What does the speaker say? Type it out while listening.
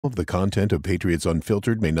Of the content of Patriots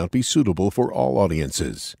Unfiltered may not be suitable for all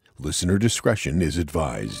audiences. Listener discretion is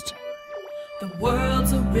advised. The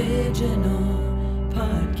world's original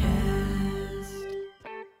podcast.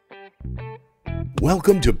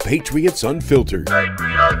 Welcome to Patriots Unfiltered.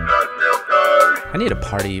 I need a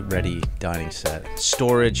party-ready dining set.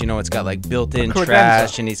 Storage, it's got like built-in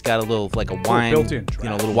trash, and he's got a little like a wine,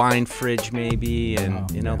 little wine fridge maybe,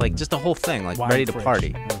 and like just the whole thing, like wine ready to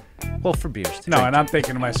party. Well, for beers. No, and I'm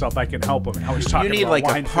thinking to myself, I can help him. I was talking You need about like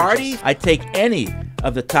wine a party? fridges. I take any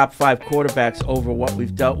of the top 5 quarterbacks over what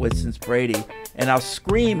we've dealt with since Brady, and I'll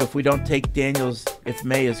scream if we don't take Daniels if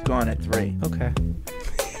May is gone at 3. Okay.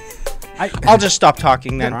 I'll just stop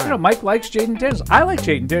talking then. Mike likes Jaden Daniels. I like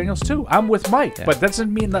Jaden Daniels too. I'm with Mike, but that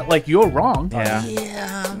doesn't mean that like you're wrong. Yeah.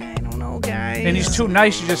 I don't know, guys. And he's too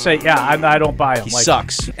nice. You just say, yeah, I don't buy him. He like,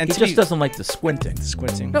 sucks. And he just doesn't like the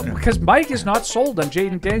squinting. No, because Mike is not sold on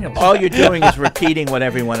Jaden Daniels. All you're doing is repeating what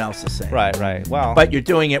everyone else is saying. Right. Well, But you're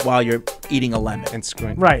doing it while you're eating a lemon. and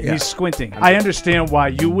squint. Right, Yeah. he's squinting. I understand why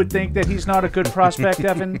you would think that he's not a good prospect,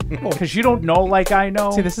 Evan, because you don't know like I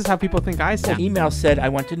know. See, this is how people think I sound. Email said I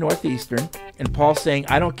went to Northeastern, and Paul saying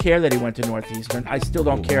I don't care that he went to Northeastern. I still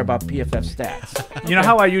don't care about PFF stats. You know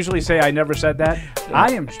how I usually say I never said that?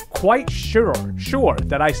 I am quite sure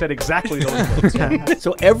that I said exactly those words.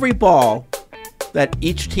 So every ball that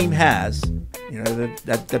each team has,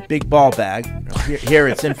 that big ball bag, here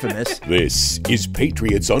it's infamous. This is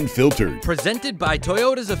Patriots Unfiltered. Presented by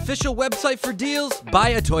Toyota's official website for deals,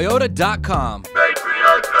 buyatoyota.com.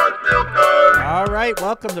 All right,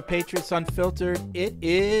 welcome to Patriots Unfiltered. It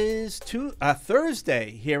is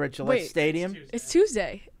Thursday here at Gillette Stadium. It's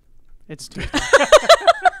Tuesday. It's too.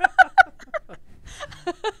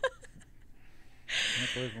 I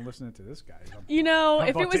can't believe I'm listening to this guy.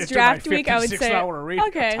 If it was draft week, I would say,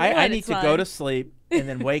 okay. I need to go to sleep and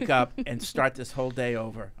then wake up and start this whole day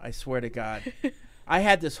over. I swear to God. I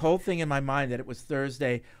had this whole thing in my mind that it was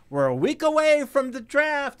Thursday. We're a week away from the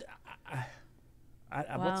draft.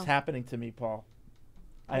 What's happening to me, Paul?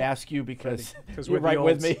 I ask you because you're right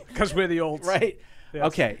with me. Because we're the olds. Right? Yes.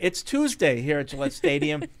 Okay, it's Tuesday here at Gillette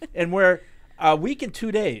Stadium, and we're a week and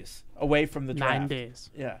 2 days away from the draft. 9 days.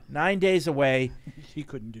 Yeah, 9 days away. He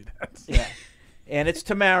couldn't do that. Yeah. And it's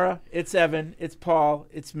Tamara, it's Evan, it's Paul,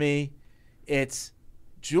 it's me, it's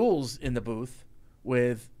Jules in the booth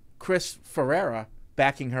with Chris Ferreira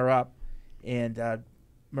backing her up, and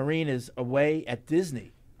Maureen is away at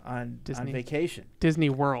Disney on vacation. Disney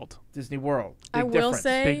World. Disney World. I will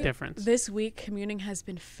say, Big difference. this week commuting has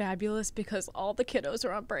been fabulous because all the kiddos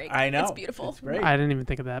are on break. I know. It's beautiful. It's great. I didn't even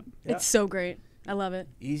think of that. Yeah. It's so great. I love it.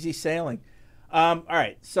 Easy sailing. All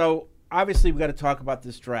right, so obviously we've got to talk about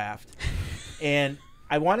this draft. And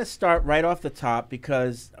I want to start right off the top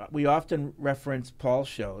because we often reference Paul's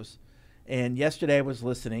shows. And yesterday I was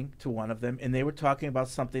listening to one of them, and they were talking about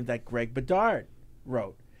something that Greg Bedard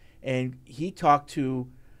wrote. And he talked to,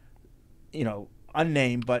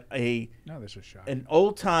 unnamed, but an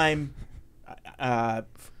old-time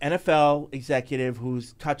NFL executive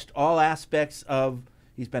who's touched all aspects of.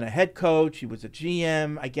 He's been a head coach. He was a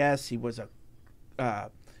GM, I guess. He was a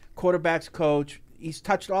quarterback's coach. He's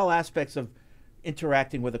touched all aspects of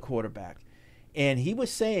interacting with a quarterback. And he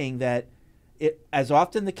was saying that, as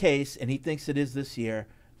often the case, and he thinks it is this year,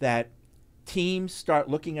 that teams start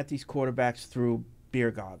looking at these quarterbacks through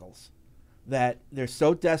beer goggles. That they're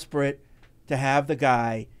so desperate to have the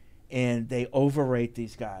guy, and they overrate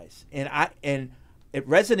these guys. And it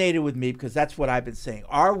resonated with me because that's what I've been saying.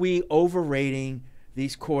 Are we overrating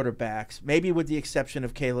these quarterbacks, maybe with the exception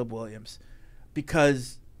of Caleb Williams,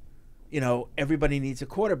 because, everybody needs a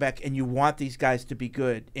quarterback and you want these guys to be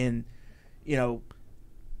good, and,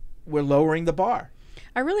 we're lowering the bar.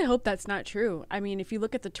 I really hope that's not true. I mean, if you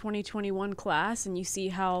look at the 2021 class and you see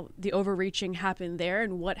how the overreaching happened there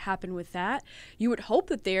and what happened with that, you would hope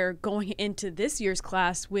that they're going into this year's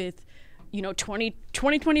class with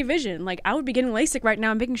 20/20 vision. Like, I would be getting LASIK right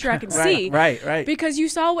now and making sure I can see. Right. Because you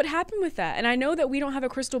saw what happened with that. And I know that we don't have a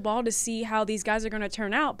crystal ball to see how these guys are going to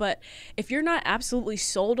turn out, but if you're not absolutely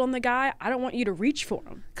sold on the guy, I don't want you to reach for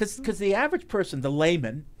him. Because the average person, the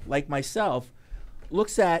layman, like myself,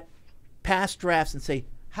 looks at past drafts and say,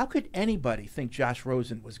 how could anybody think Josh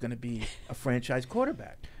Rosen was going to be a franchise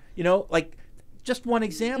quarterback? Like, just one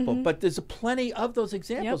example, but there's plenty of those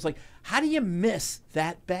examples. Yep. Like, how do you miss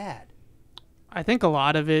that bad? I think a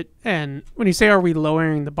lot of it, and when you say are we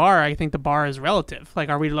lowering the bar, I think the bar is relative. Like,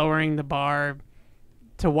 are we lowering the bar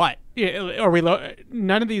to what? Are we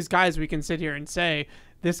none of these guys we can sit here and say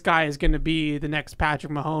this guy is going to be the next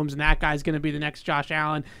Patrick Mahomes and that guy's going to be the next Josh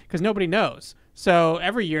Allen, because nobody knows. So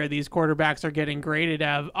every year these quarterbacks are getting graded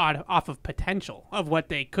off of potential of what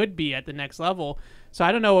they could be at the next level. So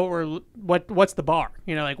I don't know what's the bar?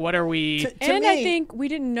 Like what are we? And I think we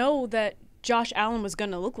didn't know that Josh Allen was going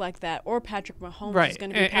to look like that, or Patrick Mahomes was going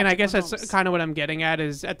to be Patrick and I guess Mahomes. That's kind of what I'm getting at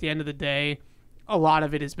is at the end of the day, a lot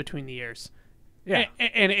of it is between the ears. Yeah.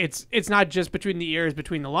 And it's not just between the ears,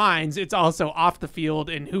 between the lines. It's also off the field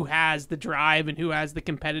and who has the drive and who has the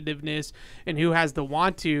competitiveness and who has the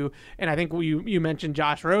want to. And I think you mentioned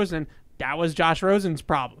Josh Rosen. That was Josh Rosen's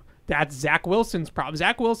problem. That's Zach Wilson's problem.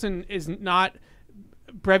 Zach Wilson is not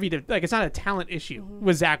privy to, it's not a talent issue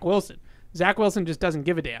with Zach Wilson. Zach Wilson just doesn't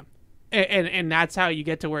give a damn. And that's how you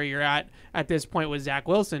get to where you're at this point with Zach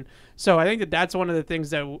Wilson. So I think that's one of the things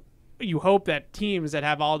that you hope that teams that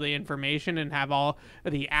have all the information and have all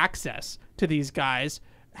the access to these guys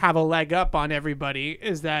have a leg up on everybody,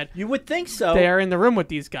 is that you would think so. They're in the room with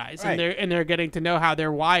these guys, right. and they're getting to know how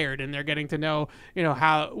they're wired, and they're getting to know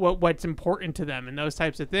how what's important to them and those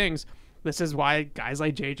types of things. This is why guys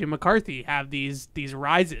like JJ McCarthy have these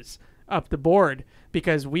rises up the board,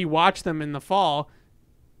 because we watch them in the fall.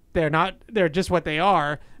 They're just what they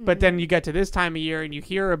are. But then you get to this time of year and you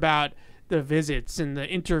hear about the visits and the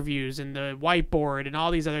interviews and the whiteboard and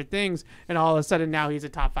all these other things, and all of a sudden now he's a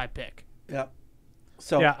top 5 pick. Yep.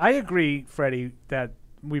 So yeah, I agree, Freddie, that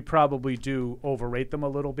we probably do overrate them a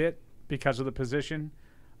little bit because of the position.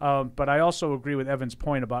 But I also agree with Evan's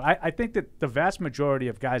point about I think that the vast majority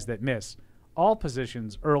of guys that miss all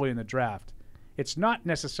positions early in the draft, it's not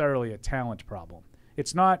necessarily a talent problem.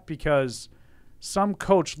 It's not because some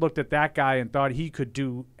coach looked at that guy and thought he could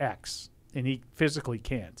do X and he physically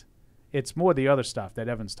can't. It's more the other stuff that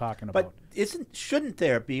Evan's talking about. But shouldn't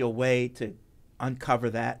there be a way to uncover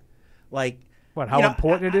that? Like what? How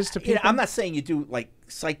important it is to people? I'm not saying you do like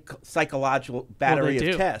psychological battery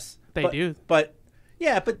of tests. They do. But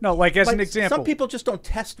yeah, but no, like as an example, some people just don't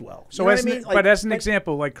test well. So as an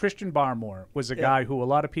example, like Christian Barmore was a guy who a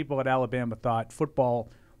lot of people at Alabama thought football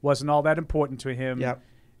wasn't all that important to him. Yep.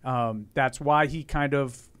 That's why he kind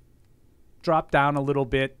of dropped down a little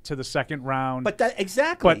bit to the second round. But that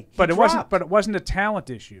exactly. But it wasn't a talent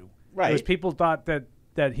issue. Right. It was people thought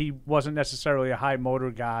that he wasn't necessarily a high motor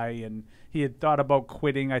guy, and he had thought about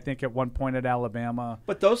quitting, I think, at one point at Alabama.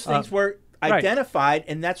 But those things were identified,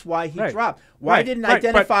 and that's why he dropped. Why didn't but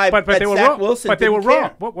identify but that they were Zach wrong. Wilson But they were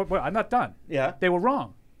didn't wrong. care? I'm not done. Yeah. They were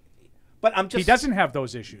wrong. But I'm just he doesn't have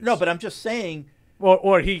those issues. No, but I'm just saying.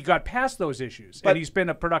 Or he got past those issues, and he's been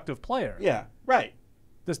a productive player. Yeah, right.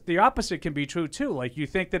 The opposite can be true, too. Like, you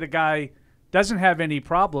think that a guy doesn't have any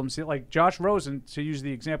problems, like Josh Rosen, to use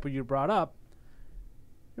the example you brought up.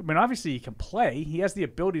 I mean, obviously he can play. He has the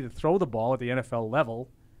ability to throw the ball at the NFL level,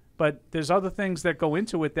 but there's other things that go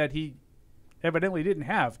into it that he evidently didn't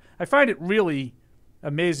have. I find it really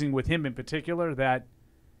amazing with him in particular that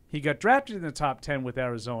he got drafted in the top 10 with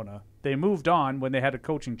Arizona. They moved on when they had a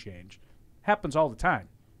coaching change. Happens all the time.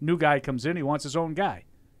 New guy comes in, he wants his own guy.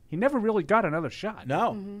 He never really got another shot.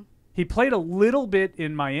 No. Mm-hmm. He played a little bit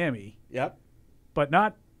in Miami. Yep. But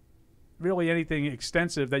not really anything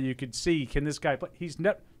extensive that you could see. Can this guy play?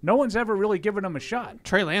 No one's ever really given him a shot.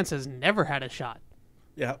 Trey Lance has never had a shot.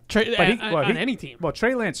 Yeah. On any team. Well,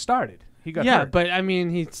 Trey Lance started. He got hurt. Yeah, but I mean,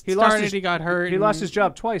 he got hurt. He lost his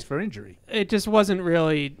job twice for injury. It just wasn't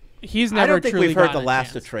really. He's never. I don't think truly we've heard the gotten a last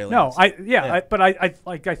chance. of Trey Lance. No,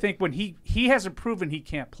 I think when he hasn't proven he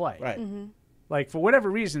can't play. Right. Mm-hmm. Like, for whatever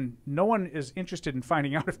reason, no one is interested in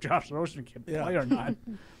finding out if Josh Rosen can play or not.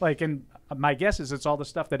 And my guess is it's all the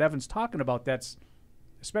stuff that Evan's talking about that's,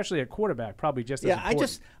 especially at quarterback, probably just as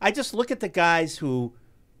important. I just look at the guys who,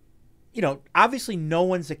 obviously no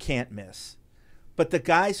one's a can't miss, but the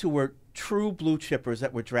guys who were true blue chippers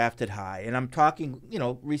that were drafted high, and I'm talking,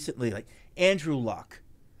 recently, like Andrew Luck,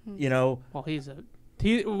 Well,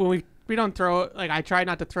 we don't throw, I try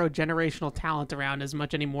not to throw generational talent around as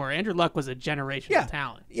much anymore. Andrew Luck was a generational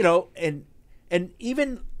talent. And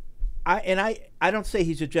even I don't say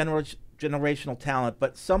he's a generational talent,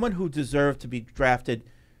 but someone who deserved to be drafted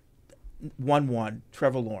 1-1,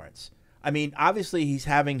 Trevor Lawrence. I mean, obviously he's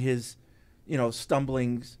having his,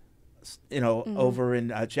 stumblings, over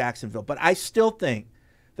in Jacksonville, but I still think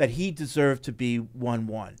that he deserved to be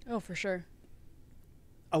 1-1. Oh, for sure.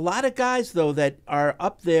 A lot of guys, though, that are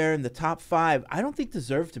up there in the top 5, I don't think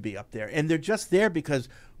deserve to be up there. And they're just there because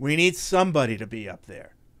we need somebody to be up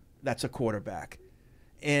there. That's a quarterback.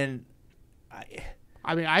 And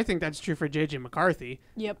I think that's true for J.J. McCarthy.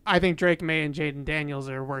 Yep. I think Drake May and Jaden Daniels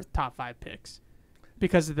are worth top 5 picks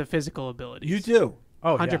because of the physical abilities. you do.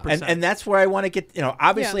 Oh, 100%. And that's where I want to get,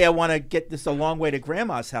 obviously I want to get this a long way to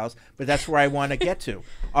grandma's house, but that's where I want to get to.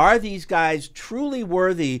 Are these guys truly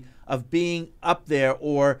worthy of being up there,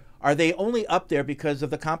 or are they only up there because of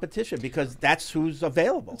the competition, because that's who's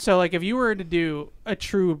available? So, like, if you were to do a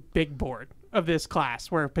true big board of this class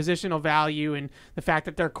where positional value and the fact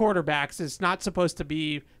that they're quarterbacks is not supposed to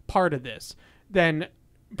be part of this, then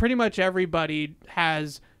pretty much everybody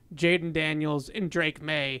has Jaden Daniels and Drake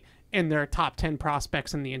May in their top 10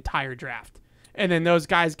 prospects in the entire draft. And then those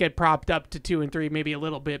guys get propped up to 2 and 3, maybe a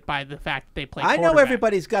little bit by the fact that they play I know quarterback.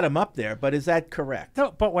 everybody's got them up there, but is that correct?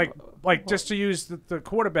 No, but like just to use the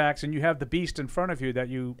quarterbacks, and you have the beast in front of you that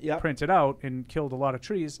you printed out and killed a lot of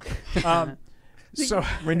trees. So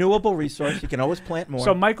renewable resource, you can always plant more.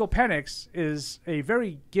 So Michael Penix is a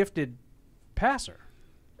very gifted passer.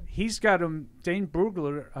 He's got him, Dane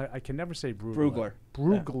Brugler. I can never say Brugler.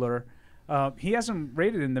 Brugler. He has him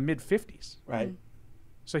rated in the mid-50s. Right.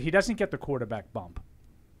 So he doesn't get the quarterback bump.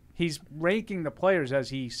 He's ranking the players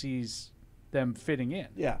as he sees them fitting in.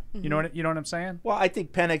 Yeah. You know what I'm saying? Well, I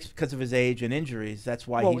think Penix, because of his age and injuries, that's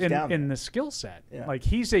why he's down there. In the skill set. Yeah. Like,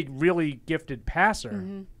 he's a really gifted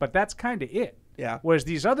passer, but that's kind of it. Yeah. Whereas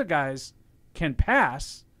these other guys can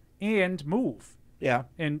pass and move. Yeah.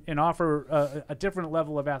 And offer a different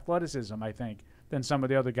level of athleticism, I think, than some of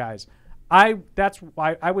the other guys. That's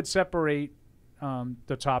why I would separate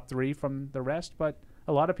the top 3 from the rest, but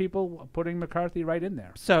a lot of people are putting McCarthy right in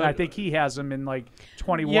there. So I think he has him in like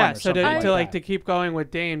 21. Yeah. Or So to keep going with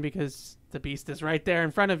Dane, because the beast is right there in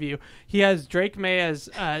front of you, he has Drake May as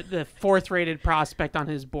the 4th rated prospect on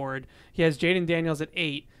his board. He has Jaden Daniels at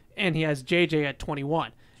 8, and he has JJ at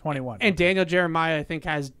 21. 21. And Daniel Jeremiah, I think,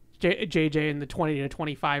 has JJ in the 20 to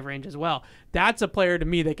 25 range as well. That's a player to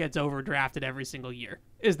me that gets overdrafted every single year,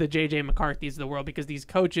 is the JJ McCarthys of the world, because these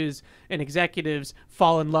coaches and executives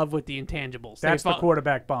fall in love with the intangibles. That's the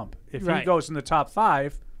quarterback bump. If he goes in the top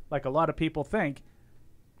 5, like a lot of people think,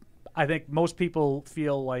 I think most people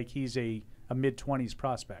feel like he's a mid-20s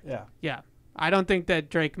prospect. Yeah. Yeah. I don't think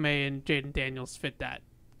that Drake May and Jaden Daniels fit that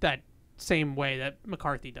same way that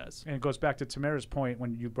McCarthy does. And it goes back to Tamara's point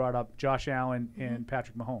when you brought up Josh Allen and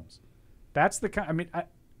Patrick Mahomes. That's the kind. I mean,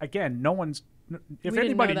 again, no one's. If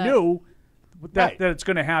anybody knew that it's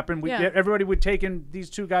going to happen, everybody would take in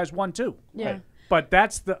these two guys 1-2. Yeah. Right.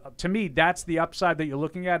 But to me, that's the upside that you're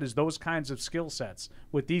looking at, is those kinds of skill sets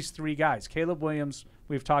with these 3 guys. Caleb Williams,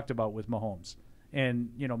 we've talked about with Mahomes,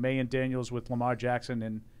 and May and Daniels with Lamar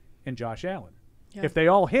Jackson and Josh Allen. Yeah. If they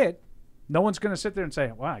all hit, no one's going to sit there and say,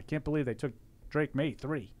 wow, I can't believe they took Drake May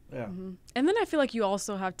 3. Yeah. And then I feel like you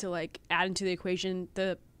also have to add into the equation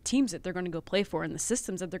the teams that they're going to go play for and the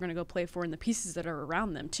systems that they're going to go play for and the pieces that are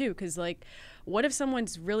around them too. Because what if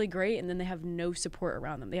someone's really great and then they have no support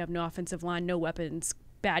around them? They have no offensive line, no weapons,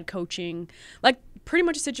 bad coaching, pretty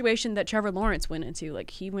much a situation that Trevor Lawrence went into.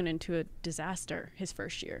 He went into a disaster his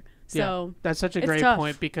first year. So that's such a great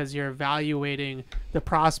point, because you're evaluating the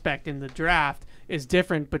prospect in the draft is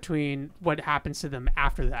different between what happens to them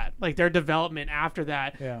after that. Their development after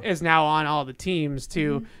that is now on all the teams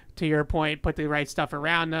to your point, put the right stuff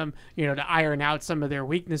around them, to iron out some of their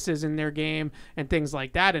weaknesses in their game and things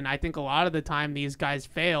like that. And I think a lot of the time these guys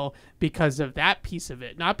fail because of that piece of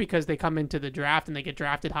it, not because they come into the draft and they get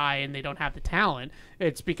drafted high and they don't have the talent.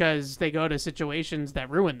 It's because they go to situations that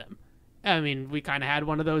ruin them. I mean, we kind of had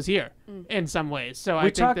one of those here in some ways. So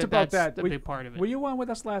I think that's the big part of it. Were you on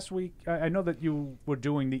with us last week? I know that you were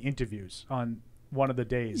doing the interviews on one of the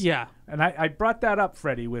days. Yeah. And I brought that up,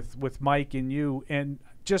 Freddie, with Mike and you, and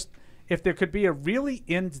just if there could be a really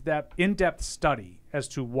in-depth study as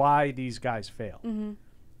to why these guys fail,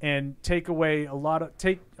 and take away a lot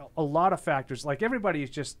of factors. Everybody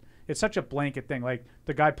is just, it's such a blanket thing.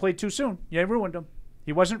 The guy played too soon. Yeah, ruined him.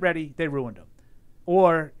 He wasn't ready. They ruined him.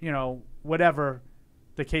 Or, whatever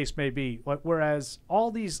the case may be. Whereas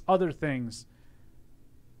all these other things,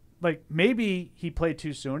 maybe he played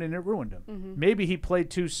too soon and it ruined him. Maybe he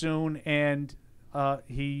played too soon and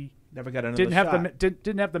he never got another didn't shot.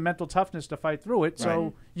 Didn't have the mental toughness to fight through it. Right.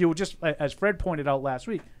 So you were just, as Fred pointed out last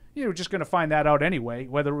week, you were just going to find that out anyway,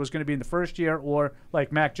 whether it was going to be in the first year or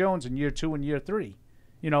like Mac Jones in year 2 and year 3.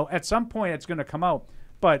 At some point it's going to come out.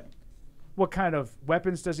 But what kind of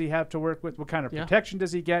weapons does he have to work with? What kind of protection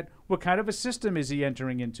does he get? What kind of a system is he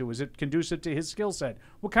entering into? Is it conducive to his skill set?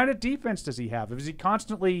 What kind of defense does he have? Is he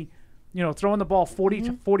constantly, throwing the ball 40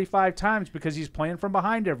 to 45 times because he's playing from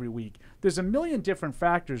behind every week? There's a million different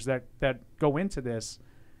factors that go into this.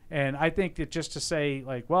 And I think that just to say,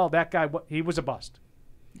 that guy, he was a bust.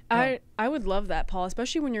 I would love that, Paul,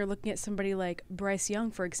 especially when you're looking at somebody like Bryce Young,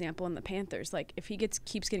 for example, in the Panthers. If he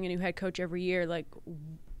keeps getting a new head coach every year,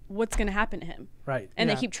 what's going to happen to him? Right. And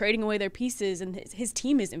they keep trading away their pieces, and his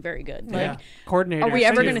team isn't very good. Like, coordinator. Are we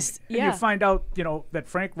ever going to? And you find out, that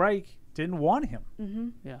Frank Reich didn't want him. Mm-hmm.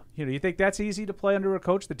 Yeah. You think that's easy to play under a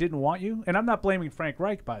coach that didn't want you? And I'm not blaming Frank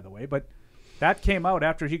Reich, by the way, but that came out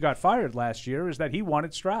after he got fired last year, is that he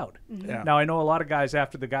wanted Stroud. Mm-hmm. Yeah. Now, I know a lot of guys,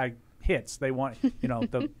 after the guy hits, they want,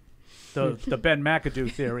 the Ben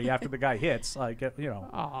McAdoo theory after the guy hits. Like,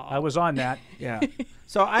 I was on that. Yeah.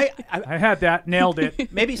 So I had that, nailed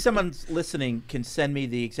it. maybe someone's listening can send me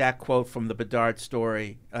the exact quote from the Bedard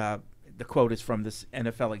story. The quote is from this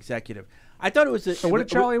NFL executive. I thought it was So what did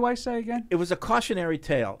Charlie Weiss say again? It was a cautionary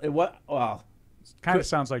tale. It was Kind of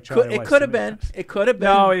sounds like Charlie Weiss. It could have been. It could have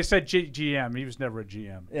been. No, he said GM. He was never a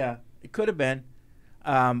GM. Yeah, it could have been.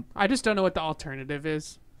 I just don't know what the alternative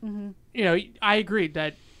is. Mm-hmm. I agree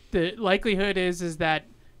that the likelihood is that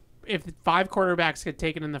if 5 quarterbacks get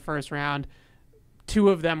taken in the first round, 2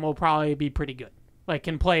 of them will probably be pretty good, like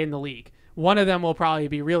can play in the league. 1 of them will probably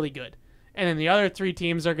be really good. And then the other 3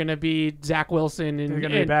 teams are going to be Zach Wilson, and they're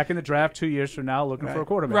going to be back in the draft 2 years from now looking for a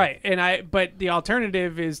quarterback. Right. But the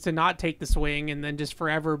alternative is to not take the swing and then just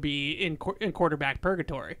forever be in quarterback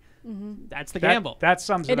purgatory. Mm-hmm. That's the gamble. That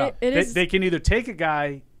sums it up. They can either take a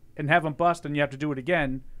guy and have him bust and you have to do it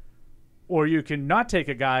again, or you can not take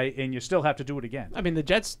a guy and you still have to do it again. I mean, the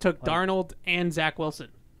Jets took Darnold and Zach Wilson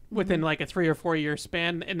within like a 3 or 4 year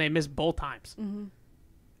span, and they missed both times. Mm-hmm.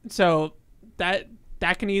 So that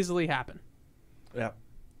can easily happen. Yeah.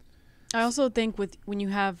 I also think when you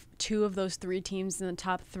have 2 of those 3 teams in the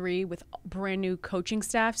top 3 with brand new coaching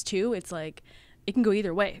staffs too, it's like it can go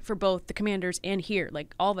either way for both the Commanders and here.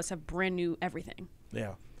 Like all of us have brand new everything.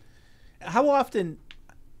 Yeah. How often,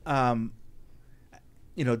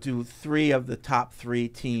 do 3 of the top 3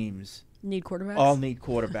 teams need quarterbacks? All need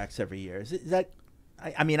quarterbacks every year? Is that?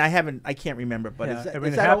 I can't remember, but is that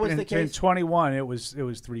it always the case? In 21, it was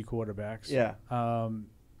 3 quarterbacks. Yeah.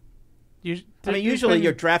 Usually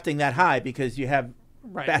you're drafting that high because you have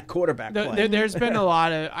bad quarterback play. There's been a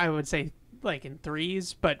lot of, I would say, like in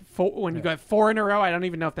 3s, but when you got 4 in a row, I don't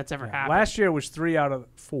even know if that's ever happened. Last year was 3 out of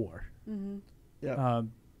 4. Mm-hmm. Yeah.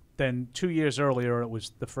 Then 2 years earlier, it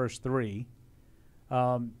was the first 3.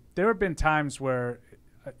 There have been times where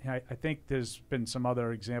I think there's been some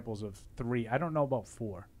other examples of 3. I don't know about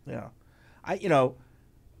 4. Yeah.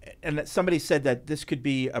 And somebody said that this could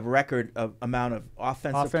be a record of amount of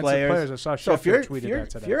offensive players. I saw so if tweeted that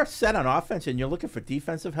today. If you're set on offense and you're looking for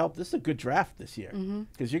defensive help, this is a good draft this year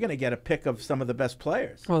because you're going to get a pick of some of the best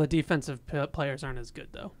players. Well, the defensive players aren't as good,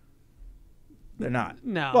 though. They're not.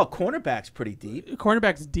 No. Well, cornerback's pretty deep.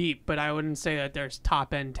 Cornerback's deep, but I wouldn't say that there's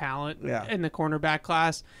top-end talent in the cornerback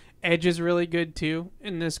class. Edge is really good, too,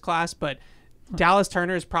 in this class, but Dallas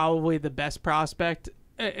Turner is probably the best prospect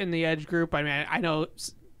in the edge group. I mean, I know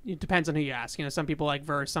it depends on who you ask. Some people like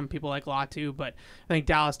Verse, some people like Latu, but I think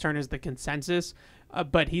Dallas Turner is the consensus.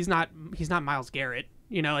 But he's not Myles Garrett.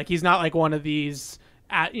 He's not like one of these,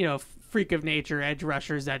 freak of nature edge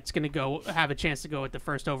rushers that's going to have a chance to go with the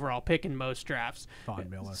first overall pick in most drafts. Von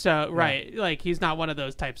Miller. So like he's not one of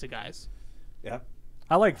those types of guys. Yeah,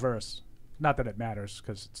 I like Verse. Not that it matters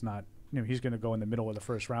because it's not. He's going to go in the middle of the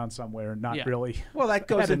first round somewhere, not really. Well, that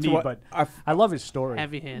goes into but I love his story.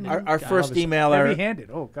 Heavy-handed. Our first emailer. Heavy-handed.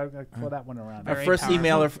 Oh, got to throw that one around. Our first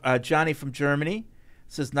emailer, Johnny from Germany,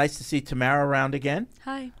 says, "Nice to see Tamara around again."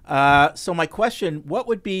 Hi. So my question: what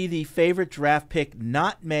would be the favorite draft pick,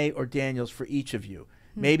 not May or Daniels, for each of you?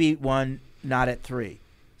 Maybe one not at 3.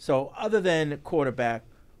 So other than quarterback,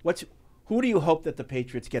 who do you hope that the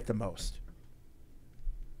Patriots get the most?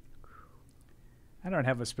 I don't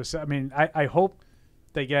have a specific. I mean, I hope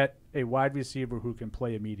they get a wide receiver who can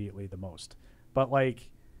play immediately the most. But, I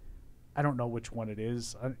don't know which one it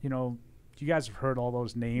is. You guys have heard all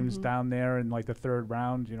those names down there in, the 3rd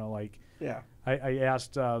round. Yeah. I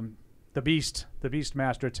asked the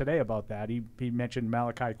Beastmaster today about that. He mentioned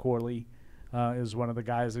Malachi Corley is one of the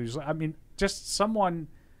guys. Just someone.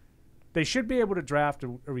 They should be able to draft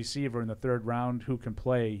a receiver in the 3rd round who can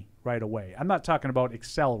play right away. I'm not talking about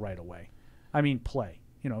excel right away. I mean, play.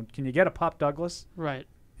 Can you get a Pop Douglas? Right.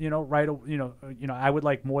 I would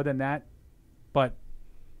like more than that, but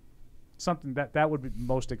something that would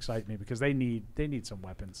most excite me because they need some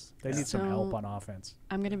weapons. They need some help on offense.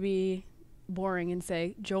 I'm gonna be boring and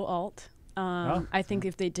say Joe Alt. I think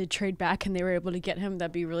if they did trade back and they were able to get him,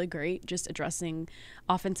 that'd be really great. Just addressing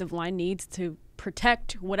offensive line needs to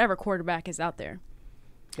protect whatever quarterback is out there.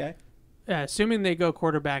 Okay. Assuming they go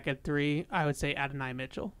quarterback at 3, I would say Adonai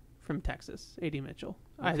Mitchell from Texas, A.D. Mitchell.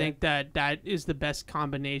 Okay. I think that is the best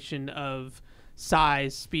combination of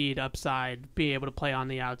size, speed, upside, being able to play on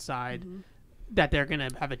the outside. that they're going to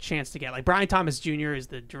have a chance to get. Like Brian Thomas Jr. is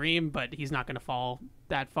the dream, but he's not going to fall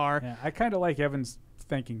that far. Yeah, I kind of like Evan's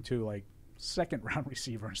thinking too, like second round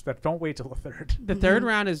receivers that don't wait till the third. The third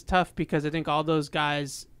round is tough because I think all those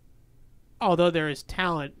guys, although there is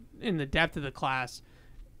talent in the depth of the class,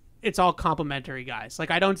 it's all complementary guys. Like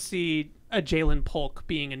I don't see a Jalen Polk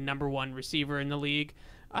being a number one receiver in the league.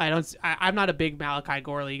 I'm not a big Malachi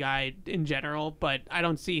Gorley guy in general, but I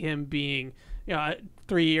don't see him being,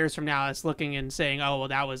 3 years from now, us looking and saying, oh, well,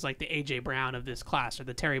 that was like the A.J. Brown of this class or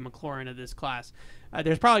the Terry McLaurin of this class.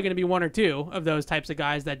 There's probably going to be one or two of those types of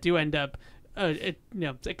guys that do end up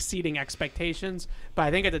exceeding expectations. But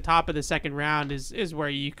I think at the top of the second round is where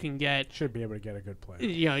you can get... Should be able to get a good player.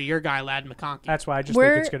 Your guy, Ladd McConkey. That's why I just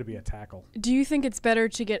think it's going to be a tackle. Do you think it's better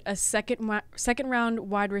to get a second round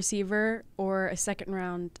wide receiver or a second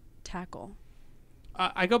round tackle?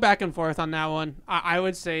 I go back and forth on that one. I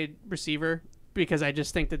would say receiver, because I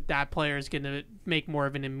just think that player is going to make more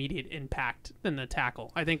of an immediate impact than the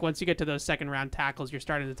tackle. I think once you get to those second round tackles, you're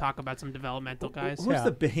starting to talk about some developmental guys. Who's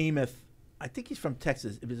the behemoth? I think he's from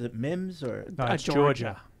Texas. Is it Mims or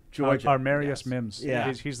Georgia? Armarius Mims.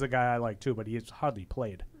 Yeah, he's the guy I like too, but he's hardly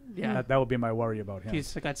played. Yeah, that would be my worry about him.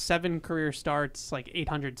 He's got 7 career starts, like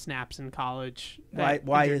 800 snaps in college.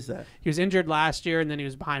 Why is that? He was injured last year, and then he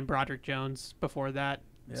was behind Broderick Jones before that.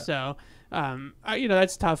 Yeah. So,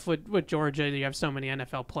 that's tough with Georgia. You have so many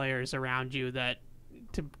NFL players around you that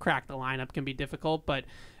to crack the lineup can be difficult. But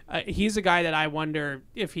he's a guy that I wonder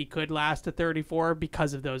if he could last to 34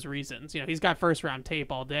 because of those reasons. He's got first-round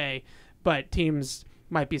tape all day, but teams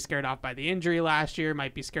might be scared off by the injury last year,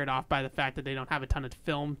 might be scared off by the fact that they don't have a ton of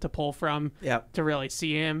film to pull from to really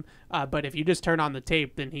see him. But if you just turn on the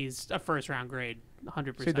tape, then he's a first-round grade,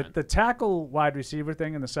 100%. See, the tackle wide receiver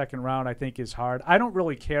thing in the second round I think is hard. I don't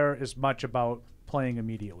really care as much about playing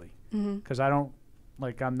immediately because I'm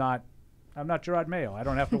not Gerard Mayo. I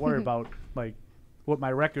don't have to worry about what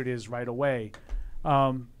my record is right away.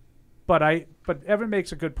 But Evan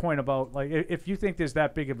makes a good point about if you think there's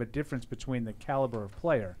that big of a difference between the caliber of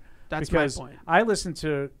player. That's my point. I listened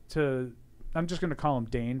to I'm just going to call him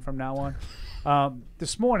Dane from now on.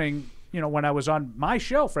 This morning, when I was on my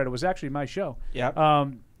show, Fred, it was actually my show. Yeah.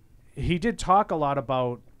 He did talk a lot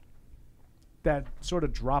about that sort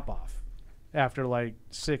of drop off after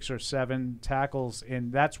 6 or 7 tackles,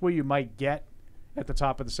 and that's where you might get at the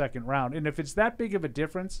top of the second round. And if it's that big of a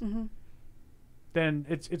difference, then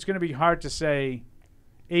it's going to be hard to say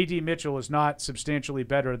A.D. Mitchell is not substantially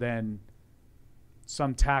better than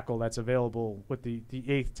some tackle that's available with the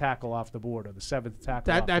 8th tackle off the board or the 7th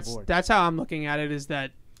tackle off the board. That's how I'm looking at it, is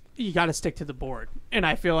that you got to stick to the board. And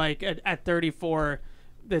I feel like at 34,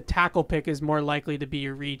 the tackle pick is more likely to be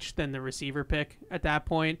your reach than the receiver pick at that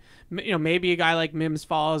point. Maybe a guy like Mims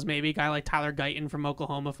falls, maybe a guy like Tyler Guyton from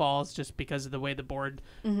Oklahoma falls just because of the way the board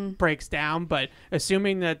breaks down. But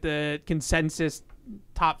assuming that the consensus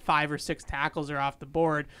top 5 or 6 tackles are off the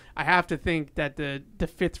board, I have to think that the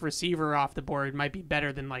 5th receiver off the board might be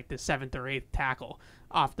better than the 7th or 8th tackle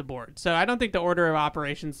off the board. So I don't think the order of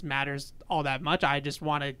operations matters all that much. I just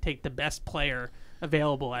want to take the best player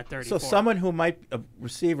available at 34. So a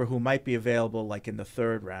receiver who might be available in the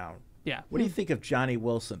 3rd round. Yeah. What do you think of Johnny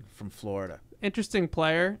Wilson from Florida? Interesting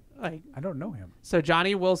player. I don't know him. So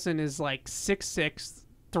Johnny Wilson is 6'6",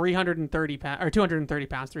 330 pounds, or 230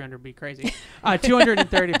 pounds. 300 would be crazy.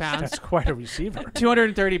 230 pounds. That's quite a receiver.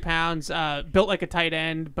 230 pounds, built like a tight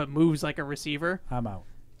end, but moves like a receiver. I'm out.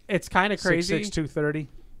 It's kind of crazy. 6'6", 230.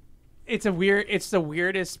 It's the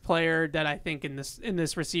weirdest player that I think in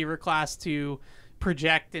this receiver class to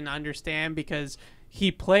project and understand, because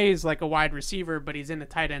he plays like a wide receiver, but he's in the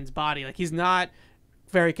tight end's body. He's not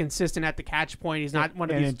very consistent at the catch point. He's not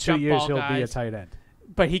one of these jump ball guys. In 2 years, he'll be a tight end.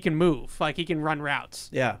 But he can move. He can run routes.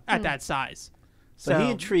 Yeah. At that size. So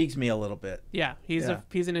he intrigues me a little bit. Yeah, he's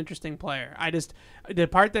an interesting player. The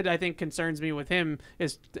part that I think concerns me with him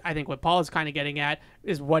is, I think what Paul is kind of getting at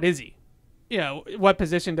is, what is he? What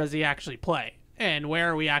position does he actually play? And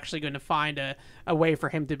where are we actually going to find a way for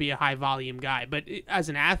him to be a high volume guy? But as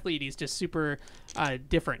an athlete, he's just super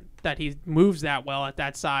different, that he moves that well at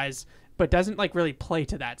that size, but doesn't really play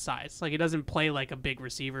to that size. He doesn't play like a big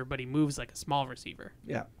receiver, but he moves like a small receiver.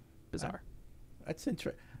 Yeah. Bizarre. That's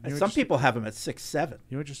interesting. Some people have him at 6'7".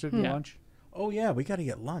 You interested in lunch? Oh, yeah. We got to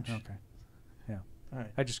get lunch. Okay. Yeah. All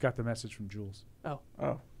right. I just got the message from Jules. Oh.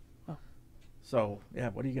 So,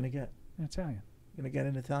 what are you going to get? An Italian. Going to get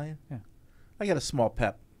an Italian? Yeah. I got a small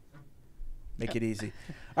pep. Make it easy.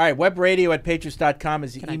 All right, webradio@patriots.com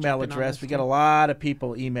is the email address. We got a lot of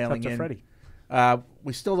people emailing in. Freddie.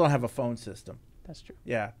 We still don't have a phone system. That's true.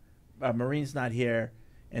 Yeah. Marine's not here.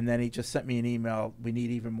 And then he just sent me an email. We need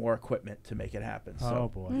even more equipment to make it happen. So,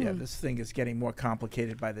 boy. Yeah, this thing is getting more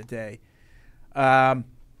complicated by the day.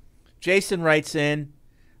 Jason writes in,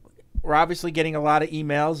 we're obviously getting a lot of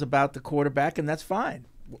emails about the quarterback, and that's fine.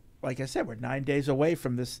 Like I said, we're 9 days away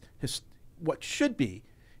from this, what should be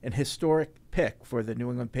an historic pick for the New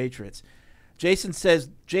England Patriots. Jason says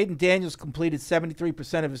Jaden Daniels completed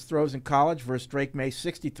 73% of his throws in college versus Drake May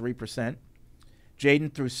 63%.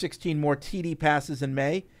 Jaden threw 16 more TD passes in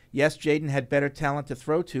May. Yes, Jaden had better talent to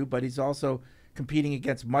throw to, but he's also competing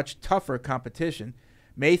against much tougher competition.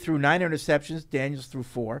 May threw 9 interceptions. Daniels threw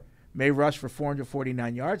 4. May rushed for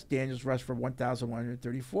 449 yards. Daniels rushed for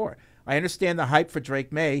 1,134. I understand the hype for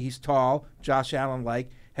Drake May. He's tall, Josh Allen-like,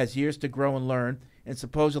 has years to grow and learn, and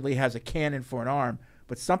supposedly has a cannon for an arm,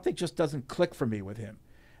 but something just doesn't click for me with him.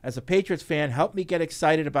 As a Patriots fan, help me get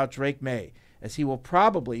excited about Drake May, as he will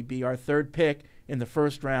probably be our 3rd pick in the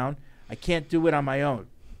 1st round. I can't do it on my own.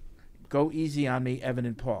 Go easy on me, Evan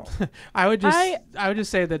and Paul. I would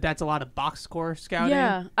just say that that's a lot of box score scouting.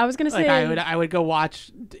 Yeah, I was gonna say. I would go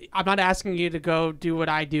watch. I'm not asking you to go do what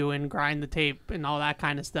I do and grind the tape and all that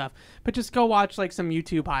kind of stuff, but just go watch like some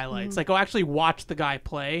YouTube highlights. Like go actually watch the guy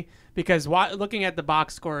play, because looking at the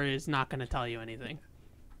box score is not going to tell you anything.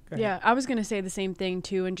 Yeah, I was going to say the same thing,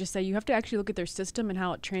 too, and just say you have to actually look at their system and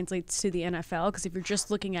how it translates to the NFL, because if you're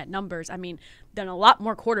just looking at numbers, I mean, then a lot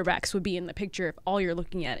more quarterbacks would be in the picture if all you're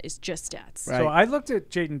looking at is just stats. Right. So I looked at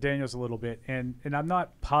Jaden Daniels a little bit, and I'm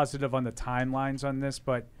not positive on the timelines on this,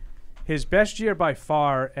 but his best year by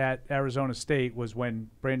far at Arizona State was when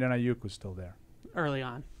Brandon Ayuk was still there. Early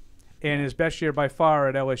on. And his best year by far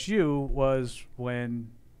at LSU was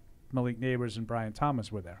when Malik Neighbors and Brian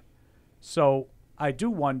Thomas were there. So I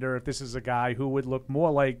do wonder if this is a guy who would look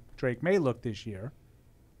more like Drake May looked this year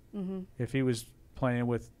if he was playing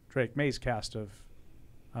with Drake May's cast of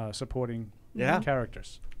supporting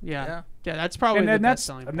characters. Yeah, that's probably the best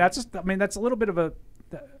selling point. That's a little bit of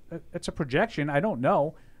it's a projection. I don't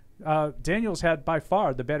know. Daniels had by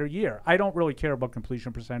far the better year. I don't really care about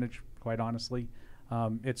completion percentage, quite honestly.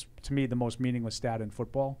 It's, to me, the most meaningless stat in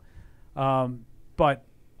football. But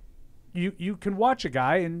you can watch a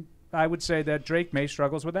guy, and I would say that Drake May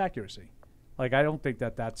struggles with accuracy. Like, I don't think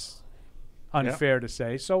that's unfair to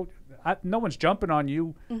say. So no one's jumping on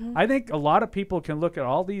you. I think a lot of people can look at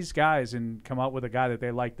all these guys and come out with a guy that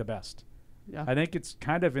they like the best. Yeah. I think it's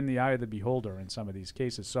kind of in the eye of the beholder in some of these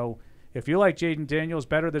cases. So if you like Jaden Daniels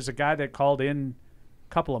better, there's a guy that called in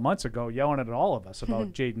a couple of months ago yelling at all of us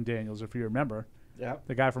about Jaden Daniels, if you remember. Yeah,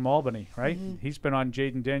 the guy from Albany, right? He's been on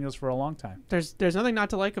Jaden Daniels for a long time. There's nothing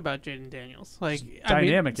not to like about Jaden Daniels. Like,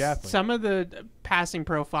 dynamic athlete. Some of the passing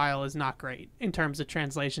profile is not great in terms of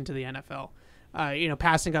translation to the NFL.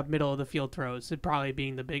 Passing up middle of the field throws would probably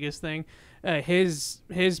being the biggest thing. His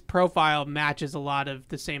profile matches a lot of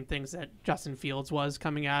the same things that Justin Fields was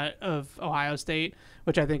coming out of Ohio State,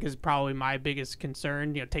 which I think is probably my biggest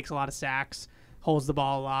concern. Takes a lot of sacks, holds the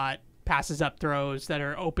ball a lot, passes up throws that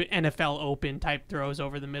are open, NFL open type throws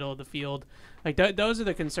over the middle of the field. Like those are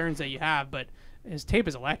the concerns that you have, but his tape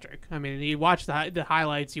is electric. I mean, you watch the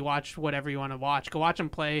highlights, you watch whatever you want to watch. Go watch him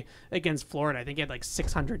play against Florida. I think he had like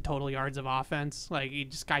 600 total yards of offense. Like,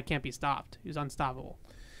 guy can't be stopped. He was unstoppable.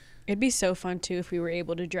 It'd be so fun, too, if we were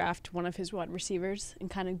able to draft one of his wide receivers and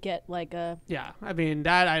kind of get like a I mean,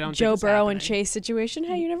 that I don't Joe think Burrow and Chase situation.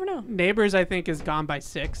 Hey, you never know. Neighbors, I think, is gone by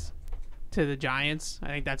 6 to the Giants. I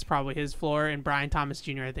think that's probably his floor. And Brian Thomas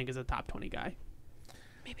Jr., I think, is a top 20 guy.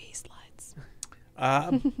 Maybe he slides.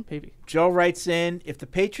 Maybe. Joe writes in, if the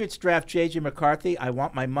Patriots draft J.J. McCarthy, I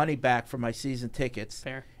want my money back for my season tickets.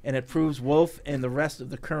 Fair. And it proves Wolf and the rest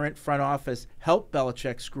of the current front office helped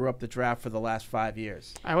Belichick screw up the draft for the last 5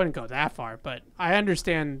 years. I wouldn't go that far, but I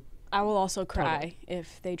understand. I will also cry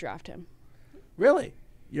if they draft him. Really?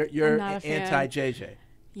 You're anti-JJ?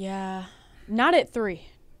 Yeah. Not at 3.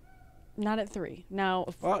 Not at 3. Now,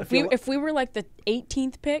 if we were like the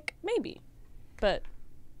 18th pick, maybe. But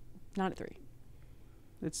not at 3.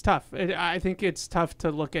 It's tough. I think it's tough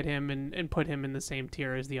to look at him and put him in the same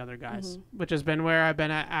tier as the other guys, which has been where I've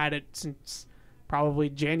been at it since probably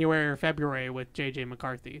January or February with J.J.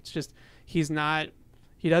 McCarthy. It's just he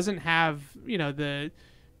doesn't have,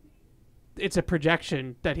 it's a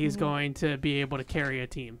projection that he's going to be able to carry a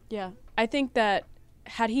team. Yeah. I think that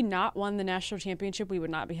had he not won the national championship, we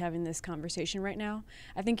would not be having this conversation right now.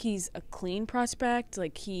 I think he's a clean prospect.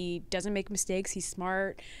 Like, he doesn't make mistakes. He's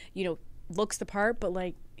smart, looks the part,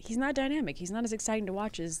 but he's not dynamic. He's not as exciting to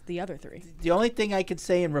watch as the other 3. The only thing I could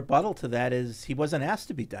say in rebuttal to that is he wasn't asked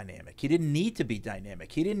to be dynamic. He didn't need to be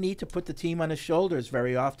dynamic. He didn't need to put the team on his shoulders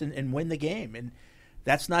very often and win the game, and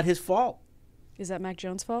that's not his fault. Is that Mac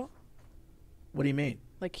Jones' fault? What do you mean?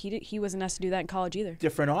 Like he wasn't asked to do that in college either.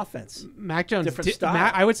 Different offense. Mac Jones Different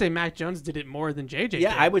style. I would say Mac Jones did it more than JJ did.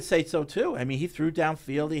 Yeah, I would say so too. I mean, he threw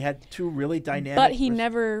downfield. He had two really dynamic. But he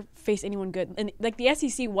never faced anyone good. And like the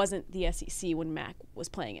SEC wasn't the SEC when Mac was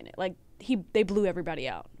playing in it. Like they blew everybody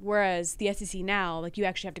out. Whereas the SEC now, like you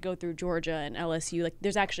actually have to go through Georgia and LSU. Like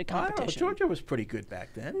there's actually competition. I don't know. Georgia was pretty good back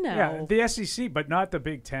then. No. Yeah, the SEC, but not the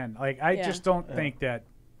Big Ten. Like I just don't think that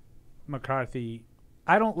McCarthy.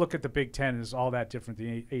 I don't look at the Big Ten as all that different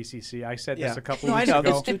than the ACC. I said this a couple weeks ago. I know.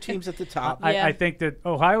 There's two teams at the top. I think that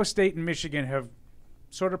Ohio State and Michigan have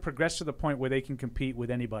sort of progressed to the point where they can compete with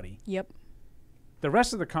anybody. Yep. The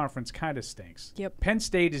rest of the conference kind of stinks. Yep. Penn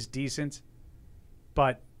State is decent,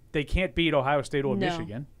 but they can't beat Ohio State or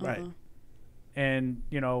Michigan. Right. And,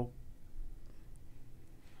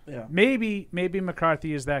 maybe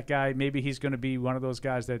McCarthy is that guy. Maybe he's going to be one of those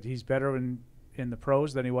guys that he's better in the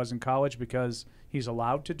pros than he was in college because he's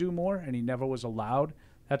allowed to do more, and he never was allowed.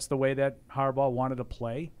 That's the way that Harbaugh wanted to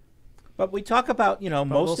play. But we talk about,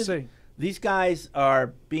 most of these guys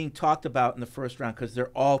are being talked about in the first round because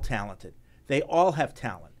they're all talented. They all have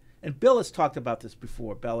talent. And Bill has talked about this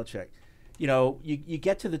before, Belichick. You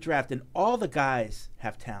get to the draft, and all the guys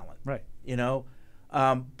have talent. Right.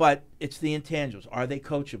 But it's the intangibles. Are they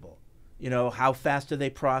coachable? How fast do they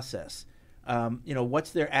process?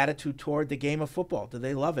 What's their attitude toward the game of football? Do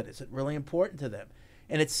they love it? Is it really important to them?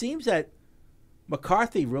 And it seems that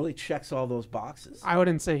McCarthy really checks all those boxes. I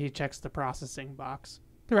wouldn't say he checks the processing box.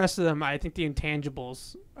 The rest of them, I think the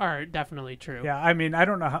intangibles are definitely true. Yeah, I mean, I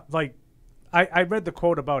don't know how, I read the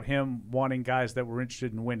quote about him wanting guys that were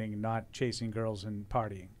interested in winning, not chasing girls and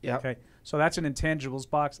partying. Yeah. Okay. So that's an intangibles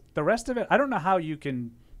box. The rest of it, I don't know how you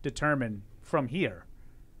can determine from here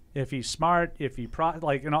if he's smart, if he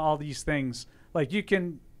and all these things. Like you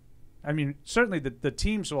can, I mean, certainly the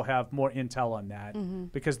teams will have more intel on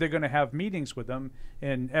that because they're going to have meetings with them.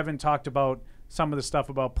 And Evan talked about some of the stuff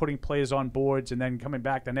about putting plays on boards and then coming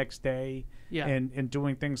back the next day and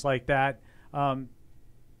doing things like that.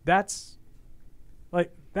 That's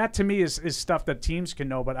like that to me is stuff that teams can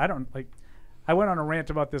know, but I don't like. I went on a rant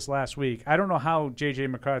about this last week. I don't know how J.J.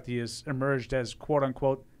 McCarthy has emerged as quote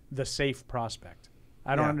unquote the safe prospect.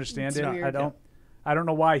 I don't understand it. Weird. I don't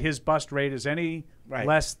know why his bust rate is any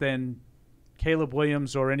less than Caleb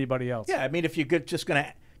Williams or anybody else. Yeah, I mean, if you're just going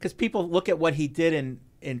to – because people look at what he did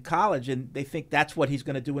in college and they think that's what he's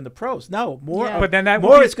going to do in the pros. No, more. Yeah. But then that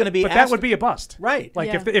more is going to be. But that would be a bust, right?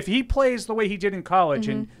 Like if he plays the way he did in college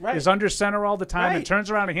and is under center all the time and turns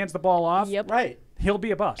around and hands the ball off, he'll be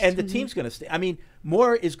a bust. And the team's going to stay. I mean,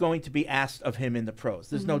 more is going to be asked of him in the pros.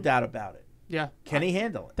 There's no doubt about it. Yeah. Can he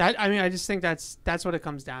handle it? That I mean, I just think that's what it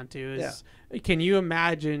comes down to. Is can you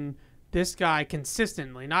imagine this guy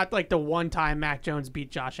consistently, not like the one time Mac Jones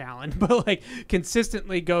beat Josh Allen, but like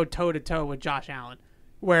consistently go toe to toe with Josh Allen,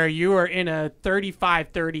 where you are in a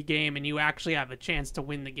 35-30 game and you actually have a chance to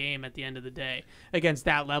win the game at the end of the day against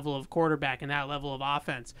that level of quarterback and that level of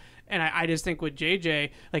offense. And I just think with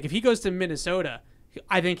JJ, like if he goes to Minnesota,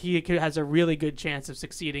 I think he has a really good chance of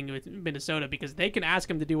succeeding with Minnesota because they can ask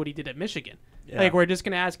him to do what he did at Michigan. Yeah. Like we're just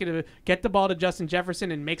going to ask him to get the ball to Justin Jefferson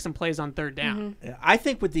and make some plays on third down. Yeah, I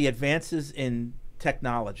think with the advances in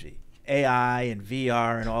technology, AI and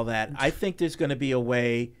VR and all that, I think there's going to be a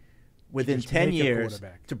way within 10 years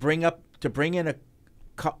to bring in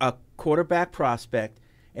a quarterback prospect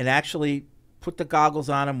and actually put the goggles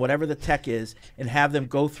on them, whatever the tech is, and have them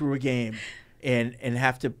go through a game and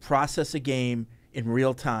have to process a game in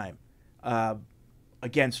real time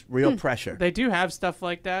against real pressure. They do have stuff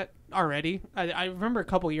like that already. I remember a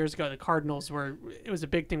couple of years ago the Cardinals it was a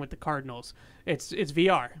big thing with the Cardinals. It's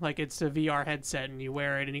VR. Like it's a VR headset and you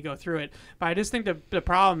wear it and you go through it. But I just think the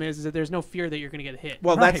problem is that there's no fear that you're going to get hit.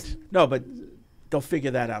 Well, but they'll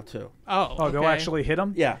figure that out too. They'll actually hit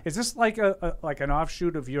them? Yeah. Is this like an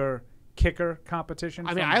offshoot of your kicker competition?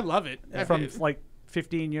 I mean, I love it. From like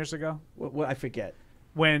 15 years ago? Well, I forget.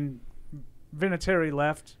 When Vinatieri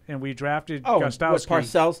left and we drafted Gostowski. What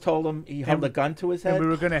Parcells told him he held a gun to his head? And we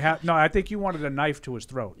were going to have – no, I think you wanted a knife to his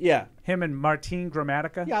throat. Yeah. Him and Martin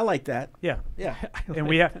Gramatica. Yeah, I like that. Yeah. Yeah. And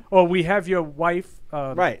we have your wife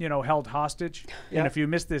held hostage. Yeah. And if you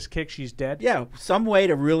miss this kick, she's dead. Yeah, some way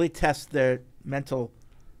to really test their mental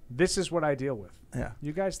 – This is what I deal with. Yeah.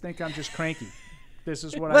 You guys think I'm just cranky. This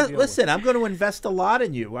is what I deal with. Listen, I'm going to invest a lot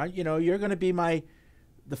in you. You're going to be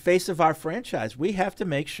the face of our franchise. We have to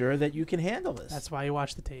make sure that you can handle this. That's why you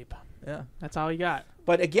watch the tape. Yeah. That's all you got.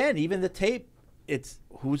 But again, even the tape, it's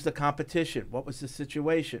who's the competition? What was the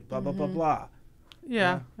situation? Blah, blah, blah, blah.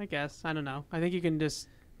 Yeah, I guess. I don't know. I think you can just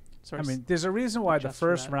sort of there's a reason why the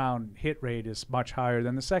first round hit rate is much higher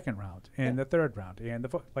than the second round and the third round. And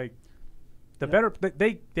The better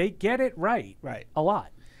they get it right. Right. A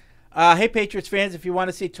lot. Hey, Patriots fans, if you want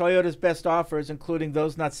to see Toyota's best offers, including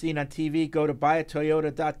those not seen on TV, go to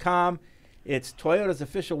buyatoyota.com. It's Toyota's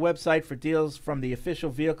official website for deals from the official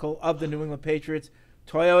vehicle of the New England Patriots.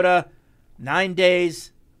 Toyota, 9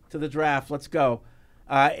 days to the draft. Let's go.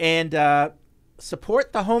 And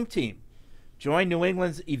support the home team. Join New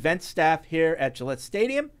England's event staff here at Gillette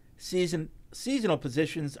Stadium. Seasonal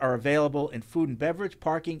positions are available in food and beverage,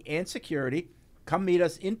 parking, and security. Come meet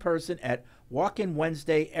us in person at Walk-In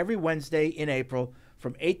Wednesday every Wednesday in April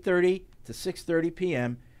from 8:30 to 6:30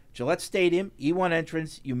 p.m. Gillette Stadium, E1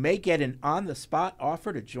 entrance. You may get an on-the-spot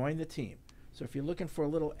offer to join the team. So if you're looking for a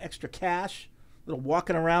little extra cash, a little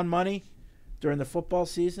walking around money during the football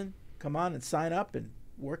season, come on and sign up and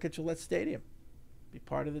work at Gillette Stadium. Be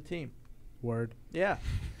part of the team. Word. Yeah.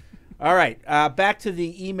 All right. Back to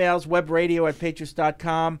the emails,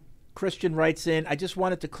 webradio@patriots.com. Christian writes in, I just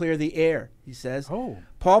wanted to clear the air, he says. Oh.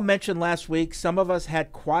 Paul mentioned last week some of us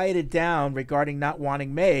had quieted down regarding not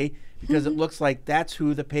wanting May because it looks like that's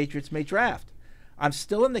who the Patriots may draft. I'm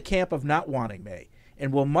still in the camp of not wanting May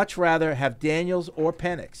and will much rather have Daniels or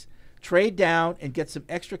Penix. Trade down and get some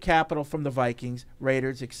extra capital from the Vikings,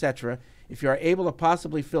 Raiders, etc. If you are able to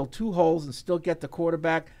possibly fill 2 holes and still get the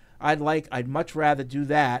quarterback I'd much rather do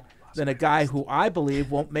that than a guy who I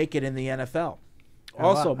believe won't make it in the NFL.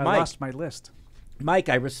 Also, I Mike, lost my list. Mike,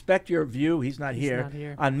 I respect your view. He's not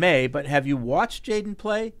here on May, but have you watched Jaden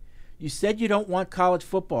play? You said you don't want college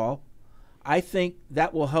football. I think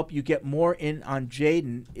that will help you get more in on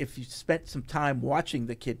Jaden if you spent some time watching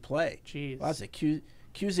the kid play. Jeez. Well, I was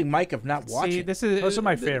accusing Mike of not watching. Those are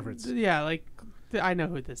my favorites. Yeah, I know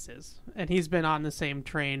who this is, and he's been on the same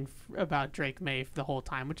train about Drake May the whole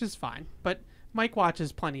time, which is fine. But Mike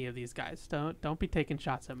watches plenty of these guys. Don't be taking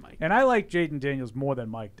shots at Mike. And I like Jaden Daniels more than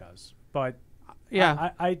Mike does, but yeah,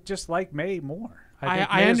 I just like May more. I think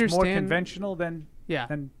I May understand is more conventional than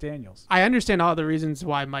Daniels. I understand all the reasons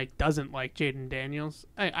why Mike doesn't like Jaden Daniels.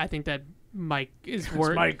 I think that Mike is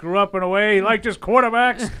worth. Mike grew up in a way he liked his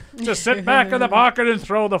quarterbacks to sit back in the pocket and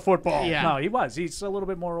throw the football. Yeah. No, he's a little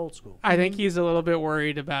bit more old school. I think he's a little bit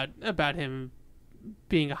worried about him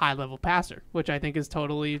being a high-level passer, which I think is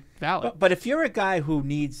totally valid. But if you're a guy who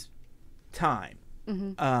needs time,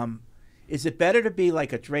 is it better to be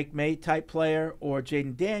like a Drake May type player or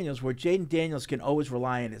Jaden Daniels, where Jaden Daniels can always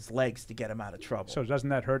rely on his legs to get him out of trouble? So doesn't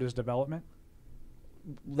that hurt his development?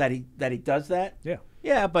 That he does that? Yeah.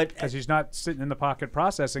 Yeah, but because he's not sitting in the pocket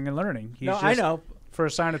processing and learning. He's I know. For a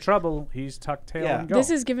sign of trouble, he's tucked tail and go. This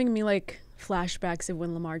is giving me like flashbacks of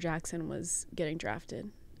when Lamar Jackson was getting drafted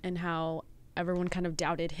and how everyone kind of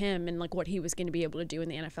doubted him and like what he was going to be able to do in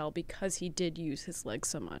the NFL because he did use his legs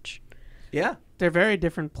so much. Yeah. They're very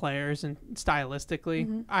different players and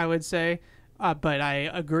stylistically, I would say. But I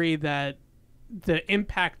agree that the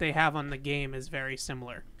impact they have on the game is very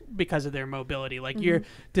similar because of their mobility. Like you're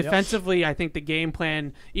defensively, I think the game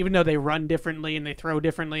plan, even though they run differently and they throw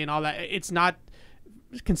differently and all that, it's not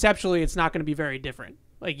conceptually, it's not going to be very different.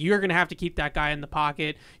 Like you're going to have to keep that guy in the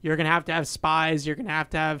pocket. You're going to have spies. You're going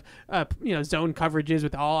to have zone coverages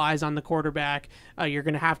with all eyes on the quarterback. You're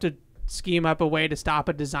going to have to scheme up a way to stop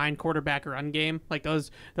a design quarterback run game. Like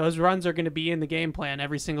those runs are going to be in the game plan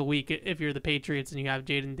every single week if you're the Patriots and you have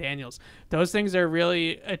Jaden Daniels. Those things are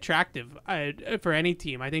really attractive for any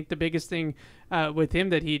team. I think the biggest thing with him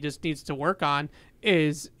that he just needs to work on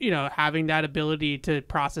is, having that ability to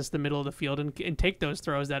process the middle of the field and take those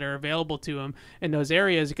throws that are available to him in those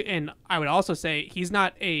areas. And I would also say he's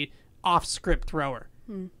not a off-script thrower.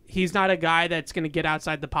 He's not a guy that's going to get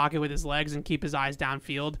outside the pocket with his legs and keep his eyes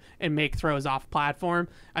downfield and make throws off platform.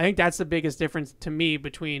 I think that's the biggest difference to me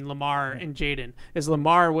between Lamar and Jaden. Is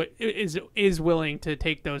Lamar is willing to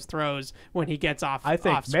take those throws when he gets off. I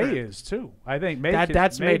think off-script. May is too. I think May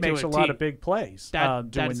May makes a lot of big plays. That's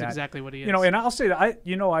that. exactly what he is. And I'll say that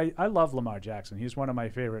I love Lamar Jackson. He's one of my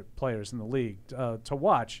favorite players in the league to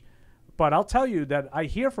watch. But I'll tell you that I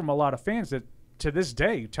hear from a lot of fans that to this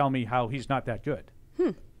day tell me how he's not that good.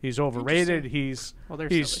 He's overrated. He's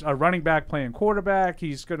a running back playing quarterback.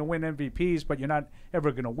 He's going to win MVPs, but you're not ever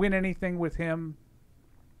going to win anything with him.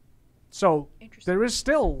 So there is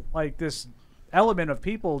still like this element of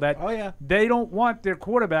people that they don't want their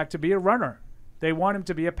quarterback to be a runner. They want him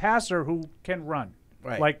to be a passer who can run,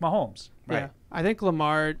 like Mahomes. Right. Yeah. I think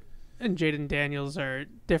Lamar and Jaden Daniels are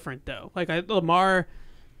different though. Like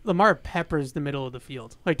Lamar peppers the middle of the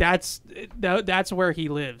field. Like that's where he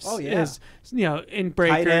lives. Oh yeah, is, in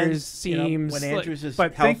breakers, seams. When Andrews is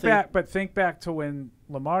healthy. Think back to when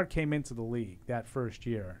Lamar came into the league that first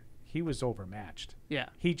year. He was overmatched. Yeah,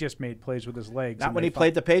 he just made plays with his legs. Not when he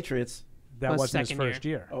played the Patriots. that wasn't his first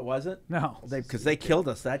year. Oh, was it? No. Because they killed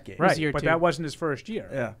us that game. Right, year but two. that wasn't his first year.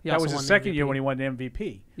 Yeah. He That also was won his the second year MVP. when he won the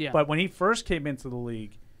MVP. Yeah. But when he first came into the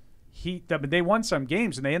league, they won some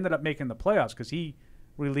games, and they ended up making the playoffs because he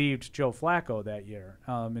relieved Joe Flacco that year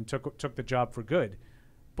and took the job for good.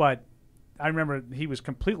 But I remember he was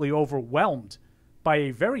completely overwhelmed by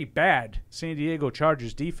a very bad San Diego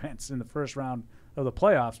Chargers defense in the first round of the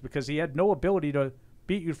playoffs because he had no ability to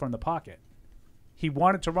beat you from the pocket. He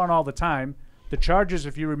wanted to run all the time. The Chargers,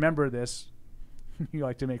 if you remember this, you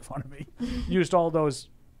like to make fun of me, used all those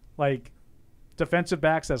like defensive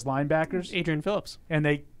backs as linebackers. Adrian Phillips. And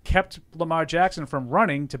they kept Lamar Jackson from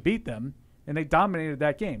running to beat them, and they dominated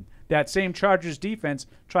that game. That same Chargers defense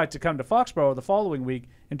tried to come to Foxborough the following week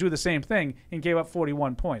and do the same thing and gave up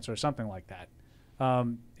 41 points or something like that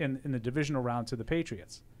in the divisional round to the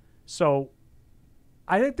Patriots. So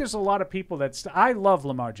I think there's a lot of people I love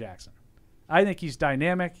Lamar Jackson. I think he's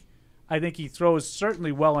dynamic. I think he throws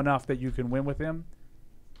certainly well enough that you can win with him.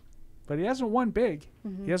 But he hasn't won big.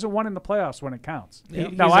 Mm-hmm. He hasn't won in the playoffs when it counts. Yeah.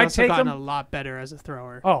 Now He's I also take gotten him a lot better as a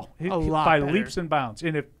thrower. Oh, by better. leaps and bounds.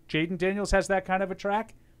 And if Jaden Daniels has that kind of a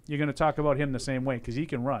track, you're going to talk about him the same way because he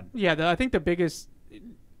can run. Yeah, I think the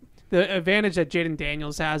advantage that Jaden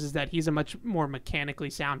Daniels has is that he's a much more mechanically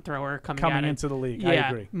sound thrower coming into the league. Yeah, I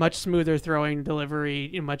agree. Much smoother throwing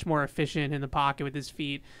delivery, much more efficient in the pocket with his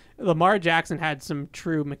feet. Lamar Jackson had some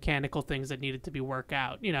true mechanical things that needed to be worked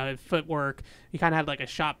out. Footwork. He kind of had like a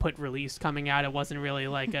shot put release coming out. It wasn't really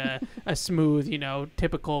like a smooth,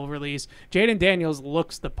 typical release. Jaden Daniels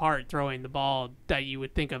looks the part throwing the ball that you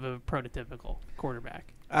would think of a prototypical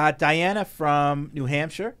quarterback. Diana from New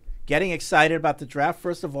Hampshire. Getting excited about the draft.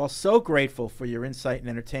 First of all, so grateful for your insight and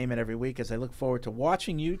entertainment every week as I look forward to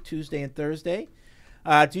watching you Tuesday and Thursday.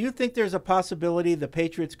 Do you think there's a possibility the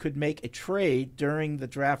Patriots could make a trade during the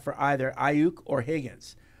draft for either Ayuk or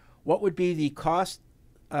Higgins? What would be the cost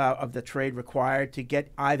of the trade required to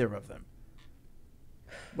get either of them?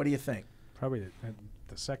 What do you think? Probably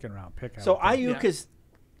the second round pick. So Ayuk has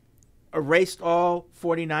erased all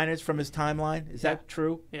 49ers from his timeline. Is that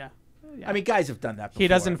true? Yeah. Yeah. I mean, guys have done that before. He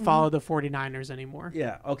doesn't follow the 49ers anymore.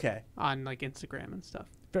 Yeah, okay. On like Instagram and stuff.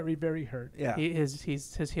 Very, very hurt. Yeah. His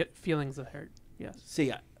feelings of hurt. Yes.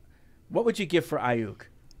 See, what would you give for Ayuk?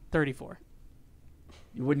 34.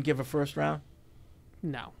 You wouldn't give a first round?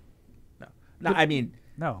 No. No, I mean.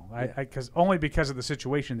 No, only because of the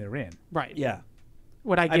situation they're in. Right. Yeah.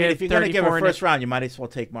 Would I give? I mean, if you're going to give a first round, you might as well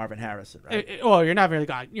take Marvin Harrison, right?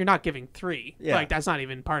 You're not giving 3. Yeah. Like that's not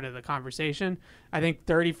even part of the conversation. I think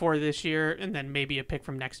 34 this year, and then maybe a pick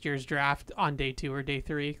from next year's draft on day 2 or day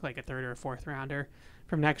 3, like a 3rd or 4th rounder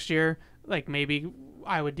from next year. Like maybe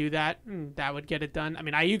I would do that, and that would get it done. I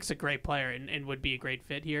mean, Ayuk's a great player and would be a great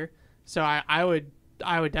fit here. So I would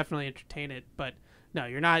definitely entertain it. But no,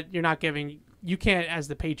 you're not giving. You can't, as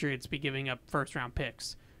the Patriots, be giving up first round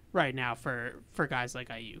picks right now for guys like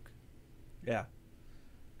Ayuk. Yeah.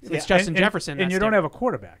 It's Justin Jefferson. And you don't have a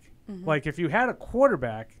quarterback. Mm-hmm. Like, if you had a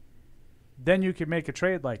quarterback, then you could make a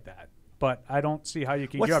trade like that. But I don't see how you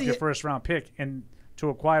can give up your first-round pick and to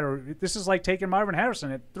acquire. This is like taking Marvin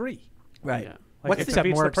Harrison at 3. Right. Yeah. Like What's Except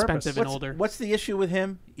more expensive and older. What's the issue with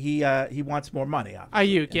him? He wants more money, Ayuk,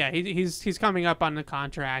 obviously. yeah. He's coming up on the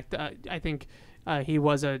contract. I think he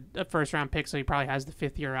was a first-round pick, so he probably has the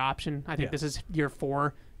 5th-year option. I think this is year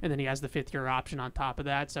 4. And then he has the 5th-year option on top of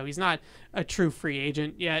that. So he's not a true free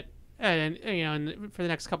agent yet, and for the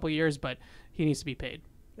next couple of years, but he needs to be paid.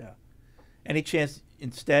 Yeah. Any chance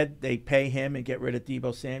instead they pay him and get rid of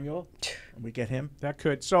Deebo Samuel, and we get him? That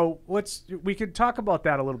could. So we could talk about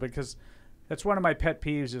that a little bit because that's one of my pet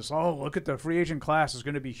peeves. Is look at the free agent class is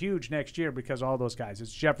going to be huge next year because all those guys.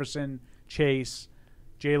 It's Jefferson, Chase,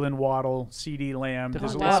 Jalen Waddle, CeeDee Lamb.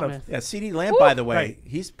 There's a lot of CeeDee Lamb, by the way,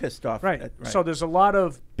 he's pissed off. Right. So there's a lot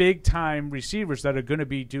of big time receivers that are going to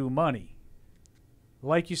be due money.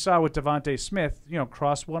 Like you saw with Devontae Smith,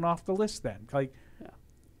 cross one off the list. Then,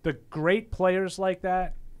 the great players like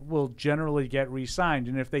that will generally get re-signed,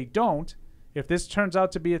 and if they don't, if this turns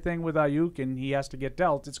out to be a thing with Ayuk and he has to get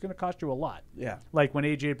dealt, it's going to cost you a lot. Yeah. Like when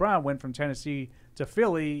A.J. Brown went from Tennessee to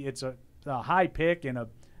Philly, it's a high pick and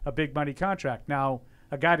a big money contract. Now,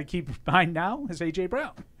 a guy to keep in mind now is A.J.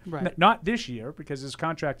 Brown. Right. Not this year because his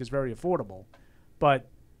contract is very affordable. But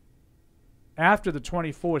after the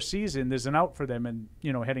 24 season, there's an out for them. And,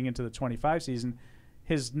 heading into the 25 season,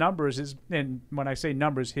 his numbers, and when I say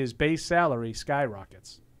numbers, his base salary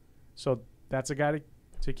skyrockets. So that's a guy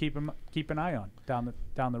to keep an eye on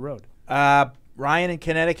down the road. Ryan in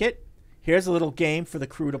Connecticut, here's a little game for the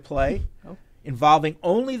crew to play involving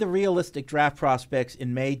only the realistic draft prospects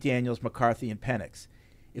in May, Daniels, McCarthy, and Penix.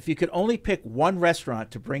 If you could only pick one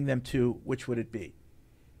restaurant to bring them to, which would it be?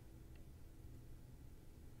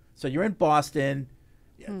 So you're in Boston.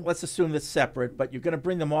 Let's assume that's separate, but you're going to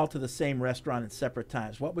bring them all to the same restaurant at separate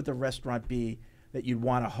times. What would the restaurant be that you'd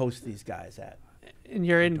want to host these guys at? And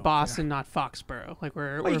you're in Boston, not Foxborough. Like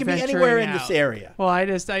we're you can be venturing anywhere in out. this area. Well,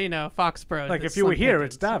 Foxborough. Like is if you were Slim here,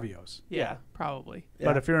 Pickens, it's Davio's. Yeah, probably. Yeah.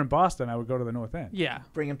 But if you're in Boston, I would go to the North End. Yeah,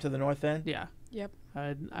 Bring them to the North End? yeah. Yep.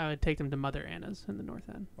 I would take them to Mother Anna's in the North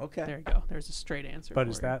End. Okay. There you go. There's a straight answer. But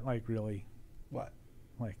for is you. that like really What?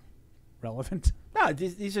 like relevant? No,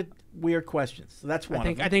 these are weird questions. So that's one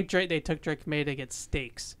of them. I think Drake, they took Drake May to get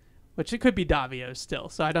steaks, which it could be Davio's still.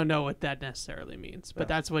 So I don't know what that necessarily means. But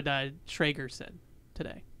that's what Schrager said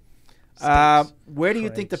today. Where do you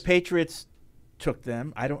think the Patriots took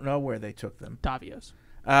them? I don't know where they took them. Davio's.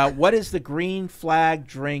 What is the green flag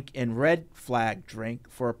drink and red flag drink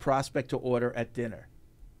for a prospect to order at dinner?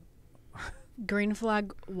 Green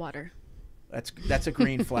flag water. That's a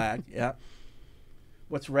green flag. Yeah.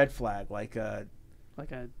 What's red flag? Like a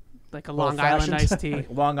Long Island iced tea. like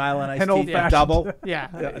Long Island iced An tea, old-fashioned. double. Yeah,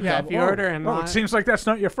 double. if you order and it seems like that's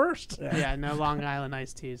not your first. yeah, no Long Island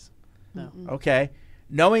iced teas. No. Okay.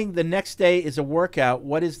 Knowing the next day is a workout,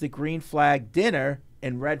 what is the green flag dinner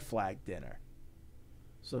and red flag dinner?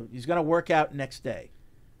 So he's going to work out next day.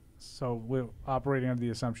 So we're operating under the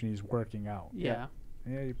assumption he's working out. Yeah.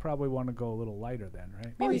 Yeah, you probably want to go a little lighter then,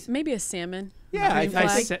 right? Maybe a salmon. Yeah, I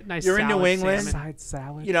Nice think nice you're in New salad England. salmon. Side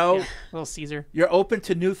salad. You know, Little Caesar. you're open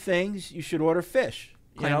to new things. You should order fish.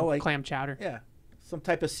 Clam, you know, like clam chowder. yeah, some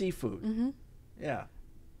type of seafood. Mm-hmm. Yeah.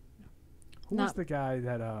 Who was the guy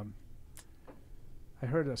that I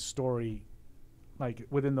heard a story like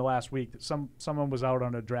within the last week that someone was out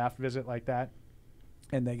on a draft visit like that,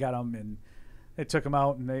 and they got him and they took him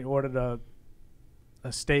out and they ordered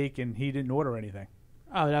a steak and he didn't order anything.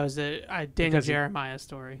 Oh, that was a Daniel Because he- Jeremiah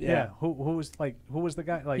story. Yeah. Who was the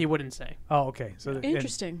guy? Like He wouldn't say. Oh, okay. So and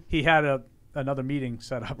Interesting. he had another meeting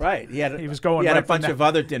set up. Right. He was going. He had right a bunch from of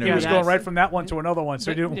other dinners. He was that's- going right from that one to another one,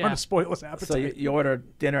 so he didn't Yeah. want to spoil his appetite. So you order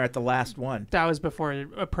dinner at the last one. That was before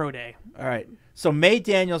a pro day. All right. So May,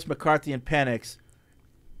 Daniels, McCarthy, and Penix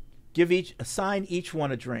assign each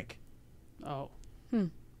one a drink. Oh.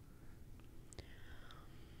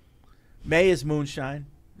 May is moonshine.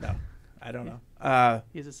 No, I don't know.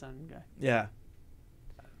 He's a Sun guy. Yeah.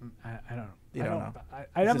 I don't know. You don't know. I Is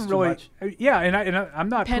haven't this too really. much? Yeah, and I'm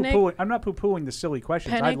not Penix- poo-pooing. I'm not poo-pooing the silly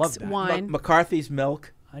questions. I love Penix that. wine. McCarthy's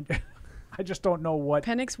milk. I just don't know what.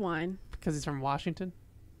 Penix wine. Because he's from Washington.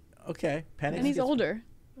 Okay. Penix. And he's gets- older.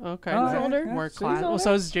 Okay. Oh, He's yeah, older. yeah. More So class. he's Well, older.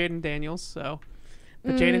 so is Jaden Daniels. So,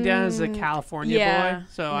 but Jaden Daniels is a California yeah, boy.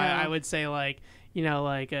 So no. I would say like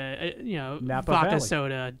like a Napa vodka Valley.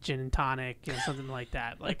 soda, gin and tonic, something like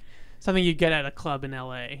that. Like something you get at a club in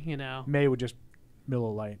L.A. May would just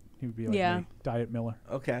Miller Lite. He would be like Yeah. me, Diet Miller.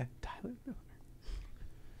 Okay. Tyler Miller.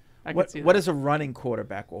 I What could see What that. does a running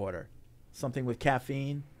quarterback order? Something with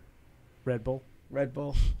caffeine? Red Bull. Red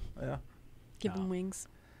Bull? Yeah. Give him wings.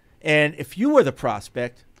 And if you were the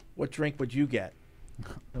prospect, what drink would you get?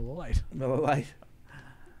 Miller Lite. Miller Lite.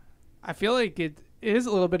 I feel like it is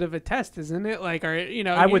a little bit of a test, isn't it? Like,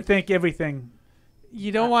 I would think everything.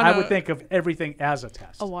 You don't want. I would think of everything as a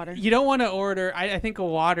test. A water. You don't want to order. I think a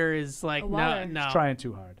water is like A water. no. Trying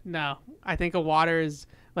too hard. No, I think a water is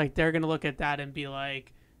like they're gonna look at that and be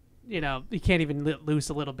like, you can't even let loose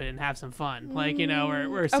a little bit and have some fun. Like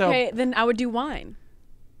we're so. Okay, then I would do wine.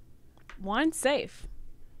 Wine's safe.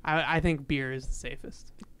 I think beer is the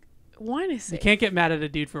safest. Wine is You safe. can't get mad at a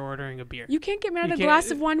dude for ordering a beer. You can't get mad You at a can't- glass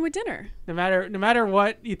of wine with dinner. No matter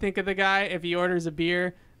what you think of the guy, if he orders a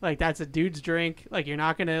beer, like that's a dude's drink. Like you're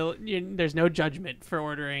not gonna. There's no judgment for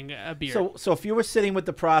ordering a beer. So if you were sitting with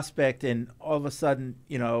the prospect and all of a sudden,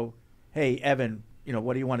 hey, Evan,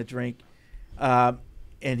 what do you want to drink?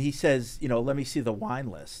 And he says, let me see the wine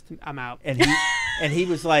list. I'm out. And he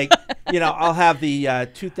was like, I'll have the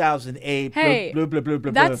 2008 Hey, blah, blah, blah,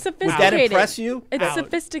 blah, that's blah. Would that sophisticated. impress you? It's Out.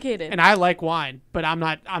 sophisticated. And I like wine, but I'm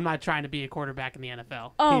not trying to be a quarterback in the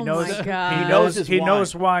NFL. oh He knows. my god. He knows his He wine.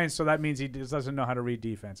 knows wine, so that means he just doesn't know how to read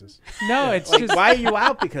defenses. No, it's Like, just why are you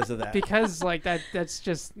out because of that? because like that's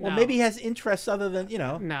just Well, no. maybe he has interests other than,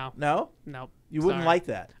 No. No? Nope. You wouldn't Sorry. like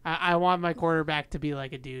that. I want my quarterback to be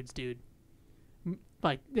like a dude's dude.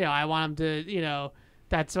 Like, I want him to,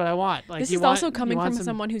 that's what I want. Like, This you is want- also you coming want from some-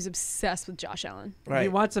 someone who's obsessed with Josh Allen. Right.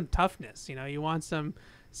 You want some toughness, you want some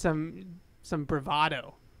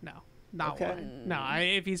bravado. No, not Okay. wine. No,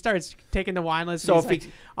 if he starts taking the wine list, So he's if like,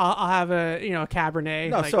 he- I'll have a Cabernet.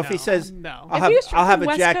 No, like, so if he says, no, I'll If have, he was I'll have from a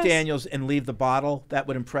West Jack Coast- Daniels and leave the bottle, that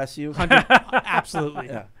would impress you? absolutely,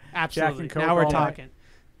 Yeah. absolutely. Jack and Coke Now we're all night. talking.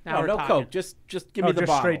 Now we're no talking. Coke. Just give me the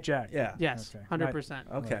bottle. Straight Jack. Yeah. Yes, Okay.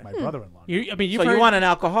 100%. Okay. My brother-in-law. You've So heard, you want an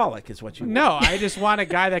alcoholic, is what you want. No, I just want a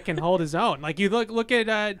guy that can hold his own. Like you look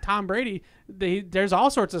at Tom Brady. There's all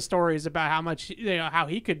sorts of stories about how much how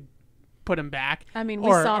he could put him back. I mean, we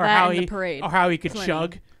saw that in the parade. Or how he could Plenty.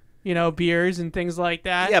 chug, beers and things like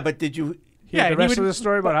that. Yeah, but did you? Yeah, the rest of the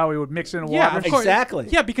story about how he would mix in water. Yeah, of course. Exactly.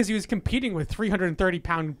 Yeah, because he was competing with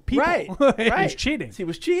 330-pound people. Right. He Right. was cheating. He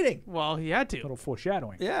was cheating. Well, he had A to. little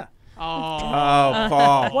foreshadowing. Yeah. Oh, Oh,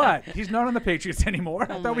 Paul. What? He's not on the Patriots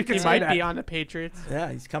anymore. I thought we could he say might that. be on the Patriots.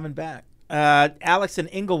 Yeah, he's coming back. Alex in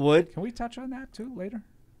Inglewood. Can we touch on that too later?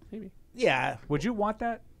 Maybe. Yeah. Would you want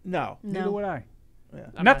that? No. Neither would I.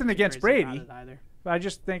 I'm Nothing not too against crazy about Brady. it either. But I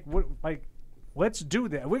just think, let's do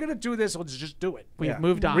that. We're gonna do this. Let's just do it. We've Yeah.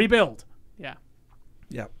 moved on. Rebuild. Yeah.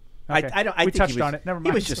 Yeah. Okay. I don't. I We think touched he was, on it. Never He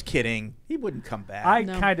mind. was just kidding. He wouldn't come back. I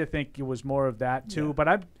No. kind of think it was more of that too. Yeah.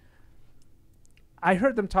 But I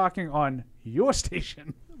heard them talking on your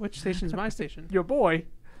station, Which station's my station? your boy,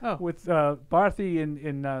 Oh. with Barthy and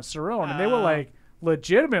Cerrone, and they were like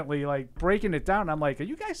legitimately like breaking it down. I'm like, are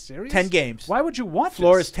you guys serious? 10 games. Why would you want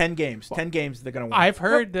Flores this? 10 games. 10 games they're gonna win. I've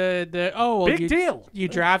heard Big deal. You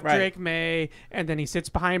draft Right. Drake May, and then he sits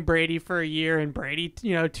behind Brady for a year, and Brady,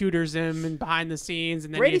 tutors him and behind the scenes,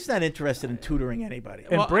 and then Brady's not interested in tutoring anybody.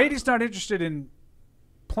 And Well, Brady's not interested in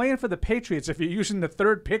playing for the Patriots if you're using the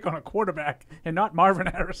third pick on a quarterback and not Marvin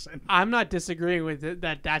Harrison. I'm not disagreeing with it,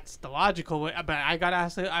 that's the logical way, but I got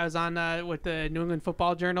asked. I was on with the New England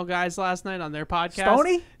Football Journal guys last night on their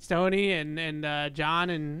podcast. Stoney and John,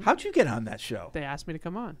 and How'd you get on that show? they asked me to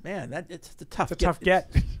come on. Man, it's a tough. It's a tough get.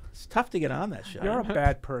 It's tough to get on that show. You're a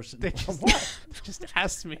bad person. Just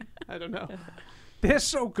asked me. I don't know. They're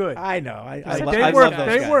so good. I know. I They love work. those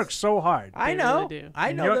They guys. work so hard. I They know. really do. I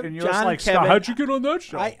And know you're, them. and you're John just and like, Kevin. how'd you get on that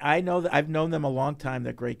show? I know that. I've known them a long time.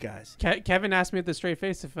 They're great guys. Kevin asked me with a straight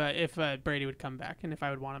face if Brady would come back and if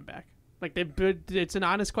I would want him back. Like it's an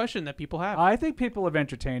honest question that people have. I think people have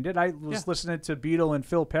entertained it. I was listening to Beadle and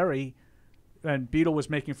Phil Perry, and Beadle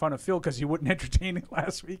was making fun of Phil because he wouldn't entertain it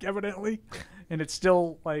last week, evidently. And it's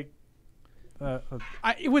still like...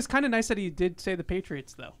 It was kind of nice that he did say the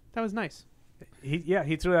Patriots, though. That was nice. He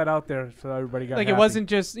threw that out there so everybody got Like happy. it wasn't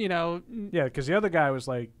just Yeah, because the other guy was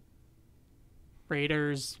like...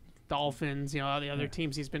 Raiders, Dolphins, all the other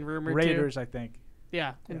teams he's been rumored Raiders, to. I think.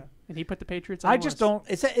 Yeah, and he put the Patriots on I the just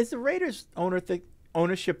list. don't... Is the Raiders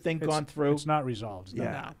ownership thing gone through? It's not resolved. No.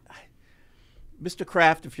 Yeah. Mr.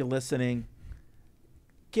 Kraft, if you're listening,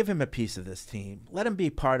 give him a piece of this team. Let him be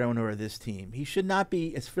part owner of this team. He should not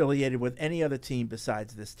be affiliated with any other team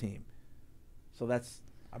besides this team. So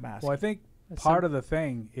I'm asking. Well, I think part of the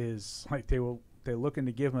thing is like they're looking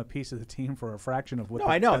to give him a piece of the team for a fraction of what No,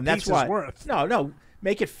 I know, and that's piece why. is worth. No,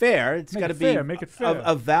 make it fair. It's got to be Make it fair.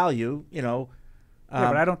 of value. Yeah,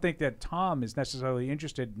 but I don't think that Tom is necessarily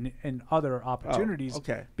interested in other opportunities.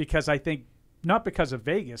 okay. Because I think, not because of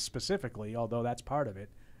Vegas specifically, although that's part of it,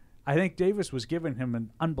 I think Davis was giving him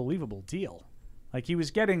an unbelievable deal. Like he was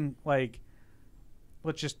getting like,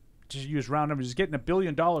 let's just use round numbers, he's getting $1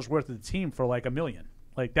 billion worth of the team for like $1 million.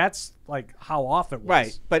 Like that's like how off it was.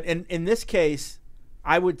 Right, but in this case,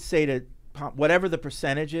 I would say to whatever the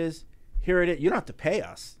percentage is, here it is. You don't have to pay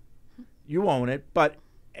us. You own it, but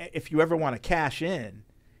if you ever want to cash in,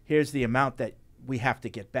 here's the amount that we have to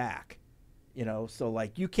get back. So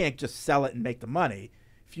like you can't just sell it and make the money.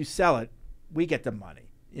 If you sell it, we get the money.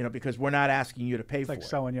 Because we're not asking you to pay for it. It's like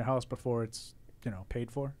selling your house before it's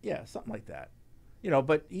paid for. Yeah, something like that.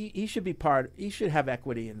 But he should be he should have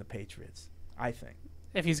equity in the Patriots, I think.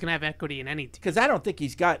 If he's gonna have equity in any team, Because I don't think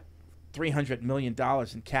he's got $300 million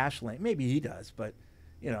in cash laying. Maybe he does, but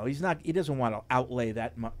he's not. He doesn't want to outlay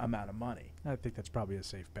that amount of money. I think that's probably a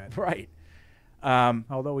safe bet. Right.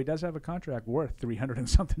 Although he does have a contract worth $300 and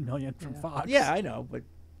something million from Fox. Yeah, I know, but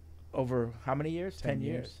over how many years? 10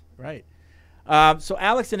 years. Right. So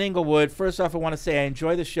Alex in Inglewood, first off, I want to say I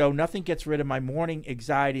enjoy the show. Nothing gets rid of my morning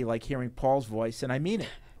anxiety like hearing Paul's voice, and I mean it.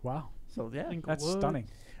 Wow. So yeah, That's stunning.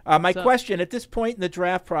 my question, at this point in the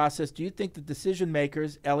draft process, do you think the decision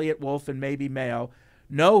makers, Elliott, Wolf, and maybe Mayo,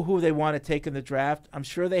 know who they want to take in the draft? I'm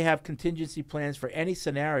sure they have contingency plans for any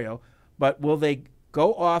scenario, but will they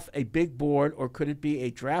go off a big board, or could it be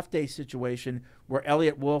a draft day situation where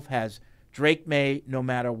Elliott Wolf has Drake May no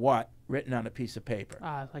matter what written on a piece of paper?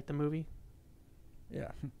 like the movie.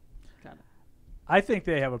 Yeah. I think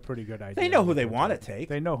they have a pretty good idea. They know of who what they they're want to doing. take.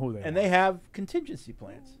 They know who they And want. they have contingency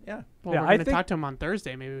plans. Yeah. Well, Yeah, we're I going to think- talk to him on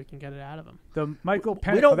Thursday. Maybe we can get it out of him. The Michael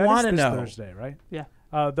Penix. don't that is wanna this know. Thursday, right? Yeah.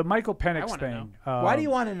 The Michael I Penix wanna thing. Why do you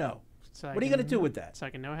want to know? So What are you going to do with that? So I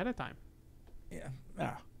can know ahead of time.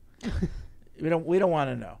 Yeah. We don't want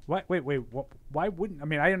to know. Wait. Why wouldn't? I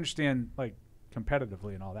mean, I understand like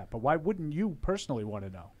competitively and all that, but why wouldn't you personally want to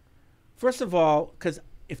know? First of all, because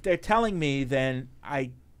if they're telling me, then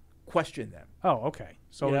I question them. Oh, okay.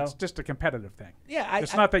 So You it's know? just a competitive thing. Yeah,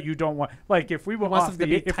 It's not that you don't want. Like if we were wants off them to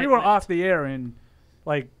the be if we were tight-knit. off the air and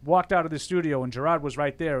like walked out of the studio and Gerard was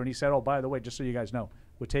right there and he said, "Oh, by the way, just so you guys know,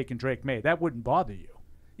 we're taking Drake May." That wouldn't bother you.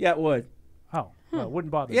 Yeah, it would. Oh, well, it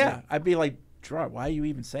wouldn't bother Yeah, me. I'd be like, Gerard, why are you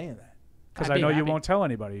even saying that? Because I'd I be know you happy. won't tell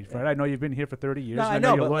anybody, right? I know you've been here for 30 years. No, and I I know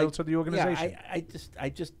know, you're but loyal like, to the organization. Yeah, I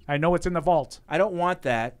just, I know it's in the vault. I don't want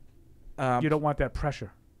that. You don't want that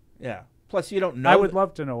pressure. Yeah. Plus, you don't know. I would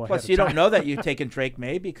love to know. Plus, you don't know that you've taken Drake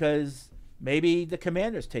May because maybe the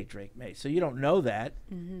Commanders take Drake May, so you don't know that.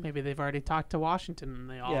 Maybe they've already talked to Washington and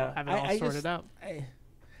they all Yeah, have it all sorted out.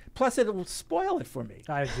 Plus, it will spoil it for me.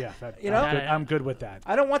 You know? I'm good with that.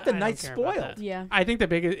 I don't want the I don't night care about spoiled. that. Yeah. I think the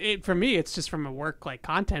biggest for me, it's just from a work like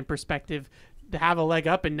content perspective to have a leg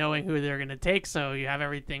up in knowing who they're going to take, so you have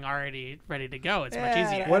everything already ready to go. It's much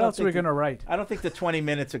easier. What else are we going to write? I don't think the 20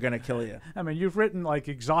 minutes are going to kill you. I mean, you've written like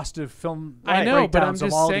exhaustive film. I know, but I'm breakdowns of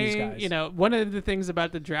just all these saying, guys. you know, one of the things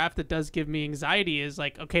about the draft that does give me anxiety is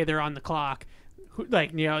like, okay, they're on the clock.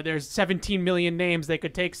 Like, you know, there's 17 million names. They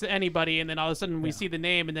could take anybody, and then all of a sudden we see the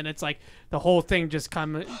name, and then it's like the whole thing just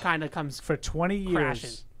kind of comes for 20 years. crashing.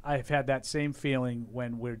 I've had that same feeling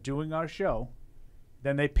when we're doing our show.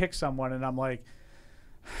 Then they pick someone, and I'm like,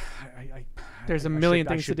 There's a million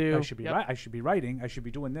things to I do. should be Yep. right. I should be writing. I should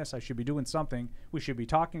be doing this. I should be doing something. We should be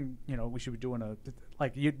talking. You know, we should be doing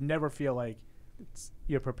like. You'd never feel like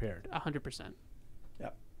you're prepared. 100%.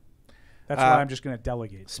 Yep. That's why I'm just going to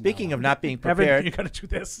delegate. Speaking of not being Evan, prepared, you got to do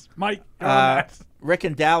this, Mike. you're on that. Rick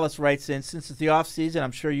in Dallas writes in, since it's the off season,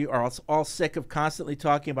 I'm sure you are all sick of constantly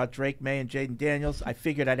talking about Drake May and Jaden Daniels. I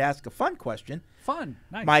figured I'd ask a fun question. Fun,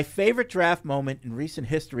 nice. My favorite draft moment in recent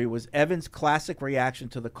history was Evan's classic reaction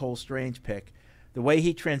to the Cole Strange pick. The way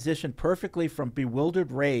he transitioned perfectly from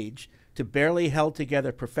bewildered rage to barely held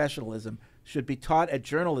together professionalism should be taught at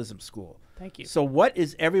journalism school. Thank you. So what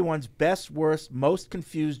is everyone's best, worst, most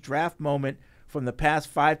confused draft moment from the past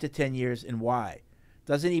 5 to 10 years and why?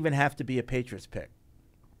 Doesn't even have to be a Patriots pick.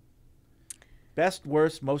 Best,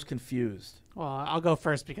 worst, most confused. Well, I'll go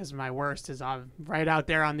first because my worst is right out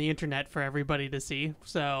there on the internet for everybody to see.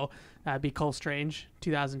 So that'd be Cole Strange,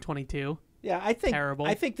 2022. Yeah, I think Terrible.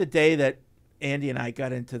 I think the day that Andy and I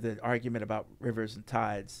got into the argument about rivers and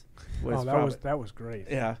tides was that was great.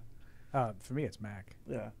 yeah. For me, it's Mac.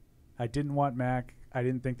 Yeah. I didn't want Mac. I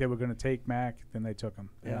didn't think they were going to take Mac. Then they took him,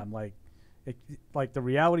 and Yeah. I'm like, like the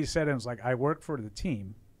reality set in was like I work for the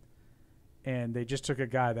team, and they just took a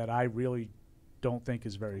guy that I really don't think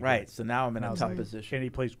is very Right. good. So now I'm in And I a was tough like, position. and he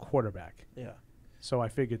plays quarterback. Yeah. So I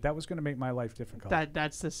figured that was going to make my life difficult.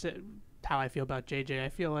 That's how I feel about JJ. I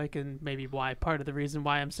feel like, and maybe why part of the reason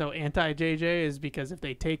why I'm so anti JJ is because if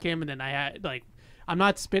they take him and then I had like, I'm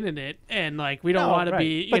not spinning it, and like we don't No, want to right.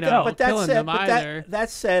 be But that killing said, them but either. that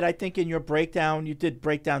said, I think in your breakdown, you did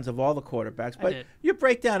breakdowns of all the quarterbacks, I but did. your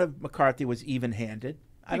breakdown of McCarthy was even-handed.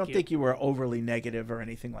 I Thank don't you. think you were overly negative or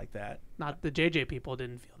anything like that. Not the JJ people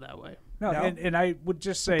didn't feel that way. No, No? and I would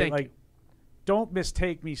just say, Thank like, you. don't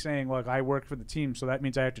mistake me saying, look, I work for the team, so that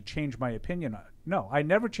means I have to change my opinion on it. No, I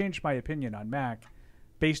never changed my opinion on Mac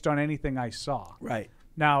based on anything I saw. Right.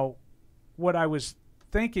 Now, what I was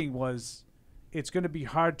thinking was it's going to be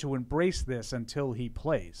hard to embrace this until he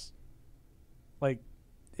plays. Like,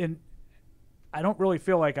 I don't really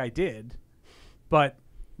feel like I did, but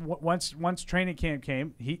once training camp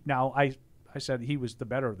came, I said he was the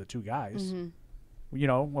better of the two guys. Mm-hmm. You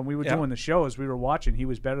know, when we were Yep. doing the shows, we were watching. He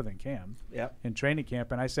was better than Cam Yep. in training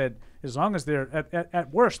camp, and I said, as long as they're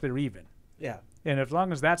at worst, they're even. Yeah. And as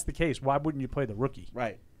long as that's the case, why wouldn't you play the rookie?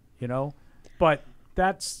 Right. You know, but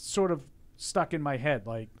that's sort of stuck in my head.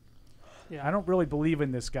 Like, Yeah. I don't really believe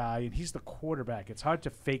in this guy, and he's the quarterback. It's hard to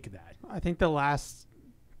fake that. I think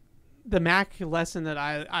the Mac lesson that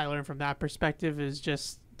I learned from that perspective is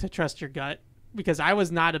just to trust your gut, because I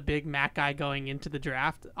was not a big Mac guy going into the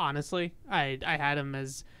draft. Honestly, I had him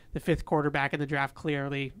as the 5th quarterback in the draft.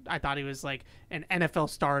 Clearly, I thought he was like an NFL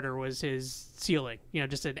starter was his ceiling. You know,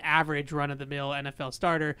 just an average run of the mill NFL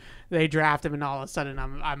starter. They draft him, and all of a sudden,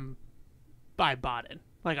 I bought it.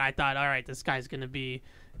 Like I thought, all right, this guy's gonna be.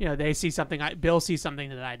 You know, they see something. Bill sees something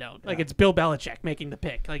that I don't. Like it's Bill Belichick making the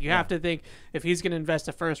pick. Like you have to think if he's going to invest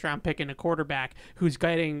a 1st-round pick in a quarterback who's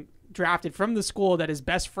getting drafted from the school that his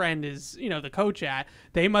best friend is, you know, the coach at,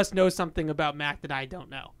 they must know something about Mac that I don't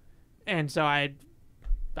know. And so I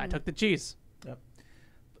took the cheese. Yep.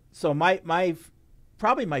 So my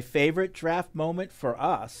probably my favorite draft moment for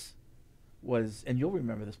us was, and you'll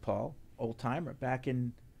remember this, Paul, old timer, back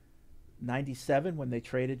in '97 when they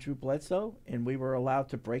traded Drew Bledsoe, and we were allowed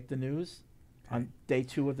to break the news on day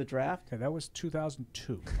 2 of the draft. Okay, that was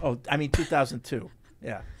 2002. Oh, I mean 2002.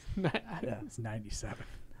 Yeah. It's 97.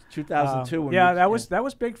 2002. That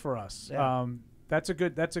was big for us. Yeah. That's a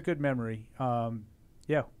good memory.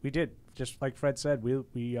 Yeah, we did. Just like Fred said,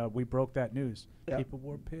 we broke that news. Yeah. People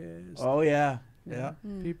were pissed. Oh yeah. Yeah.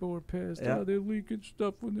 People were pissed. Yeah. Oh, they're leaking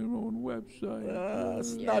stuff on their own website.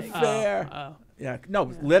 It's not fair. Yeah.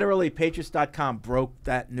 No, literally, Patriots.com broke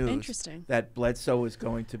that news. Interesting. That Bledsoe was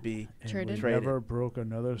going to be Traded. Never broke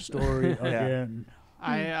another story again.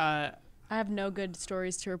 I have no good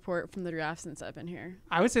stories to report from the draft since I've been here.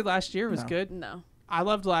 I would say last year was good. No. I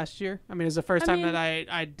loved last year. I mean, it was the first time that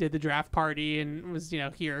I did the draft party and was,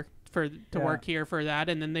 here to work here for that,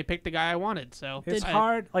 and then they picked the guy I wanted. So it's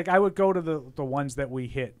hard. Like, I would go to the ones that we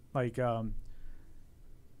hit. Like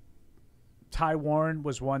Ty Warren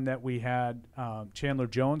was one that we had. Chandler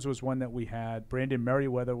Jones was one that we had. Brandon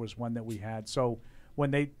Merriweather was one that we had. So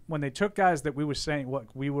when they took guys that we were saying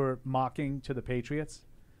what we were mocking to the Patriots,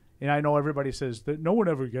 and I know everybody says that no one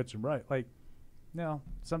ever gets them right. Like, no,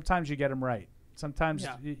 sometimes you get them right. Sometimes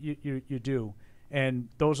you do. And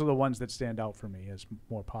those are the ones that stand out for me as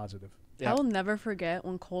more positive. I will never forget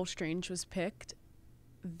when Cole Strange was picked.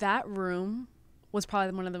 That room was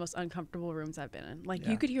probably one of the most uncomfortable rooms I've been in. Like,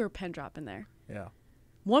 you could hear a pin drop in there. Yeah.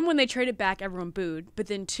 One, when they traded back, everyone booed. But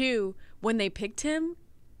then two, when they picked him,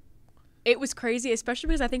 it was crazy, especially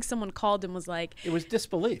because I think someone called and was like, it was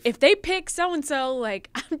disbelief. If they pick so-and-so, like,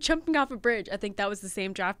 I'm jumping off a bridge. I think that was the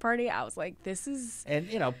same draft party. I was like, this is... And,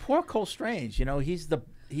 poor Cole Strange,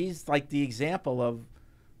 he's like the example of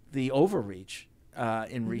the overreach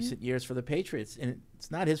in recent years for the Patriots. And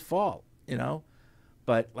it's not his fault,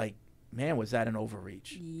 But, like, man, was that an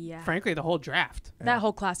overreach. Yeah. Frankly, the whole draft. That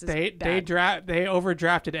whole class is bad. They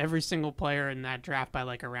overdrafted every single player in that draft by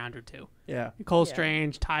like a round or two. Yeah. Cole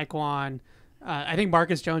Strange, Tyquan. I think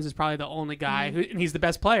Marcus Jones is probably the only guy and he's the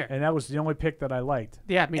best player. And that was the only pick that I liked.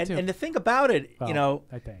 Yeah, me too. And the thing about it,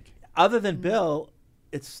 I think, other than Bill,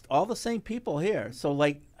 it's all the same people here. So,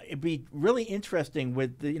 like, it'd be really interesting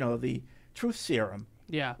with the truth serum.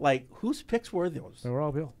 Yeah. Like, whose picks were those? They were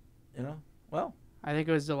all Bill. Well, I think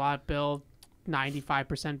it was a lot Bill,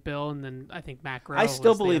 95% Bill, and then I think Matt Groh. I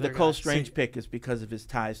still believe the guy. Cole Strange pick is because of his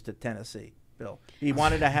ties to Tennessee. Bill, he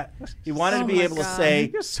wanted to be able to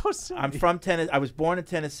say, You're so silly. "I'm from Tennessee. I was born in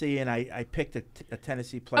Tennessee, and I picked a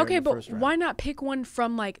Tennessee player." Okay, in the but first round. why not pick one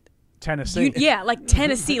from like Tennessee? like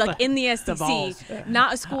Tennessee, like in the balls. SEC,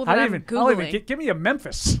 not a school that I'm I'll Googling. even give me a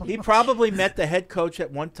Memphis. He probably met the head coach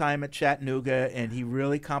at one time at Chattanooga, and he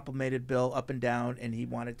really complimented Bill up and down, and he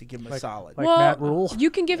wanted to give him a solid. Like Matt Rule.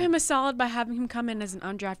 You can give him a solid by having him come in as an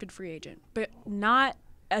undrafted free agent, but not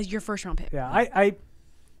as your first round pick. Yeah,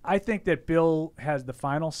 I think that Bill has the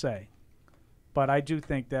final say, but I do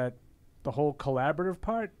think that the whole collaborative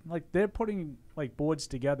part, like they're putting like boards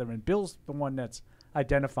together, and Bill's the one that's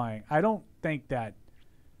identifying. I don't think that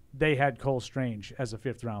they had Cole Strange as a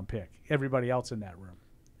 5th round pick. Everybody else in that room,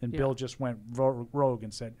 and Bill just went rogue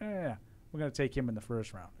and said, "Yeah, we're going to take him in the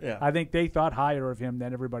 1st round." Yeah. I think they thought higher of him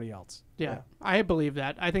than everybody else. Yeah, I believe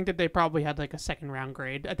that. I think that they probably had like a 2nd round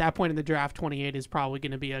grade. At that point in the draft, 28 is probably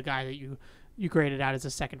going to be a guy that you graded out as a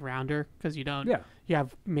 2nd rounder because you don't. Yeah. You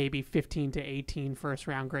have maybe 15 to 18 1st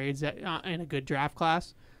round grades in a good draft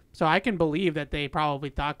class. So I can believe that they probably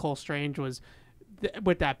thought Cole Strange was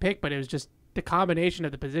with that pick, but it was just the combination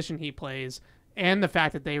of the position he plays and the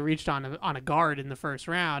fact that they reached on a guard in the 1st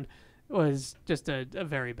round was just a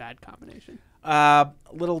very bad combination.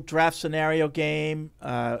 Little draft scenario game.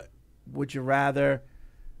 Would you rather?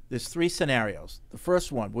 There's 3 scenarios. The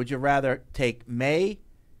first one: would you rather take May,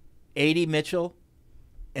 A.D. Mitchell,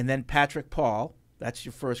 and then Patrick Paul? That's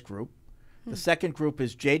your first group. The second group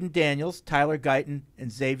is Jaden Daniels, Tyler Guyton,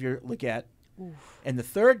 and Xavier Legette. And the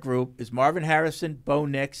third group is Marvin Harrison, Bo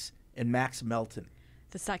Nix, and Max Melton.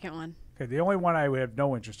 The second one. Okay, the only one I would have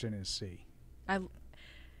no interest in is C. I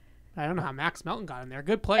don't know how Max Melton got in there.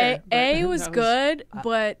 Good player. A was good,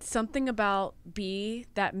 but something about B,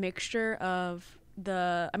 that mixture of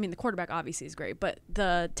the quarterback obviously is great, but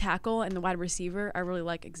the tackle and the wide receiver, I really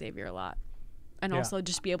like Xavier a lot. And also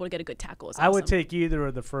just be able to get a good tackle is awesome. I would take either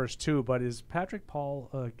of the first 2, but is Patrick Paul,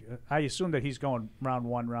 I assume that he's going round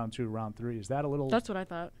 1, round 2, round 3. Is that a little... That's what I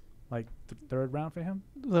thought. Like the 3rd round for him?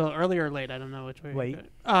 A little earlier or late. I don't know which way. Late?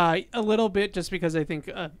 A little bit just because I think,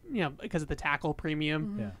 because of the tackle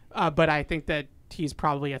premium. Yeah. But I think that he's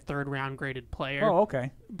probably a 3rd round graded player. Oh,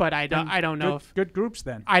 okay. But I don't know if... Good groups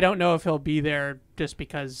then. I don't know if he'll be there just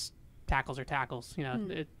because tackles are tackles.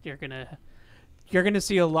 You're going to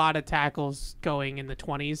see a lot of tackles going in the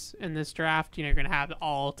 20s in this draft. You're going to have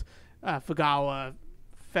Alt, Fugawa,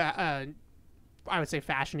 I would say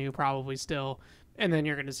Fashanu probably still. And then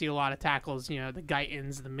you're going to see a lot of tackles, the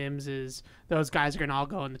Guytons, the Mimses. Those guys are going to all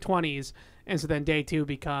go in the 20s. And so then day 2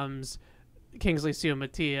 becomes Kingsley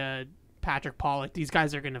Suamatia, Patrick Pollock. These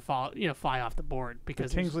guys are going to fly off the board.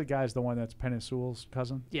 Because the Kingsley guy's the one that's Penei Sewell's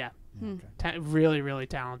cousin? Yeah. Okay. Really, really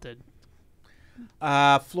talented.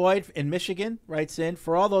 Floyd in Michigan writes in,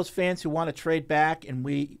 for all those fans who want to trade back and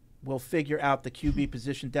we will figure out the QB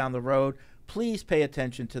position down the road, please pay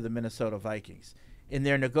attention to the Minnesota Vikings. In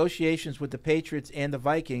their negotiations with the Patriots and the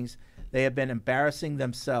Vikings, they have been embarrassing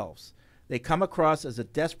themselves. They come across as a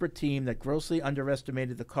desperate team that grossly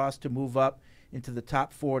underestimated the cost to move up into the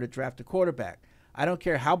top 4 to draft a quarterback. I don't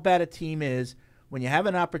care how bad a team is, when you have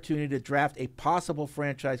an opportunity to draft a possible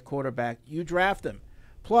franchise quarterback, you draft them.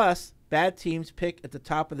 Plus, bad teams pick at the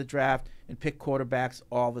top of the draft and pick quarterbacks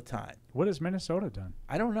all the time. What has Minnesota done?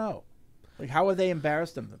 I don't know. Like, how are they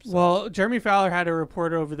embarrassed themselves? Well, Jeremy Fowler had a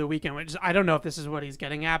report over the weekend, which I don't know if this is what he's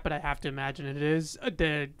getting at, but I have to imagine it is.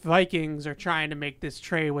 The Vikings are trying to make this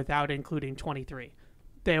trade without including 23.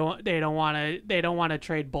 They don't want to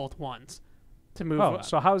trade both ones to move. Oh,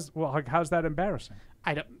 so how's that embarrassing?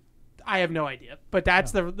 I have no idea. But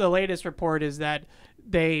that's the latest report is that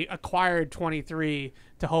they acquired 23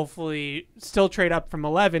 to hopefully still trade up from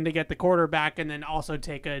 11 to get the quarterback and then also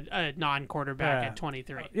take a non-quarterback at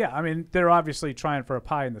 23. Yeah, I mean, they're obviously trying for a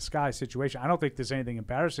pie-in-the-sky situation. I don't think there's anything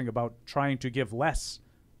embarrassing about trying to give less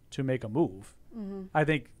to make a move. Mm-hmm. I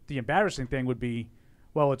think the embarrassing thing would be,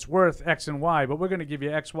 well, it's worth X and Y, but we're going to give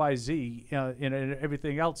you X, Y, Z in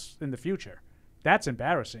everything else in the future. That's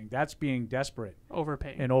embarrassing. That's being desperate.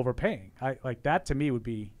 Overpaying. Like that to me would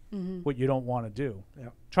be what you don't want to do.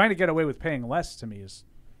 Yep. Trying to get away with paying less to me is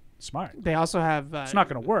smart. They also have... it's not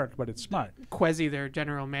going to work, but it's smart. Kwesi, their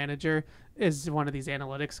general manager, is one of these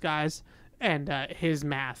analytics guys, and his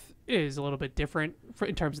math is a little bit different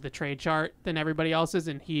in terms of the trade chart than everybody else's,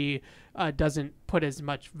 and he doesn't put as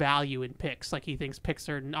much value in picks. Like, he thinks picks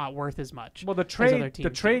are not worth as much. Well, the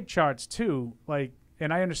trade charts, too, like...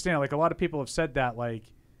 And I understand, like, a lot of people have said that, like,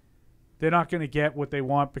 they're not going to get what they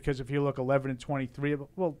want because if you look 11 and 23,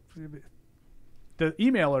 well, the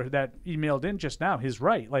emailer that emailed in just now, he's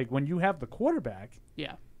right. Like, when you have the quarterback,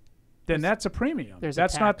 then that's a premium.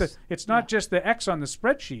 It's not just the X on the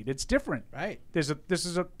spreadsheet. It's different. Right. This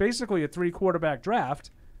is basically a 3-quarterback draft,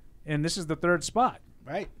 and this is the 3rd spot.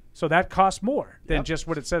 Right. So that costs more than just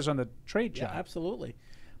what it says on the trade chart. Yeah, absolutely.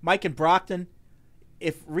 Mike in Brockton.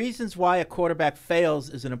 If reasons why a quarterback fails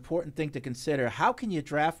is an important thing to consider, how can you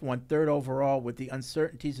draft one 3rd overall with the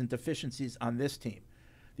uncertainties and deficiencies on this team?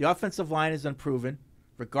 The offensive line is unproven,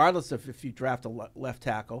 regardless of if you draft a left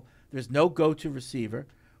tackle. There's no go-to receiver.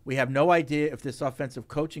 We have no idea if this offensive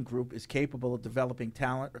coaching group is capable of developing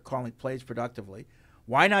talent or calling plays productively.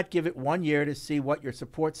 Why not give it 1 year to see what your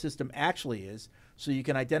support system actually is so you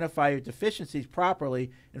can identify your deficiencies properly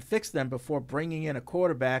and fix them before bringing in a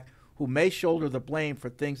quarterback who may shoulder the blame for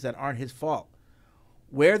things that aren't his fault.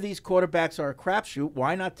 Where these quarterbacks are a crapshoot,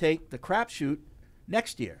 why not take the crapshoot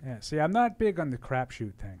next year? Yeah, see, I'm not big on the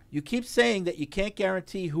crapshoot thing. You keep saying that you can't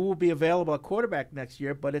guarantee who will be available at quarterback next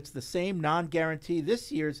year, but it's the same non-guarantee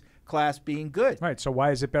this year's class being good. Right, so why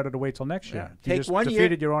is it better to wait till next year? Yeah. You just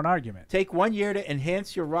defeated your own argument. Take 1 year to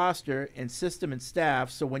enhance your roster and system and staff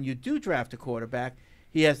so when you do draft a quarterback,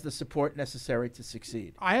 he has the support necessary to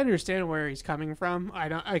succeed. I understand where he's coming from. I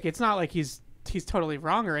don't like. It's not like he's totally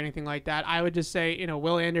wrong or anything like that. I would just say,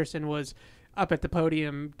 Will Anderson was up at the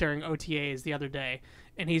podium during OTAs the other day,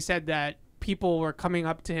 and he said that people were coming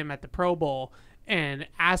up to him at the Pro Bowl and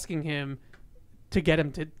asking him to get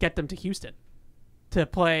them to Houston to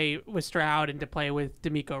play with Stroud and to play with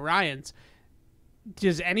DeMeco Ryans.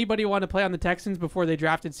 Does anybody want to play on the Texans before they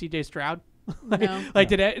drafted C.J. Stroud? Were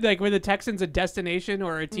the Texans a destination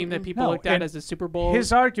or a team that people looked at as a Super Bowl?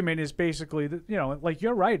 His argument is basically that,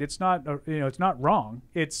 you're right. It's not, it's not wrong.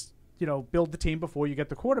 It's, build the team before you get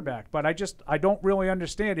the quarterback. But I don't really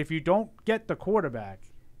understand. If you don't get the quarterback,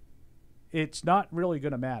 it's not really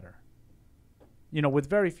going to matter. With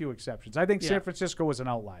very few exceptions. I think San Francisco was an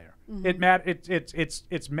outlier. Mm-hmm.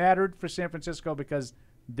 It's mattered for San Francisco because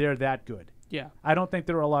they're that good. Yeah. I don't think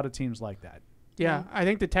there are a lot of teams like that. Yeah, I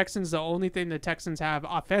think the only thing the Texans have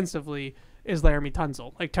offensively is Laramie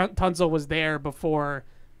Tunsil. Like Tunsil was there before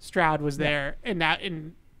Stroud was there,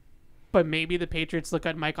 but maybe the Patriots look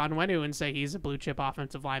at Mike Onwenu and say he's a blue chip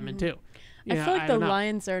offensive lineman too. I feel like the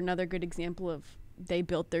Lions are another good example of they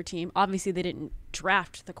built their team. Obviously, they didn't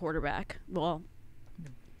draft the quarterback. Well,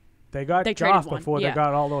 they got Goff before they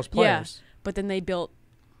got all those players. Yeah, but then they built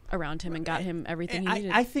around him and got him everything he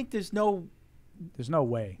needed. I think there's no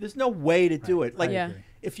way. There's no way to do it. Like,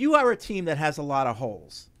 if you are a team that has a lot of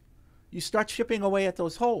holes, you start chipping away at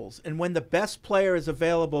those holes. And when the best player is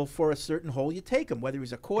available for a certain hole, you take him, whether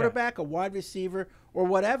he's a quarterback, a wide receiver, or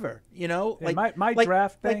whatever. You know, my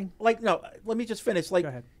draft thing. No, let me just finish. Like, go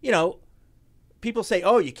ahead. you know, people say,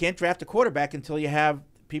 oh, you can't draft a quarterback until you have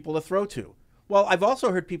people to throw to. Well, I've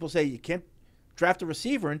also heard people say you can't draft a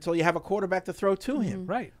receiver until you have a quarterback to throw to him.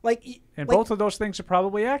 Right. And both of those things are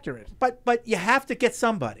probably accurate. But you have to get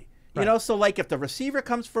somebody. Right. You know, so like if the receiver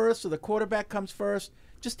comes first or the quarterback comes first,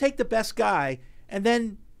 just take the best guy, and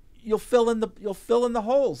then you'll fill in the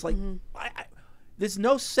holes. Like there's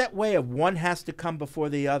no set way of one has to come before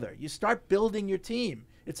the other. You start building your team.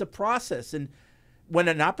 It's a process, and when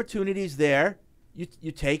an opportunity's there,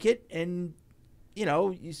 you take it, and you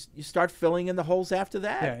know you start filling in the holes after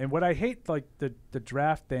that. Yeah, and what I hate, like the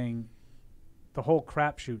draft thing, the whole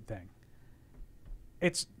crapshoot thing.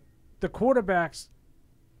 It's the quarterbacks.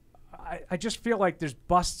 I just feel like there's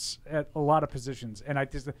busts at a lot of positions, and I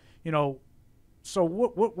just, you know, so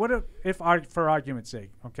what if for argument's sake,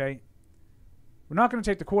 okay, we're not going to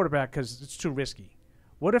take the quarterback because it's too risky.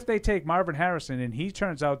 What if they take Marvin Harrison and he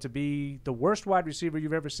turns out to be the worst wide receiver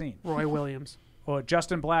you've ever seen? Roy Williams. Or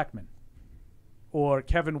Justin Blackmon. Or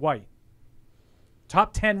Kevin White.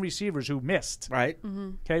 Top 10 receivers who missed. Right.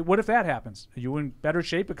 Okay, what if that happens? Are you in better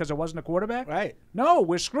shape because it wasn't a quarterback? Right. No,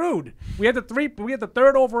 we're screwed. We had the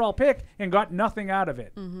third overall pick and got nothing out of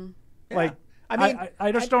it. Like,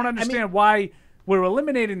 I just don't understand why we're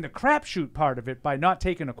eliminating the crapshoot part of it by not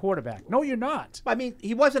taking a quarterback. No, you're not. I mean,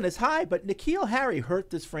 he wasn't as high, but N'Keal Harry hurt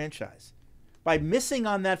this franchise by missing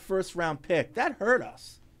on that first round pick. That hurt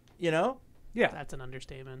us. You know. Yeah, that's an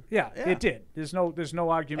understatement. Yeah, it did. There's no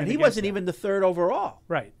argument. And he wasn't even the third overall.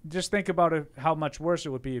 Right. Just think about how much worse it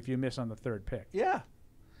would be if you miss on the third pick. Yeah.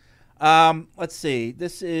 Let's see.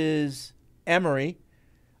 This is Emery.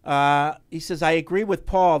 He says, I agree with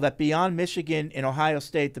Paul that beyond Michigan and Ohio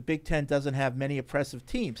State, the Big Ten doesn't have many oppressive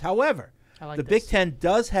teams. However, the Big Ten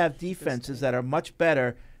does have defenses that are much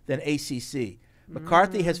better than ACC.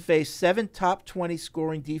 McCarthy has faced 7 top 20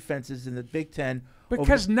 scoring defenses in the Big Ten.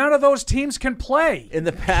 Because none of those teams can play in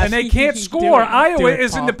the past, and they can't score. Iowa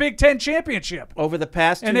is in the Big Ten championship over the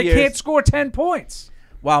past 2 years, and they can't score 10 points.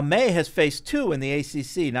 While May has faced 2 in the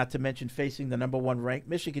ACC, not to mention facing the #1 ranked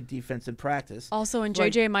Michigan defense in practice. Also, and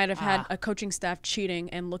JJ might have had a coaching staff cheating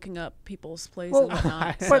and looking up people's plays and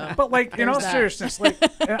whatnot. But like in all seriousness, like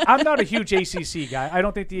I'm not a huge ACC guy. I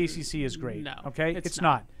don't think the ACC is great. No, okay, it's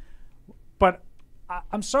not. But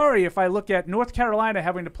I'm sorry if I look at North Carolina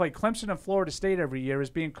having to play Clemson and Florida State every year as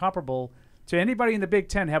being comparable to anybody in the Big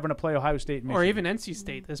Ten having to play Ohio State and Michigan. Or even NC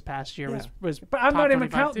State this past year was. But I'm not even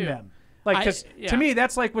counting them. Like, because to me,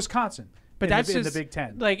 that's like Wisconsin. But that's in the Big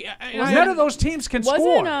Ten. Like none of those teams can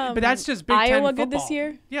score. But that's just Big Iowa Ten good football. this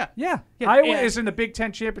year? Yeah. Iowa is in the Big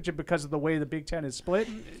Ten championship because of the way the Big Ten is split,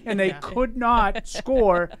 and they could not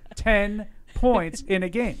score 10 points in a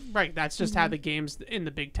game. Right. That's just how the games in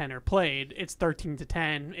the Big Ten are played. It's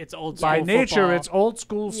 13-10. It's old school By nature, football. it's old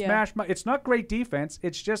school smash. It's not great defense.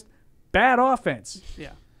 It's just bad offense.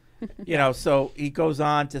 Yeah. You know, so he goes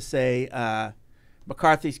on to say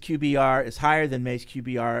McCarthy's QBR is higher than May's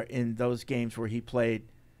QBR in those games where he played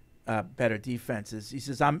better defenses. He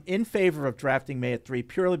says, I'm in favor of drafting May at 3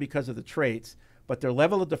 purely because of the traits, but their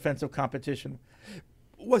level of defensive competition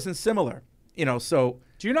wasn't similar. You know, so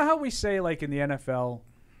do you know how we say, like in the NFL,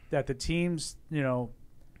 that the teams, you know,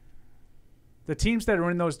 the teams that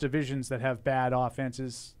are in those divisions that have bad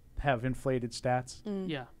offenses have inflated stats?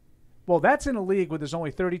 Yeah. Well, that's in a league where there's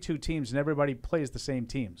only 32 teams and everybody plays the same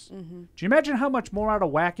teams. Do you imagine how much more out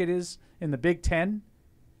of whack it is in the Big Ten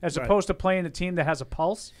as opposed to playing a team that has a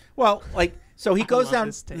pulse? Well, like, so he goes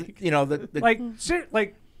down, you know,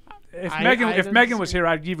 if Megan was here,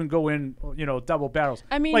 I'd even go in, you know, double barrels.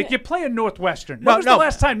 I mean, like you're playing Northwestern. When was the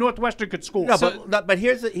last time Northwestern could score? No, but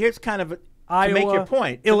here's kind of Iowa, to make your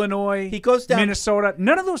point. Illinois, he goes down Minnesota.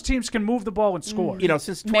 None of those teams can move the ball and score. You know,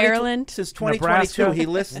 since Maryland, since 2022, Nebraska, he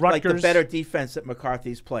lists Rutgers. like the better defense that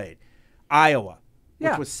McCarthy's played. Iowa,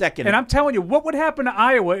 which was second. And I'm telling you, what would happen to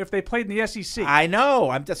Iowa if they played in the SEC? I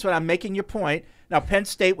know. That's what I'm making your point. Now, Penn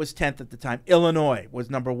State was 10th at the time. Illinois was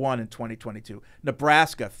 #1 in 2022.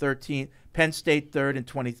 Nebraska 13th. Penn State 3rd in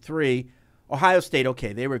 23. Ohio State,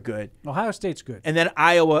 okay, they were good. Ohio State's good. And then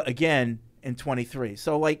Iowa again in 23.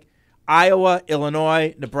 So, like, Iowa,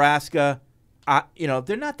 Illinois, Nebraska, you know,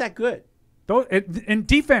 they're not that good. In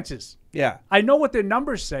defenses. Yeah. I know what their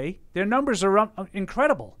numbers say. Their numbers are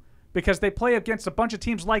incredible because they play against a bunch of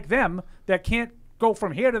teams like them that can't go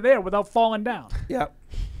from here to there without falling down. Yeah.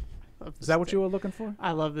 Is that what you were looking for?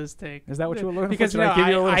 I love this take. Is that what you were looking because, for?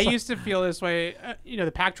 I used to feel this way.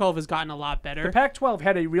 The Pac-12 has gotten a lot better. The Pac-12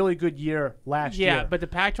 had a really good year last year. Yeah, but the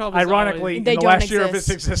Pac-12 ironically, in the last year of its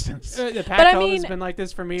existence. The Pac-12 has been like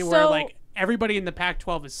this for me, where like everybody in the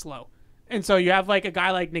Pac-12 is slow. And so you have like a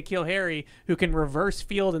guy like N'Keal Harry who can reverse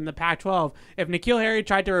field in the Pac-12. If N'Keal Harry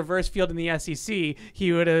tried to reverse field in the SEC,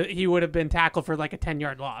 he would have been tackled for like a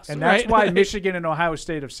 10-yard loss. And that's why Michigan and Ohio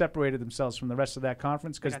State have separated themselves from the rest of that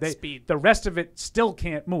conference, because the rest of it still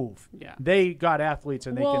can't move. Yeah, they got athletes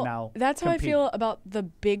and they can now. That's compete. how I feel about the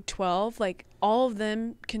Big 12. Like all of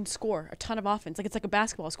them can score a ton of offense. Like it's like a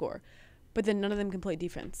basketball score, but then none of them can play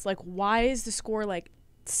defense. Like why is the score like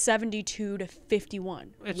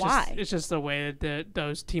 72-51? Why? It's just the way that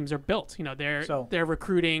those teams are built. Their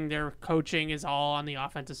recruiting, their coaching is all on the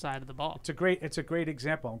offensive side of the ball. It's a great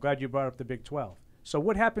example. I'm glad you brought up the Big 12. So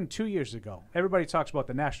what happened 2 years ago? Everybody talks about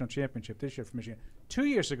the national championship this year for Michigan. 2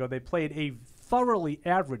 years ago, they played a thoroughly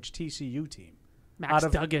average TCU team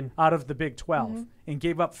Duggan out of the Big 12 and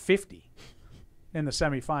gave up 50 in the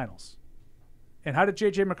semifinals. And how did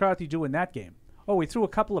J.J. McCarthy do in that game? Oh, he threw a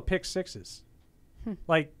couple of pick sixes.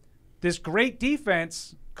 Like, this great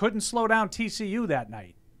defense couldn't slow down TCU that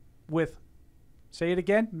night with, say it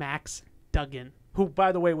again? Max Duggan. Who,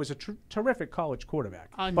 by the way, was a terrific college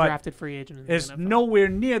quarterback. Undrafted free agent. Is nowhere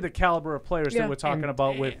near the caliber of players that we're talking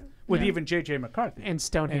about with even J.J. McCarthy. And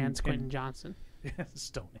Stonehands Quentin Johnson.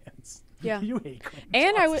 Stonehands. Yeah. You hate Quentin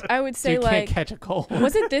And Johnson. I would say, Dude like, can't catch a cold.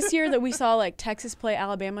 Was it this year that we saw, like, Texas play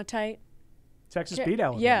Alabama tight? Texas beat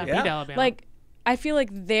Alabama. Yeah. Beat Alabama. Like, I feel like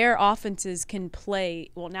their offenses can play.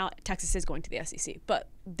 Well, now Texas is going to the SEC, but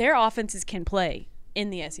their offenses can play in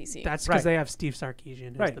the SEC. That's because they have Steve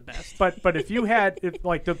Sarkisian, who's the best. But if you had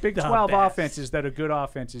like the Big 12 offenses that are good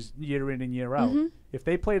offenses year in and year out, if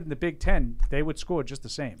they played in the Big 10, they would score just the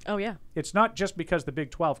same. Oh yeah. It's not just because the Big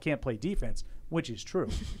 12 can't play defense, which is true,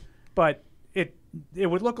 but it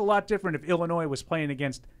would look a lot different if Illinois was playing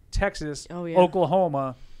against Texas,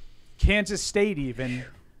 Oklahoma, Kansas State, even,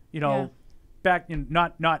 back in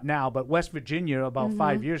not now, but West Virginia about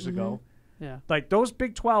 5 years ago. Yeah. Like those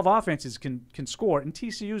Big 12 offenses can score, and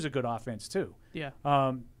TCU's a good offense too. Yeah.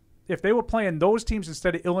 If they were playing those teams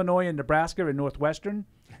instead of Illinois and Nebraska and Northwestern,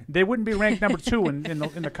 they wouldn't be ranked number 2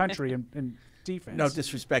 in the country in defense. No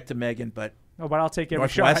disrespect to Megan, but I'll take every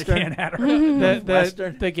shot I can at her.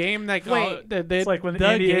 The game that it's like when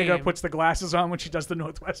Andy Diego puts the glasses on when she does the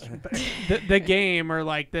Northwestern thing. the game, or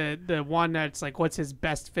like the one that's like, what's his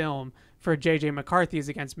best film for J.J. McCarthy is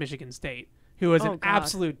against Michigan State, who was an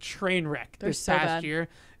absolute train wreck this past year.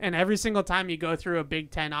 And every single time you go through a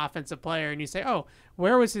Big Ten offensive player and you say, oh,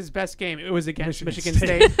 where was his best game? It was against Michigan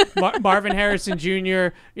State. Marvin Harrison Jr.,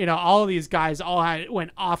 all of these guys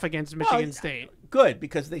went off against Michigan State. Good,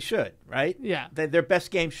 because they should, right? Yeah. Their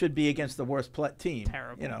best game should be against the worst team.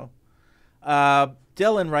 Terrible.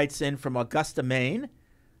 Dylan writes in from Augusta, Maine.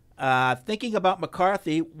 Thinking about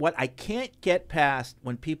McCarthy, what I can't get past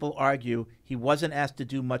when people argue he wasn't asked to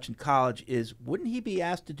do much in college is, wouldn't he be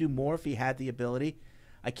asked to do more if he had the ability?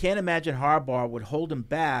 I can't imagine Harbaugh would hold him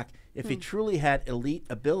back if he truly had elite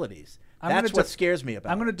abilities. That's what scares me about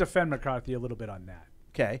it. I'm going to defend McCarthy a little bit on that.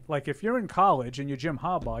 Okay. Like, if you're in college and you're Jim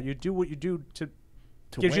Harbaugh, you do what you do to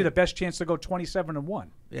gives you the best chance to go 27-1.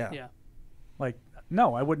 Yeah. Like,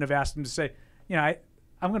 no, I wouldn't have asked him to say,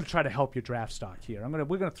 I'm going to try to help your draft stock here.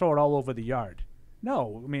 We're going to throw it all over the yard.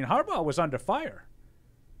 No, I mean, Harbaugh was under fire,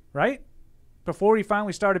 right? Before he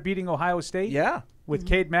finally started beating Ohio State. Yeah. With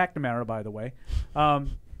Cade McNamara, by the way.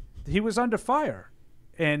 He was under fire,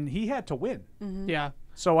 and he had to win. Yeah.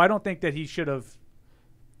 So I don't think that he should have,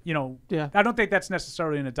 Yeah. I don't think that's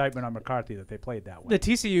necessarily an indictment on McCarthy that they played that way. The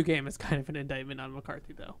TCU game is kind of an indictment on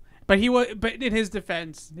McCarthy, though. But in his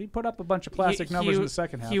defense, he put up a bunch of plastic numbers in the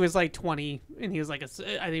second half. He was like 20, and he was like I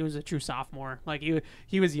think he was a true sophomore. Like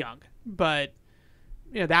he was young, but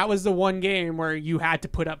that was the one game where you had to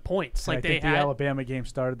put up points. Like I think the Alabama game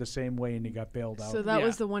started the same way, and he got bailed out. So that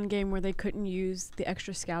was the one game where they couldn't use the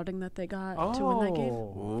extra scouting that they got to win that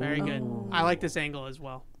game. Very good. I like this angle as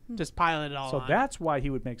well. Just pilot it all. So that's why he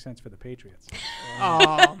would make sense for the Patriots.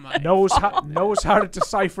 Oh my! knows how to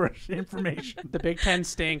decipher information. The Big Ten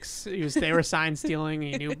stinks. They were sign stealing.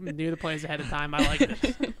 He knew the plays ahead of time. I like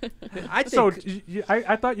it. I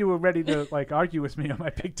thought you were ready to argue with me on my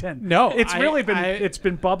Big Ten. No, it's it's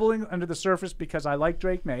been bubbling under the surface because I like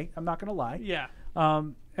Drake May. I'm not going to lie. Yeah.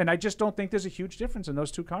 And I just don't think there's a huge difference in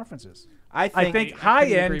those two conferences. I think high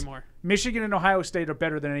end Michigan and Ohio State are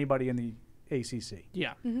better than anybody in the ACC.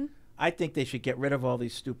 Yeah. I think they should get rid of all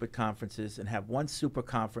these stupid conferences and have one super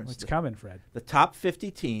conference. It's coming, Fred. The top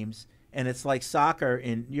 50 teams, and it's like soccer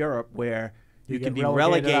in Europe where You get can be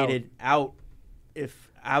relegated out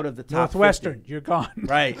of the top Northwestern, 50. you're gone.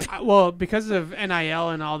 Right. Well, because of NIL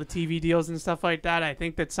and all the TV deals and stuff like that, I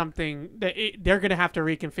think that's something that they're going to have to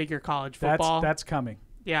reconfigure college football. That's coming.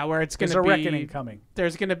 Yeah, where it's going There's to a be reckoning coming.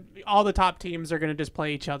 There's going to all the top teams are going to just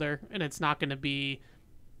play each other, and it's not going to be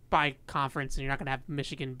by conference, and you're not going to have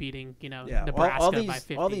Michigan beating Nebraska by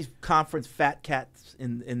 50. All these conference fat cats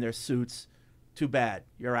in their suits. Too bad.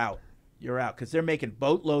 You're out because they're making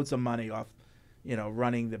boatloads of money off,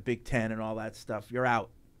 running the Big Ten and all that stuff. You're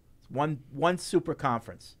out. It's one super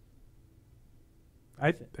conference.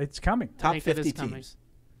 It's coming. Top 50 teams. Coming.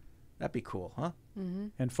 That'd be cool, huh? Mm-hmm.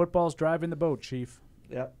 And football's driving the boat, Chief.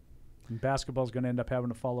 Yep. And basketball's going to end up having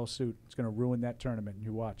to follow suit. It's going to ruin that tournament.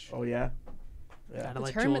 You watch. Oh yeah.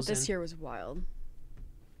 The tournament this year was wild.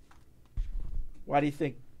 Why do you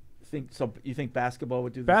think so? You think basketball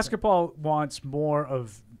would do this? Basketball wants more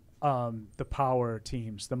of the power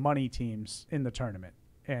teams, the money teams in the tournament,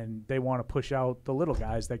 and they want to push out the little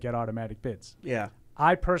guys that get automatic bids. Yeah.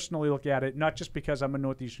 I personally look at it not just because I'm a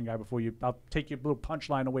Northeastern guy. I'll take your little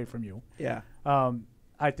punchline away from you. Yeah.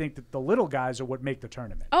 I think that the little guys are what make the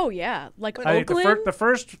tournament. Oh yeah, like I Oakland. think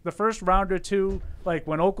the first round or two, like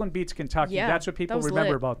when Oakland beats Kentucky, that's what people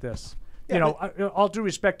remember about this. Yeah, all due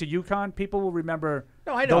respect to UConn, people will remember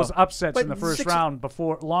those upsets in the first round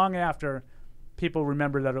long after people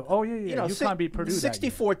remember that. Oh yeah, UConn beat Purdue.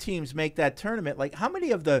 64 teams make that tournament. Like, how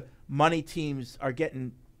many of the money teams are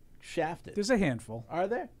getting shafted? There's a handful. Are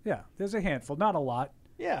there? Yeah, there's a handful. Not a lot.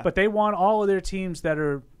 Yeah. But they want all of their teams that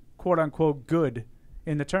are quote unquote good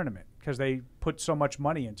in the tournament because they put so much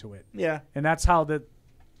money into it. Yeah. And that's how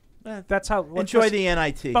enjoy the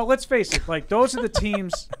NIT. But let's face it, like those are the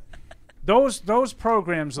teams. Those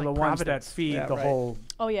programs are the ones that feed the whole.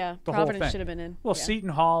 Oh yeah, the Providence whole thing. should have been in. Well, Seton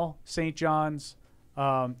Hall, St. John's,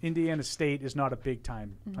 Indiana State is not a big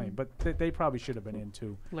time plane, but they probably should have been in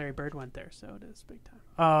too. Larry Bird went there, so it is big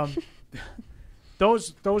time.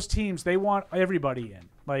 Those teams, they want everybody in.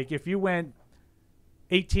 Like if you went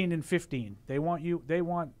 18-15, they want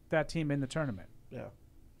that team in the tournament. Yeah.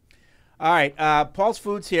 All right, Paul's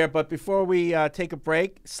Foods here, but before we take a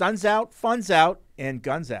break, sun's out, fun's out, and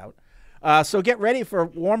guns out. So get ready for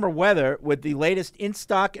warmer weather with the latest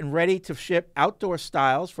in-stock and ready-to-ship outdoor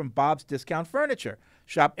styles from Bob's Discount Furniture.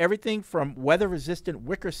 Shop everything from weather-resistant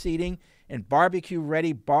wicker seating and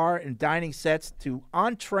barbecue-ready bar and dining sets to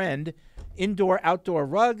on-trend indoor-outdoor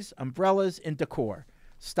rugs, umbrellas, and decor.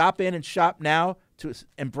 Stop in and shop now to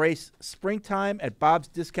embrace springtime at Bob's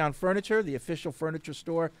Discount Furniture, the official furniture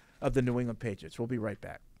store of the New England Patriots. We'll be right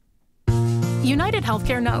back. United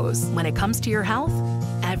Healthcare knows when it comes to your health,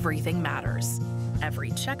 everything matters.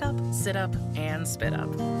 Every checkup, sit-up, and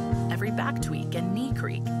spit-up. Every back tweak and knee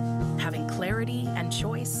creak. Having clarity and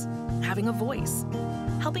choice. Having a voice.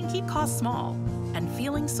 Helping keep costs small. And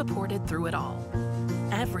feeling supported through it all.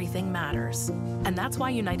 Everything matters. And that's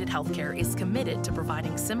why United Healthcare is committed to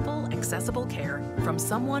providing simple, accessible care from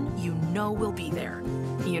someone you know will be there.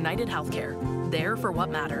 United Healthcare. There for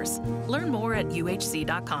what matters. Learn more at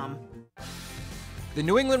uhc.com. The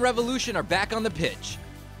New England Revolution are back on the pitch.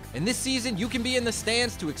 And this season, you can be in the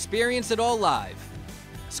stands to experience it all live.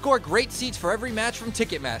 Score great seats for every match from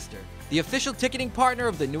Ticketmaster, the official ticketing partner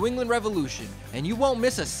of the New England Revolution, and you won't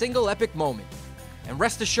miss a single epic moment. And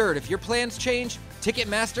rest assured, if your plans change,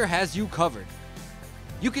 Ticketmaster has you covered.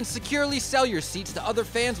 You can securely sell your seats to other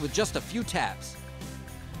fans with just a few taps.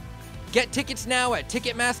 Get tickets now at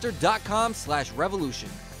Ticketmaster.com/revolution.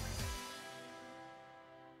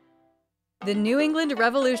 The New England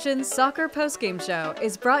Revolution Soccer Postgame Show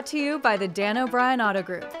is brought to you by the Dan O'Brien Auto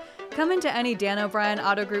Group. Come into any Dan O'Brien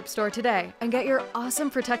Auto Group store today and get your awesome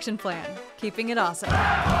protection plan. Keeping it awesome.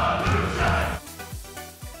 Revolution!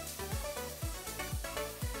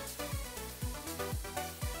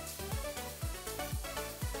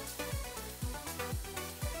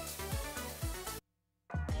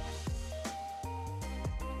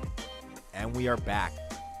 And we are back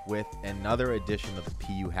with another edition of the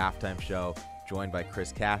PU Halftime Show, joined by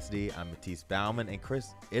Chris Cassidy. I'm Matisse Bauman. And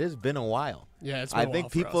Chris, it has been a while. Yeah, it's been a while. I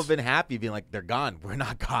think people have been happy being like, they're gone. We're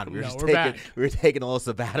not gone. We're taking a little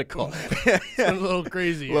sabbatical. It's been a little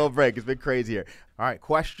crazy. A little break. It's been crazy here. All right,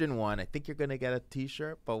 question one. I think you're going to get a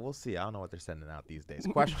T-shirt, but we'll see. I don't know what they're sending out these days.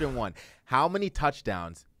 Question one. How many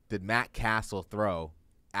touchdowns did Matt Castle throw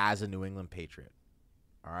as a New England Patriot?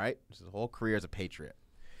 All right? This is his whole career as a Patriot.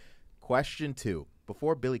 Question two.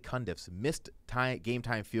 Before Billy Cundiff's missed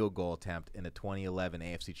game-time field goal attempt in the 2011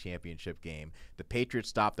 AFC Championship game, the Patriots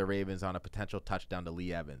stopped the Ravens on a potential touchdown to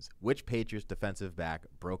Lee Evans. Which Patriots defensive back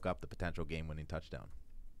broke up the potential game-winning touchdown?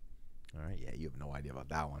 All right, yeah, you have no idea about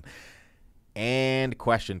that one. And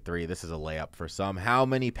question 3. This is a layup for some. How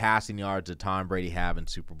many passing yards did Tom Brady have in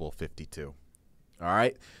Super Bowl 52? All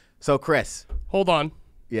right. So, Chris. Hold on.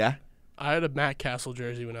 Yeah? I had a Matt Castle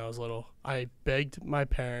jersey when I was little. I begged my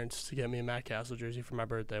parents to get me a Matt Castle jersey for my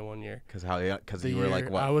birthday one year. Because you were like,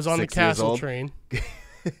 what, I was on the 6 years Castle old? train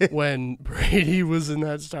when Brady was in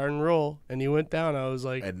that starting role, and he went down. I was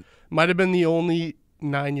like, might have been the only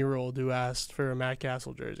 9-year-old who asked for a Matt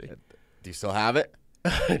Castle jersey. Do you still have it?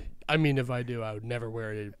 I mean, if I do, I would never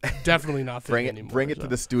wear it. Definitely not fit anymore. Bring it to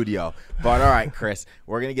the studio. But, all right, Chris,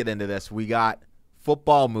 we're going to get into this. We got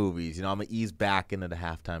football movies. I'm going to ease back into the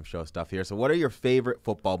halftime show stuff here. So what are your favorite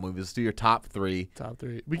football movies? Let's do your top 3. Top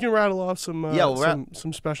 3. We can rattle off some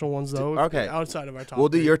some special ones, though. Okay. Outside of our top We'll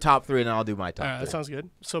 3. do your top 3, and then I'll do my top 3. That sounds good.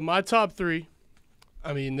 So my top 3,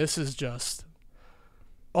 I mean, this is just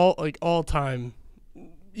all time,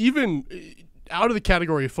 even out of the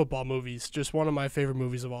category of football movies, just one of my favorite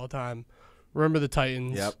movies of all time. Remember the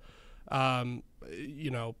Titans. Yep.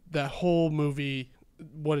 That whole movie,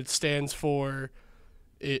 what it stands for,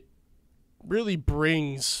 it really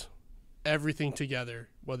brings everything together,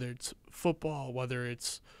 whether it's football, whether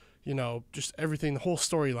it's, just everything, the whole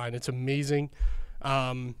storyline. It's amazing.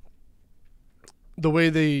 The way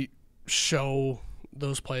they show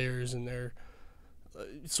those players and their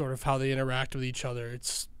sort of how they interact with each other,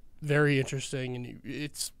 it's very interesting, and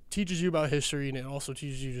it teaches you about history, and it also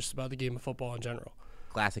teaches you just about the game of football in general.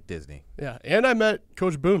 Classic Disney. Yeah, and I met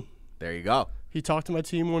Coach Boone. There you go. He talked to my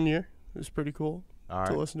team one year. It was pretty cool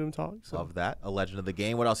to listen to him talk. So. Love that. A legend of the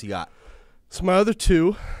game. What else you got? So my other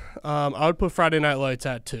 2, I would put Friday Night Lights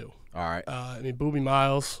at 2. All right. Booby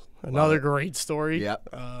Miles, another great story. Yep.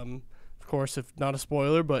 Of course, if not a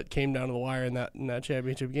spoiler, but came down to the wire in that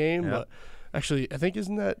championship game. Yep. But actually, I think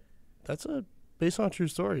that's a based on a true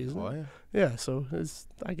story, isn't it? Oh, yeah. Yeah, so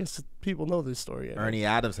I guess people know this story. Ernie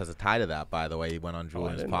Adams has a tie to that, by the way. He went on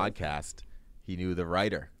Julian's podcast. He knew the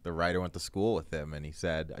writer. The writer went to school with him, and he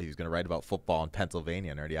said he was going to write about football in Pennsylvania.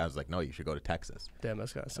 And Ernie Adams was like, no, you should go to Texas. Damn,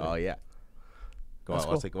 that's kind of sick. Oh, yeah. Go on.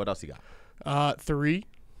 Cool. What else you got? 3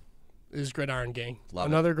 is Gridiron Gang. Love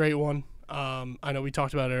Another great one. I know we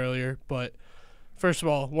talked about it earlier, but first of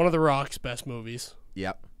all, one of The Rock's best movies.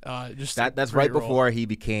 Yep. That's right before he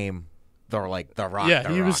became the Rock. Yeah,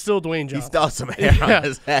 he was still Dwayne Johnson. He still has some hair on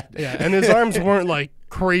his head. Yeah, and his arms weren't like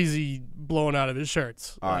crazy blowing out of his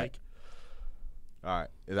shirts. All right.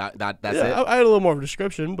 That's yeah, it? I had a little more of a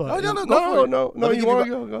description, but no. You want to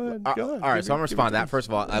go? Go ahead. Go ahead. All right, so I'm gonna respond to that. First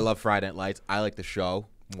of all, I love Friday Night Lights. I like the show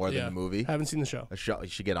more than the movie. Haven't seen the show. The show, you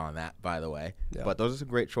should get on that, by the way. Yeah. But those are some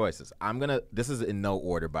great choices. This is in no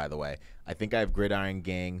order, by the way. I think I have Gridiron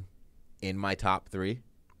Gang in my top 3,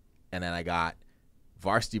 and then I got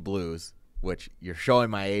Varsity Blues, which you're showing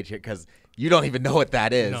my age here because you don't even know what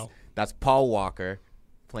that is. No. That's Paul Walker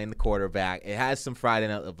playing the quarterback. It has some Friday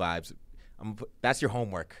Night vibes. That's your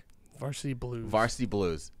homework. Varsity Blues. Varsity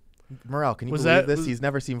Blues. Morel, can you Was believe that- this? He's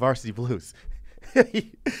never seen Varsity Blues. This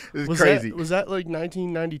is crazy. Was that like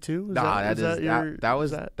 1992? That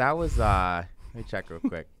was. Let me check real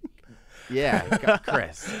quick. Yeah,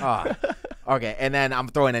 Chris. Oh. Okay, and then I'm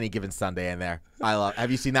throwing Any Given Sunday in there. Have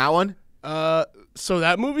you seen that one? So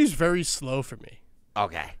that movie's very slow for me.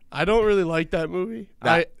 Okay. I don't really like that movie.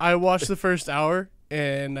 I watched the first hour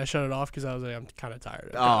and I shut it off because I was like, I'm kind of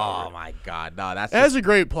tired. Oh my God, no, it has a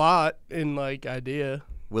great plot and like idea.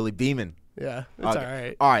 Willie Beeman. Yeah, it's all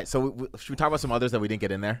right. All right, so should we talk about some others that we didn't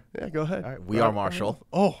get in there? Yeah, go ahead. All right, We Are Marshall.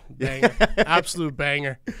 Oh, banger. Absolute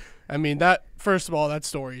banger. I mean, first of all, that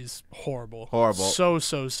story is horrible. Horrible. So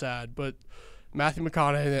sad. But Matthew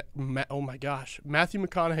McConaughey, oh my gosh. Matthew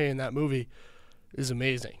McConaughey in that movie is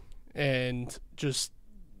amazing. And just,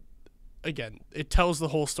 again, it tells the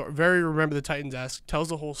whole story. Very Remember the Titans-esque, tells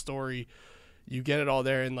the whole story. You get it all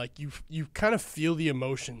there, and like you kind of feel the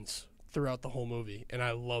emotions throughout the whole movie, and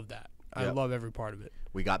I love that. Yep. I love every part of it.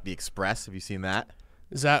 We got The Express. Have you seen that?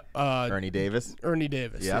 Is that Ernie Davis? Ernie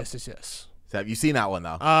Davis. Yep. Yes. So have you seen that one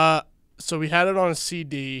though? So we had it on a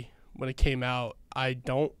CD when it came out. I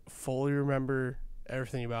don't fully remember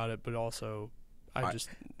everything about it, but also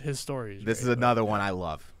his story is This is another one I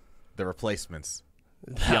love. The Replacements.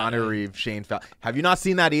 Keanu Reeves, Shane Fell. Have you not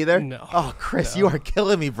seen that either? No. Oh, Chris, you are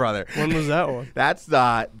killing me, brother. When was that one? That's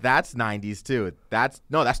 90s too. That's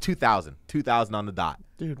 2000. 2000 on the dot.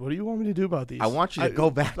 Dude, what do you want me to do about these? I want you to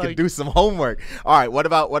go back and do some homework. All right, what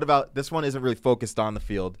about this one isn't really focused on the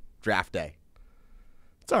field. Draft Day.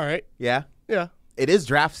 It's all right. Yeah? Yeah. It is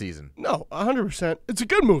draft season. No, 100%. It's a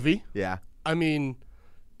good movie. Yeah. I mean,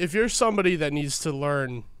 if you're somebody that needs to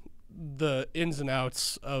learn the ins and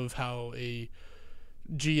outs of how a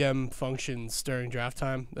GM functions during draft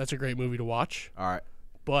time, that's a great movie to watch. All right.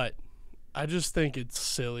 But I just think it's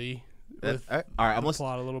silly. All right, I'm list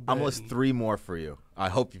a little bit. I'm list 3 more for you. I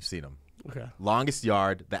hope you've seen them. Okay. Longest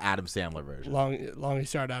Yard, the Adam Sandler version.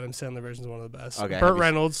 Longest Yard, Adam Sandler version is one of the best. Okay. Burt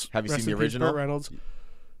Reynolds. Have you seen the original? Burt Reynolds.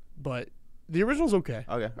 But the original's okay.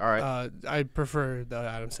 Okay. All right. I prefer the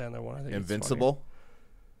Adam Sandler one. I think Invincible.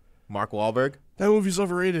 Mark Wahlberg. That movie's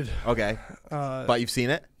overrated. Okay. But you've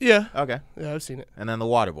seen it? Yeah. Okay. Yeah, I've seen it. And then The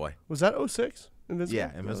Waterboy. Was that 06? Invincible?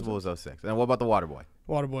 Yeah, Invincible was 06. And what about The Waterboy?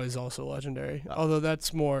 Waterboy is also legendary. Although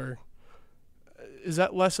that's more. Is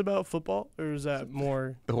that less about football, or is that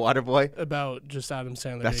more The Waterboy about just Adam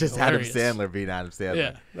Sandler? That's just hilarious? Adam Sandler being Adam Sandler.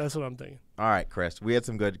 Yeah, that's what I'm thinking. All right, Chris, we had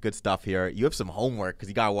some good stuff here. You have some homework because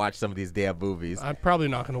you gotta watch some of these damn movies. I'm probably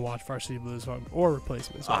not going to watch Varsity Blues or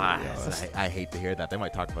Replacements. I hate to hear that. They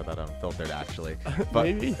might talk about that on Unfiltered, actually. But,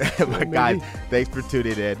 Maybe. But guys, thanks for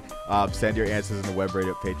tuning in. Send your answers in the web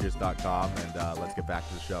radio at patriots.com, and let's get back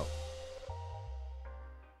to the show.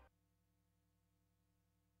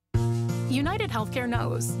 United Healthcare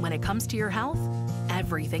knows when it comes to your health,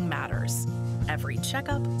 everything matters. Every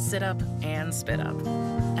checkup, sit-up, and spit-up.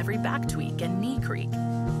 Every back tweak and knee creak.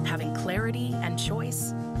 Having clarity and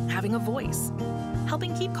choice. Having a voice.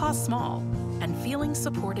 Helping keep costs small. And feeling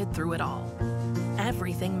supported through it all.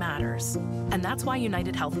 Everything matters. And that's why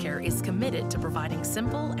United Healthcare is committed to providing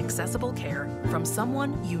simple, accessible care from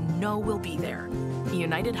someone you know will be there.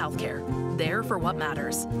 United Healthcare. There for what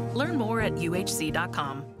matters. Learn more at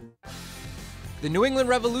uhc.com. The New England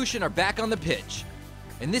Revolution are back on the pitch.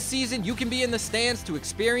 And this season, you can be in the stands to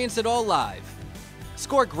experience it all live.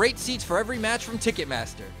 Score great seats for every match from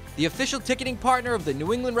Ticketmaster, the official ticketing partner of the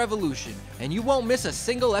New England Revolution, and you won't miss a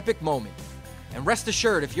single epic moment. And rest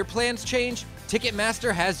assured, if your plans change,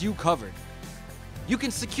 Ticketmaster has you covered. You can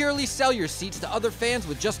securely sell your seats to other fans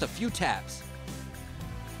with just a few taps.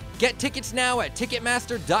 Get tickets now at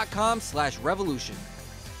Ticketmaster.com/revolution.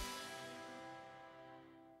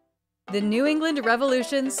 The New England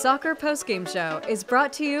Revolution Soccer Postgame Show is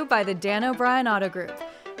brought to you by the Dan O'Brien Auto Group.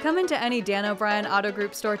 Come into any Dan O'Brien Auto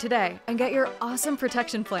Group store today and get your awesome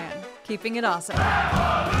protection plan, keeping it awesome.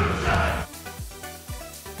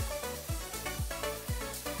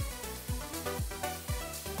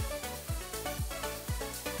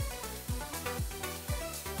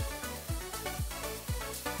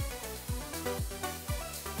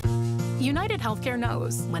 United Healthcare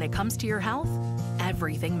knows when it comes to your health,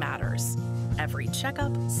 everything matters. Every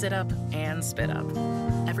checkup, sit-up, and spit-up.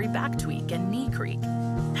 Every back tweak and knee creak.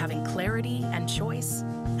 Having clarity and choice.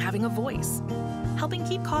 Having a voice. Helping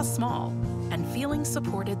keep costs small. And feeling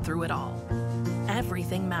supported through it all.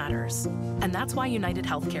 Everything matters. And that's why United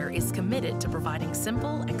Healthcare is committed to providing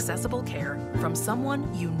simple, accessible care from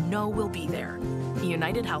someone you know will be there.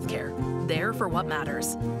 United Healthcare. There for what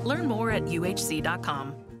matters. Learn more at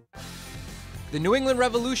uhc.com. The New England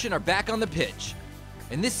Revolution are back on the pitch.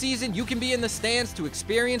 And this season, you can be in the stands to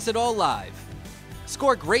experience it all live.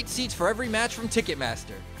 Score great seats for every match from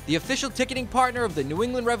Ticketmaster, the official ticketing partner of the New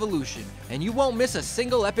England Revolution, and you won't miss a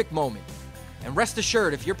single epic moment. And rest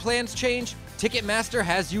assured, if your plans change, Ticketmaster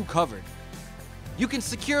has you covered. You can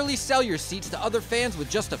securely sell your seats to other fans with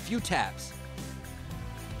just a few taps.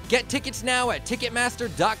 Get tickets now at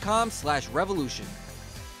Ticketmaster.com/revolution.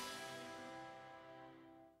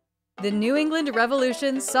 The New England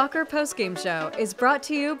Revolution Soccer Postgame Show is brought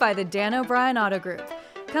to you by the Dan O'Brien Auto Group.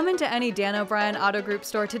 Come into any Dan O'Brien Auto Group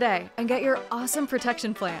store today and get your awesome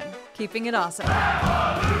protection plan, keeping it awesome.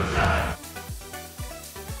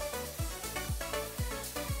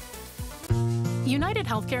 United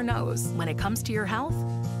Healthcare knows when it comes to your health,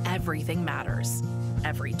 everything matters.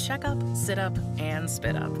 Every checkup, sit-up, and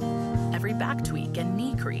spit-up. Every back tweak and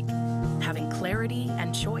knee creak. Having clarity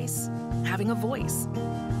and choice. Having a voice.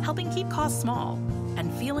 Helping keep costs small.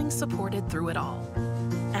 And feeling supported through it all.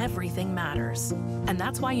 Everything matters. And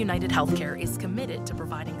that's why United Healthcare is committed to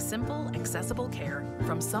providing simple, accessible care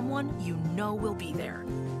from someone you know will be there.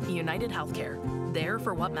 United Healthcare. There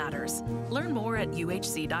for what matters. Learn more at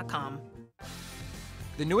uhc.com.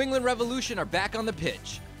 The New England Revolution are back on the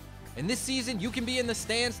pitch. And this season, you can be in the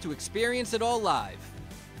stands to experience it all live.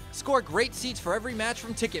 Score great seats for every match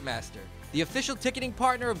from Ticketmaster, the official ticketing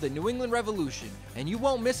partner of the New England Revolution, and you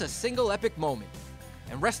won't miss a single epic moment.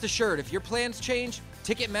 And rest assured, if your plans change,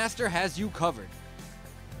 Ticketmaster has you covered.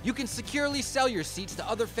 You can securely sell your seats to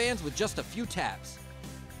other fans with just a few taps.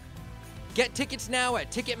 Get tickets now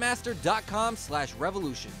at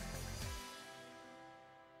Ticketmaster.com/revolution.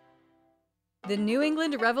 The New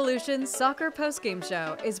England Revolution Soccer Postgame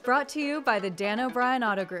Show is brought to you by the Dan O'Brien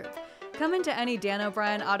Auto Group. Come into any Dan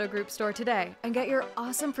O'Brien Auto Group store today and get your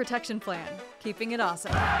awesome protection plan, keeping it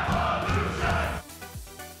awesome.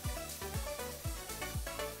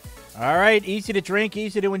 All right, easy to drink,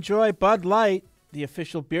 easy to enjoy. Bud Light, the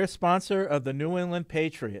official beer sponsor of the New England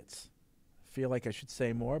Patriots. I feel like I should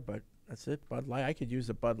say more, but that's it. Bud Light. I could use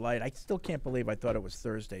a Bud Light. I still can't believe I thought it was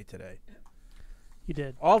Thursday today. You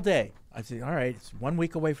did. All day. I said, all right, it's 1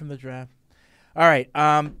 week away from the draft. All right,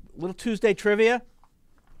 little Tuesday trivia.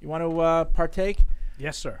 You want to partake?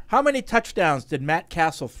 Yes, sir. How many touchdowns did Matt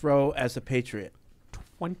Castle throw as a Patriot?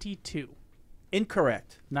 22.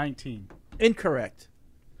 Incorrect. 19. Incorrect.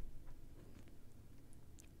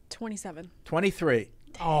 27. 23.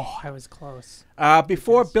 Oh, I was close.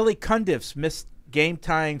 Before Billy Cundiff's missed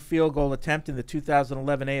game-tying field goal attempt in the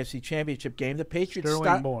 2011 AFC Championship game, the Patriots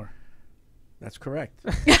Sterling Moore. That's correct.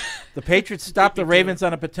 The Patriots stopped the Ravens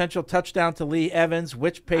on a potential touchdown to Lee Evans.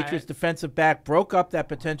 Which Patriots defensive back broke up that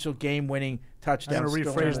potential game-winning touchdown? I'm going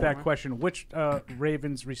to rephrase that question. Which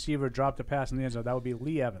Ravens receiver dropped a pass in the end zone? That would be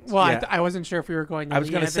Lee Evans. Well, I wasn't sure if we were going to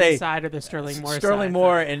the Evans side or the Sterling Moore side. Sterling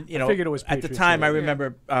Moore, and I figured it was at the Patriots time, I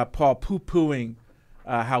remember Paul poo-pooing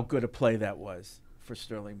how good a play that was for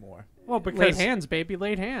Sterling Moore. Well, because laid hands, baby,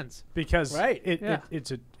 laid hands. Because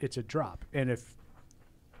it's a drop, and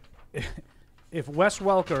if Wes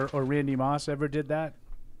Welker or Randy Moss ever did that,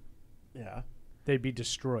 they'd be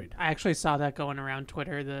destroyed. I actually saw that going around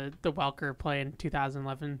Twitter, the Welker play in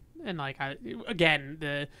 2011, and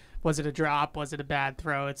was it a drop? Was it a bad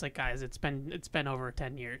throw? It's like, guys, it's been over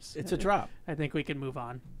 10 years. It's a drop. I think we can move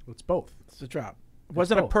on. It's both. It's a drop. It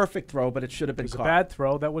wasn't a perfect throw, but it should have been caught. It was a bad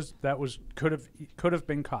throw. That could have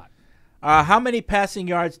been caught. How many passing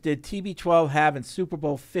yards did TB12 have in Super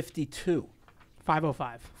Bowl 52?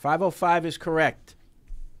 505. 505 is correct.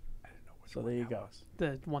 I didn't know which one there you go. Was.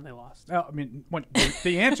 The one they lost. Oh, I mean,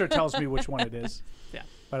 the answer tells me which one it is. Yeah.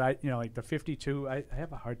 But like the 52, I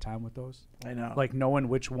have a hard time with those. I know. Like knowing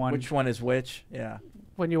which one. Which one is which? Yeah.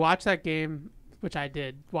 When you watch that game, which I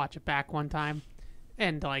did watch it back one time,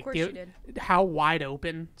 and like how wide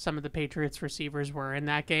open some of the Patriots receivers were in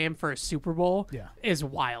that game for a Super Bowl is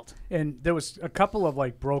wild. And there was a couple of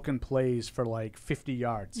like broken plays for like 50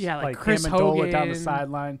 yards. Yeah, like Chris Amendola Hogan down the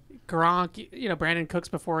sideline. Gronk, Brandon Cooks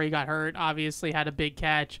before he got hurt obviously had a big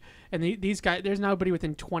catch. And these guys, there's nobody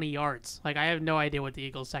within 20 yards. Like I have no idea what the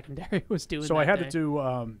Eagles secondary was doing. So I had to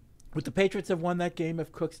do. Would the Patriots have won that game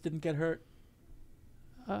if Cooks didn't get hurt?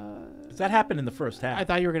 That happened in the first half. I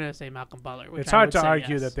thought you were going to say Malcolm Butler. It's hard to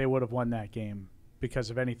argue that they would have won that game because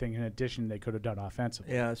of anything in addition they could have done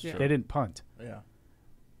offensively. Yeah, that's true. They didn't punt.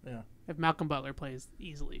 Yeah. If Malcolm Butler plays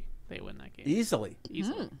easily, they win that game. Easily?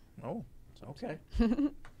 Easily. Oh, okay.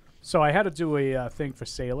 So I had to do a thing for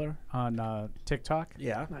Sailor on TikTok.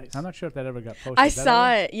 Yeah. Nice. I'm not sure if that ever got posted. I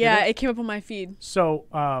saw it. Yeah, it came up on my feed. So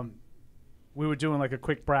we were doing like a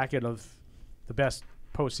quick bracket of the best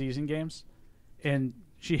postseason games, and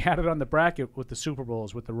she had it on the bracket with the Super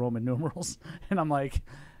Bowls with the Roman numerals, and I'm like,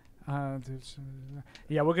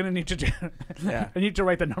 yeah, we're gonna need to do. I need to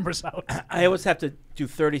write the numbers out. I always have to do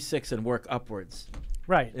 36 and work upwards.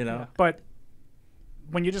 Right. Yeah. But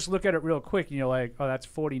when you just look at it real quick, and you're like, oh, that's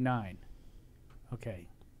 49. Okay,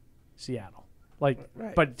 Seattle. Like,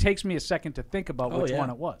 but it takes me a second to think about which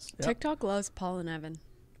one it was. TikTok loves Paul and Evan.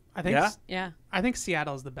 I think. Yeah. I think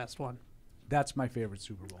Seattle's the best one. That's my favorite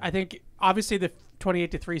Super Bowl. I think obviously the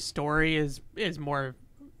 28-3 story is more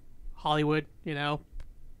Hollywood,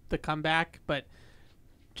 the comeback, but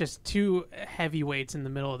just two heavyweights in the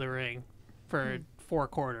middle of the ring for 4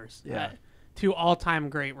 quarters. Yeah. 2 all-time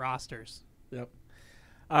great rosters. Yep.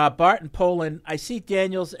 Bart in Poland, I see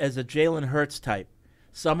Daniels as a Jalen Hurts type,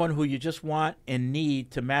 someone who you just want and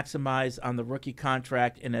need to maximize on the rookie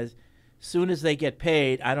contract, and as soon as they get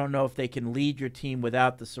paid, I don't know if they can lead your team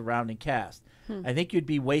without the surrounding cast. I think you'd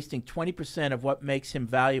be wasting 20% of what makes him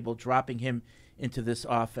valuable dropping him into this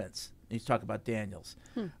offense. He's talking about Daniels.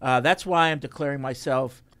 That's why I'm declaring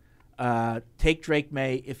myself take Drake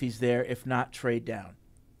May if he's there. If not, trade down.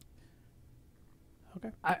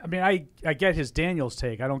 Okay. I mean, I get his Daniels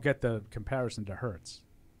take. I don't get the comparison to Hurts.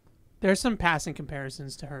 There's some passing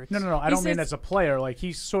comparisons to Hurts. No. I don't mean as a player. Like,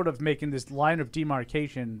 he's sort of making this line of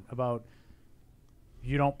demarcation about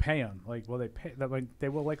you don't pay him. Like, well, they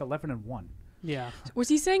were like 11-1. Yeah. Was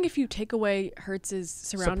he saying if you take away Hurts's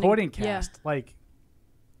supporting cast, like,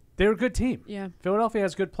 they're a good team. Yeah. Philadelphia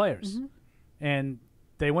has good players. And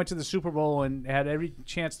they went to the Super Bowl and had every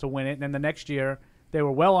chance to win it. And then the next year, they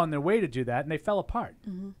were well on their way to do that, and they fell apart.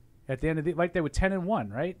 At the end of they were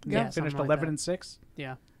 10-1, right? And yeah. They finished 11-6.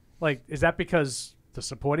 Yeah. Like, is that because the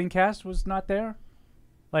supporting cast was not there?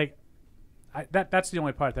 Like, that's the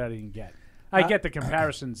only part that I didn't get. I get the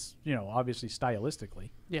comparisons, obviously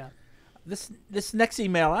stylistically. Yeah. This next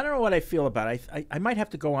email, I don't know what I feel about it. I might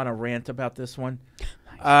have to go on a rant about this one.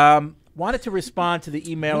 wanted to respond to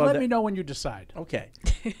the email. Let me know when you decide. Okay.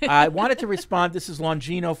 I wanted to respond. This is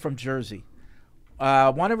Longino from Jersey.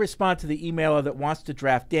 Want to respond to the emailer that wants to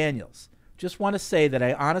draft Daniels. Just want to say that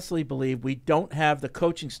I honestly believe we don't have the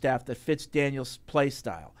coaching staff that fits Daniels' play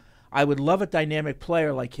style. I would love a dynamic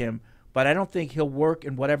player like him, but I don't think he'll work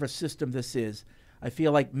in whatever system this is. I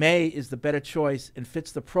feel like May is the better choice and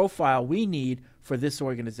fits the profile we need for this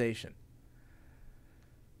organization.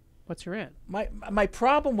 What's your rant? My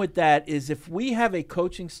problem with that is if we have a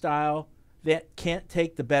coaching style that can't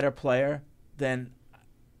take the better player, then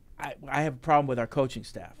I have a problem with our coaching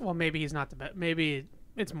staff. Well, maybe he's not the best. Maybe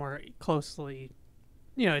it's more closely,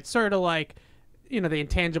 it's sort of like, the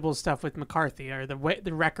intangible stuff with McCarthy or the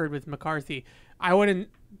record with McCarthy. I wouldn't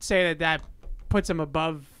say that puts him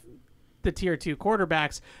above the tier 2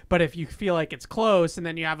 quarterbacks, but if you feel like it's close and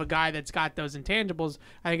then you have a guy that's got those intangibles,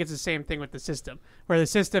 I think it's the same thing with the system, where the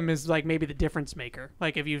system is like maybe the difference maker.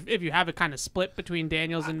 Like if you have a kind of split between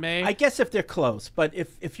Daniels and May. I guess if they're close, but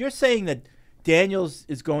if you're saying that Daniels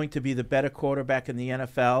is going to be the better quarterback in the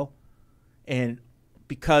NFL, and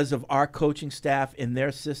because of our coaching staff in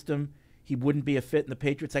their system, he wouldn't be a fit in the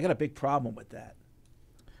Patriots, I got a big problem with that.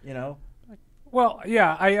 Well,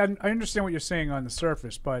 yeah, I understand what you're saying on the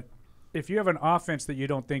surface, but if you have an offense that you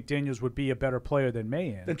don't think Daniels would be a better player than May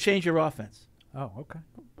in, then change your offense. Oh, okay.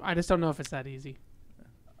 I just don't know if it's that easy.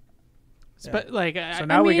 Yeah. So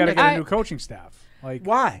now we got to get a new coaching staff. Like,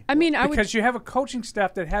 why? I mean, because you have a coaching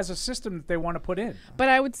staff that has a system that they want to put in. But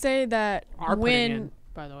I would say that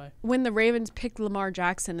by the way, when the Ravens picked Lamar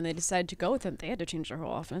Jackson and they decided to go with him, they had to change their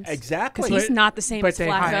whole offense. Exactly. Because he's not the same as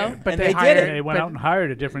Flacco. But they did it. They went out and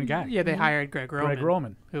hired a different guy. Yeah, they hired Greg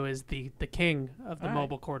Roman. Who who is the king of the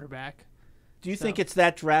mobile quarterback. Do you think it's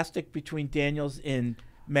that drastic between Daniels and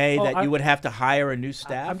May that you would have to hire a new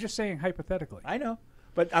staff? I'm just saying hypothetically. I know.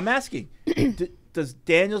 But I'm asking, does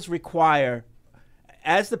Daniels require,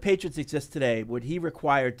 as the Patriots exist today, would he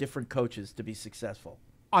require different coaches to be successful?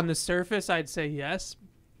 On the surface, I'd say yes,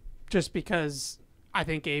 just because I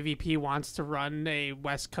think AVP wants to run a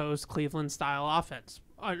West Coast Cleveland-style offense.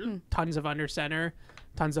 Tons of under center,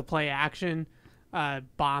 tons of play action,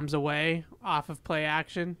 bombs away off of play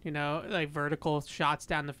action, like vertical shots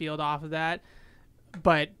down the field off of that.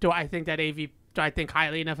 But do I think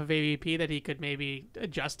highly enough of AVP that he could maybe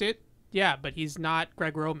adjust it? Yeah, but he's not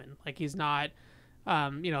Greg Roman. Like, he's not,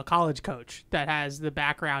 a college coach that has the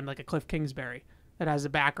background like a Cliff Kingsbury, that has a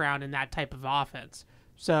background in that type of offense.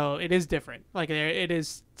 So it is different. Like, it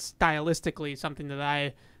is stylistically something that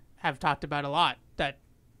I have talked about a lot, that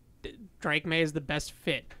Drake May is the best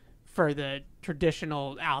fit for the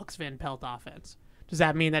traditional Alex Van Pelt offense. Does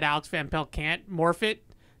that mean that Alex Van Pelt can't morph it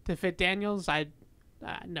to fit Daniels?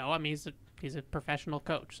 No. I mean, he's a professional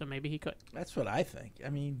coach, so maybe he could. That's what I think.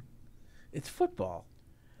 I mean, it's football,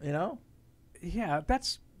 Yeah,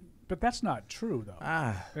 but that's not true, though.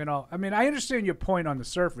 I mean, I understand your point on the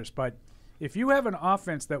surface, but if you have an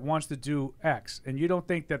offense that wants to do X and you don't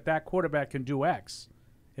think that quarterback can do X,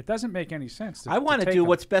 it doesn't make any sense. I want to do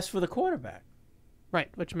what's best for the quarterback. Right,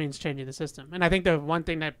 which means changing the system. And I think the one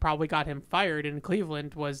thing that probably got him fired in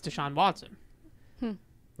Cleveland was Deshaun Watson.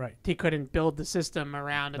 Right. He couldn't build the system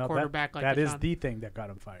around a quarterback like Deshaun. That is the thing that got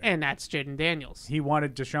him fired. And that's Jaden Daniels. He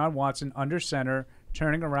wanted Deshaun Watson under center,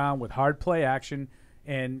 turning around with hard play action.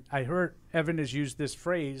 And I heard Evan has used this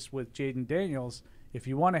phrase with Jaden Daniels. If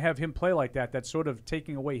you want to have him play like that, that's sort of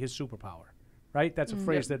taking away his superpower, right? That's a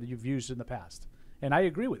phrase that you've used in the past. And I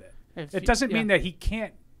agree with it. It doesn't mean that he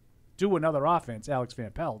can't do another offense, Alex Van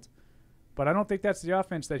Pelt, but I don't think that's the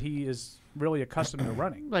offense that he is really accustomed to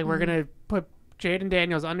running. Like, we're going to put Jaden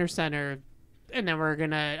Daniels under center, and then we're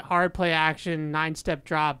going to hard play action, 9-step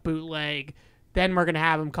drop, bootleg. Then we're going to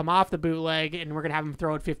have him come off the bootleg, and we're going to have him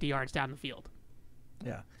throw it 50 yards down the field.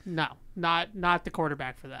 Yeah. No, not the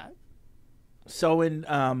quarterback for that. So in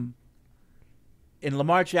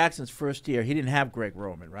Lamar Jackson's first year, he didn't have Greg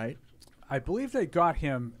Roman, right? I believe they got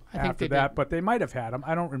him after that, but they might have had him.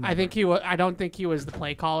 I don't remember. I don't think he was the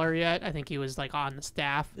play caller yet. I think he was like on the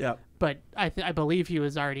staff. Yeah. But I believe he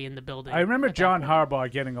was already in the building. I remember John Harbaugh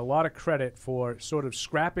getting a lot of credit for sort of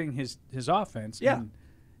scrapping his offense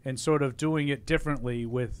and sort of doing it differently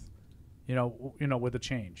with, with a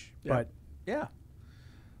change. Yeah. But yeah.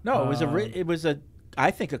 No, it was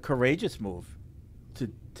I think a courageous move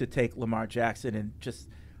to take Lamar Jackson and just,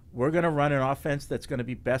 we're going to run an offense that's going to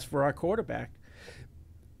be best for our quarterback.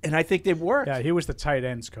 And I think they've worked. Yeah, he was the tight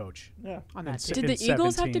ends coach. Yeah. On that Did the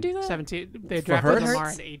Eagles have to do that? 17. They drafted Lamar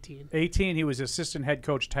at 18. 18, he was assistant head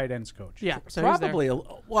coach, tight ends coach. Yeah, so probably.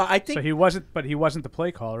 Well, I think so. He wasn't the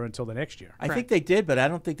play caller until the next year. I think they did, but I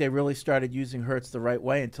don't think they really started using Hurts the right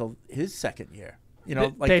way until his second year. You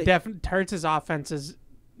know, Hurts's offense is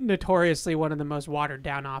notoriously one of the most watered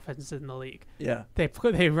down offenses in the league. Yeah.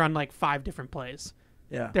 They run like 5 different plays.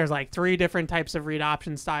 Yeah. There's like 3 different types of read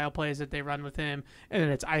option style plays that they run with him, and then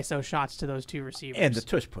it's ISO shots to those 2 receivers. And the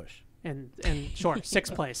tush push. And sure, 6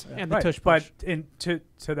 plays. And the right. tush push. But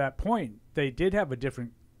to that point, they did have a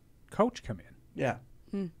different coach come in. Yeah.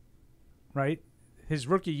 Right? His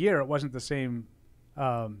rookie year, it wasn't the same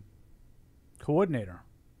coordinator,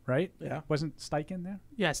 right? Yeah. Wasn't Steichen there?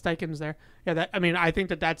 Yeah, Steichen's there. Yeah, I think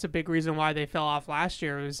that's a big reason why they fell off last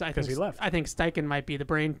year. Because he left. I think Steichen might be the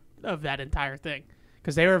brain of that entire thing.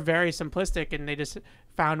 Because they were very simplistic, and they just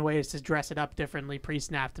found ways to dress it up differently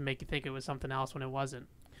pre-snap to make you think it was something else when it wasn't.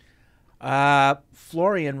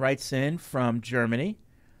 Florian writes in from Germany.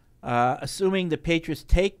 Assuming the Patriots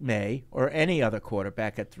take May or any other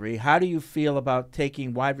quarterback at 3, how do you feel about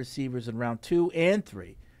taking wide receivers in round 2 and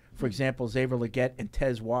 3? For example, Xavier Legette and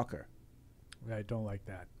Tez Walker. I don't like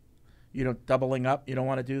that. You don't doubling up? You don't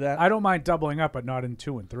want to do that? I don't mind doubling up, but not in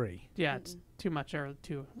 2 and 3. Yeah, it's too much early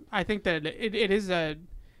too. I think that it is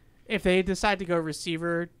if they decide to go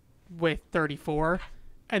receiver with 34,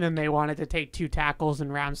 and then they wanted to take 2 tackles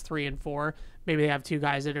in rounds 3 and 4, maybe they have 2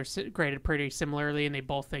 guys that are graded pretty similarly, and they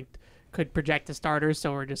both think could project the starters,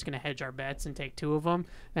 so we're just going to hedge our bets and take 2 of them.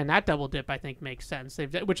 And that double dip, I think, makes sense,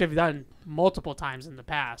 which they've done multiple times in the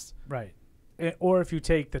past. Right. Or if you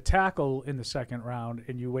take the tackle in the 2nd round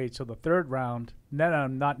and you wait till the 3rd round, then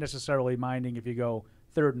I'm not necessarily minding if you go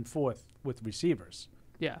 3rd and 4th with receivers.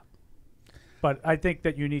 Yeah. But I think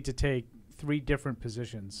that you need to take 3 different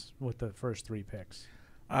positions with the first 3 picks.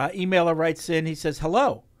 Emailer writes in, he says,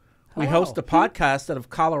 Hello. We host a podcast out of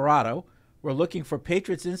Colorado. We're looking for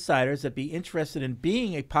Patriots insiders that be interested in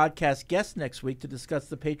being a podcast guest next week to discuss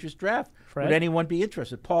the Patriots draft. Fred? Would anyone be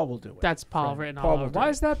interested? Paul will do it. That's Paul written all over. Why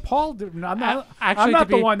is that Paul? I'm not, actually,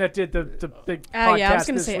 the one that did the big podcast. Yeah, I was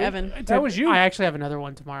going to say week. Evan. That was you. I actually have another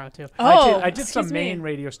one tomorrow too. Oh, I did some main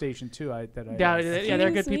radio station too. Yeah, they're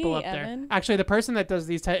good people up there. Evan. Actually, the person that does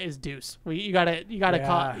these is Deuce. You gotta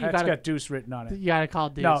call. That's got Deuce written on it. You gotta call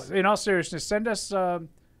Deuce. No, in all seriousness, send us.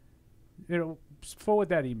 Forward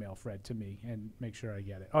that email, Fred, to me and make sure I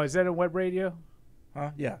get it. Oh, is that a web radio? Huh?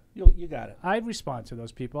 Yeah, you got it. I respond to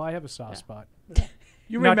those people. I have a soft spot.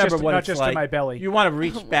 You Not remember just- what not it's just like. in my belly. You want to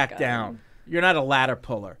reach my back God. down. You're not a ladder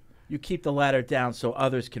puller. You keep the ladder down so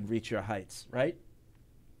others can reach your heights, right?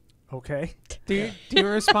 Okay. Do you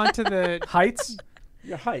respond to the Heights?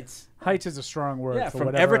 Your heights. Heights is a strong word. Yeah, for from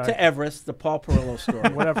whatever Everett to Everest, the Paul Perillo story.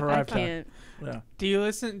 whatever I I've done. can't. Yeah. Do you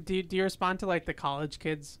listen? Do you respond to like the college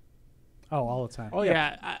kids? Oh, all the time. Oh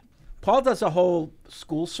yeah. Yeah. Paul does a whole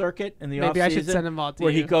school circuit in the Maybe I should offseason send them all to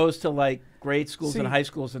where he you. goes to like grade schools and See, high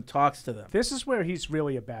schools and talks to them. This is where he's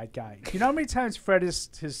really a bad guy. You know how many times Fred has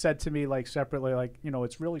said to me, like separately, like,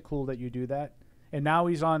 it's really cool that you do that. And now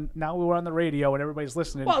now we're on the radio and everybody's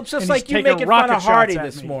listening. Well, it's just and like he's you taking making fun rocket of Hardy shots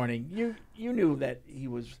at this me. morning. You knew that he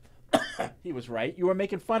was he was right. You were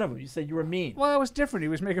making fun of him. You said you were mean. Well, it was different. He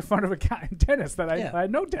was making fun of a guy, Dennis, that I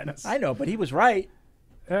know Dennis. I know, but he was right.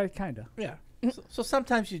 Kind of. Yeah. So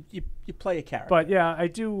sometimes you play a character. But yeah, I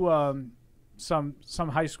do some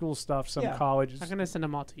high school stuff, some Yeah. colleges. I'm gonna send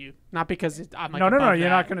them all to you, not because I'm like No, above you're that.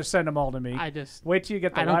 not going to send them all to me. I just wait till you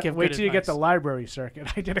get the I don't give wait good till you get the advice. library circuit.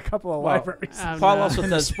 I did a couple of libraries. Paul no. also in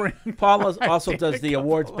the does. spring. Paul also did does a the couple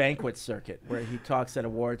awards of banquet circuit where he talks at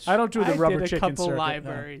awards. I don't do the rubber did a chicken couple circuit.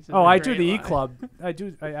 libraries. and Oh, they're I do great the E libraries.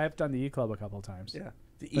 Club. I've done the E Club a couple of times. Yeah.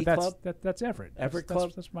 The But E Club. That's Everett. Everett That's-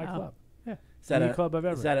 Club? That's my Oh. club. Yeah. Is that the a E Club of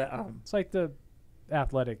Everett. Is that a It's like the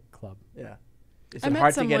athletic club. yeah? Is I it met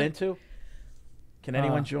hard to get someone- into? Can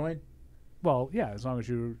anyone join? Well, yeah, as long as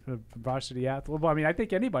you're a varsity athlete. Well, I mean, I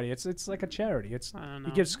think anybody. It's like a charity. It's I don't you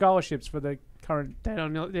know. give scholarships for the current. They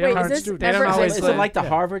don't know. They Wait, don't, is this students. they don't Everett always Is let, it like the Yeah.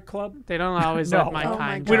 Harvard Club? they don't always No. let my Oh my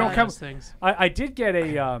kind. God. We don't join come. those things. I did get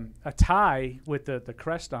a tie with the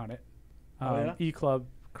crest on it. Yeah? E Club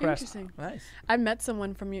crest. Interesting. Nice. I met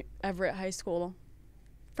someone from Everett High School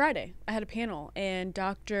Friday. I had a panel, and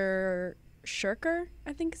Dr. Shirker,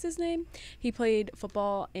 I think is his name. He played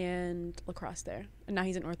football and lacrosse there, and now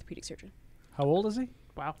he's an orthopedic surgeon. How old is he?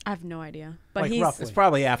 Wow. I have no idea, but Like he's roughly. It's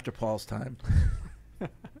probably after Paul's time.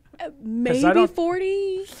 maybe don't-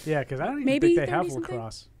 40. Yeah, because I don't even Maybe think they have 30-something?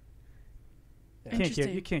 lacrosse.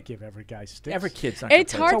 Interesting. You can't give every guy sticks. Every kid's not.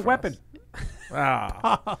 It's gonna play hard It's a weapon.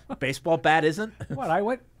 Ah, baseball bat isn't. What I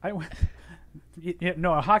went.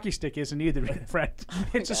 No, a hockey stick isn't either, Fred.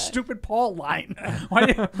 It's a stupid Paul line.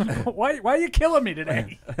 Why are you killing me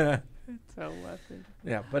today? So weapon.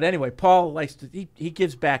 Yeah, but anyway, Paul likes to. He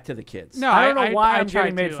gives back to the kids. No, I don't know why I'm try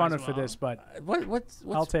getting made to fun as of for well. this, but What's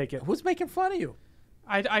I'll take it. Who's making fun of you?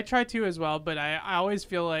 I try to as well, but I always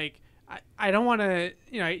feel like I don't want to,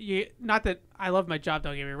 not that I love my job,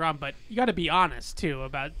 don't get me wrong, but you got to be honest too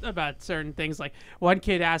about certain things. Like one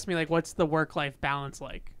kid asked me, like, what's the work-life balance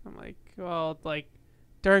like? I'm like, well, like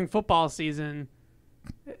during football season,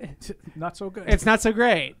 not so good. It's not so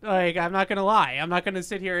great. Like, I'm not going to lie. I'm not going to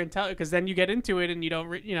sit here and tell, because then you get into it and you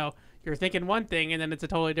don't, you're thinking one thing and then it's a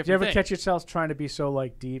totally different thing. Do you ever catch yourself trying to be so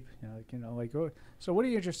like deep? Oh, so what are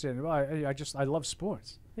you interested in? Well, I love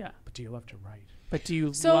sports. Yeah. But do you love to write? But do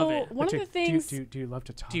you love it? One of the things. Do you love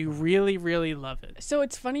to talk? Do you really, really love it? So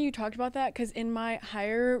it's funny you talked about that, because in my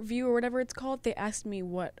higher view or whatever it's called, they asked me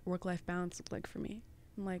what work-life balance looked like for me.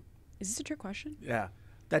 I'm like, is this a trick question? Yeah.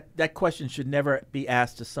 That question should never be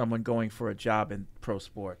asked to someone going for a job in pro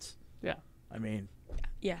sports. Yeah. I mean,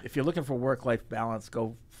 yeah. If you're looking for work-life balance,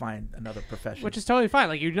 go find another profession. Which is totally fine.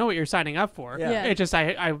 Like, you know what you're signing up for. Yeah. It's just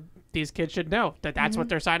these kids should know that that's what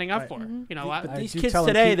they're signing up for. You know what? But these kids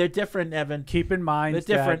today, they're different, Evan. Keep in mind they're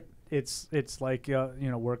different. It's like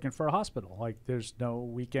working for a hospital. Like, there's no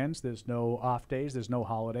weekends, there's no off days, there's no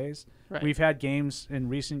holidays. Right. We've had games in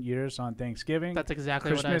recent years on Thanksgiving. That's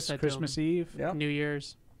exactly what I said. Christmas Eve, New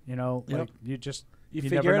Year's. Like you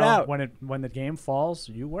figure never it know out when the game falls.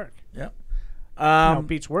 You work. Yep.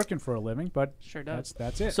 Beats working for a living, but sure does.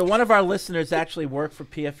 That's it. So one of our listeners actually worked for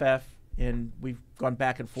PFF, and we've gone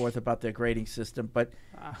back and forth about their grading system. But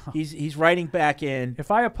he's writing back in. If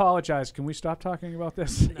I apologize, can we stop talking about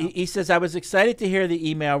this? No. He says, I was excited to hear the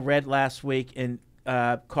email read last week and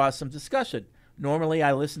cause some discussion. Normally,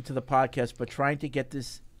 I listen to the podcast, but trying to get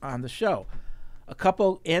this on the show. A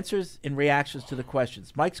couple answers and reactions to the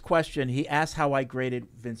questions. Mike's question, he asked how I graded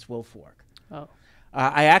Vince Wilfork. Oh.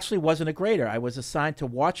 I actually wasn't a grader. I was assigned to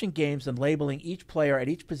watching games and labeling each player at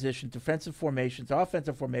each position, defensive formations,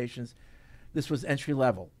 offensive formations. This was entry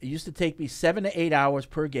level. It used to take me 7 to 8 hours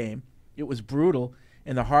per game. It was brutal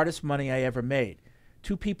and the hardest money I ever made.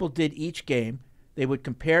 2 people did each game. They would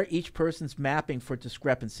compare each person's mapping for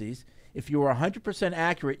discrepancies. If you were 100%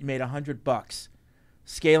 accurate, you made $100.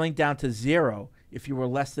 Scaling down to 0 if you were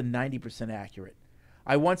less than 90% accurate.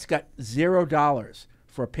 I once got $0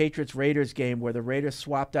 for a Patriots-Raiders game where the Raiders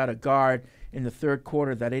swapped out a guard in the third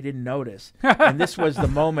quarter that I didn't notice. And this was the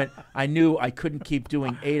moment I knew I couldn't keep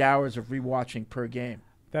doing 8 hours of rewatching per game.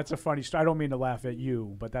 That's a funny story. I don't mean to laugh at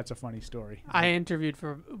you, but that's a funny story. I interviewed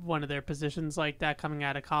for one of their positions like that coming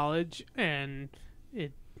out of college, and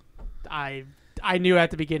I knew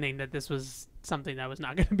at the beginning that this was something that was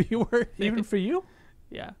not going to be worth it. Even for you?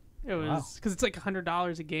 Yeah. It was because it's like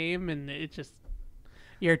 $100 a game, and it just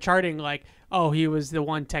you're charting like, oh, he was the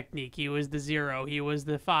 1 technique, he was the 0, he was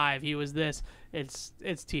the 5, he was this. It's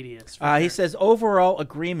tedious. He says overall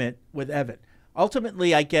agreement with Evan.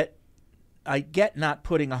 Ultimately, I get not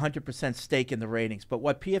putting 100% stake in the ratings, but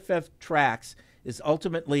what PFF tracks is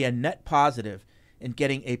ultimately a net positive in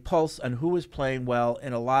getting a pulse on who is playing well,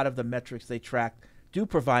 and a lot of the metrics they track do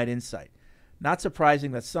provide insight. Not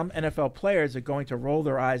surprising that some NFL players are going to roll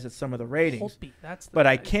their eyes at some of the ratings. But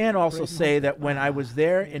I can also say that when I was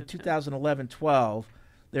there in 2011-12,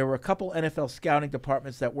 there were a couple NFL scouting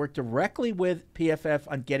departments that worked directly with PFF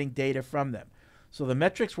on getting data from them. So the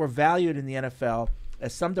metrics were valued in the NFL,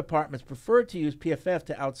 as some departments preferred to use PFF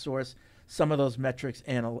to outsource some of those metrics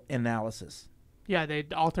analysis. Yeah,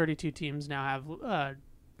 all 32 teams now have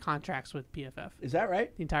contracts with PFF. Is that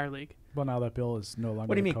right? The entire league. Well, now that Bill is no longer.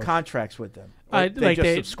 What do you mean contracts with them? They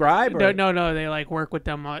just subscribe? Or? No. They like work with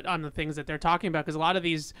them on the things that they're talking about, because a lot of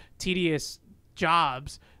these tedious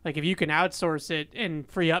jobs, like if you can outsource it and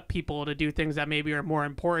free up people to do things that maybe are more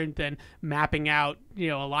important than mapping out,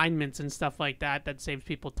 alignments and stuff like that, that saves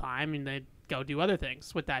people time, and they go do other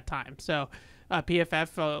things with that time. So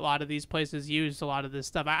PFF, a lot of these places use a lot of this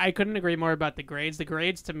stuff. I couldn't agree more about the grades. The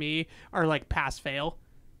grades to me are like pass fail.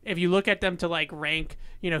 If you look at them to like rank,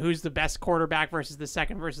 who's the best quarterback versus the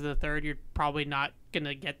second versus the third, you're probably not going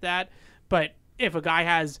to get that. But if a guy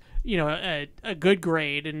has, a good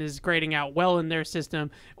grade and is grading out well in their system,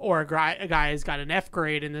 or a guy has got an F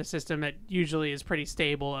grade in the system that usually is pretty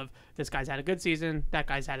stable, of this guy's had a good season, that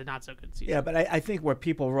guy's had a not so good season. Yeah, but I think where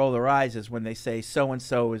people roll their eyes is when they say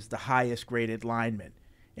so-and-so is the highest graded lineman.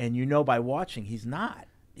 And by watching, he's not.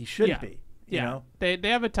 He shouldn't be. You know? They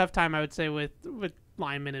have a tough time, I would say, with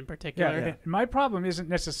linemen in particular. Yeah. My problem isn't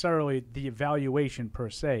necessarily the evaluation per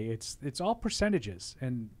se. It's all percentages,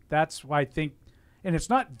 and that's why I think, and it's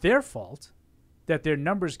not their fault that their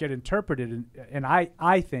numbers get interpreted and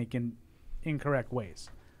I think in incorrect ways.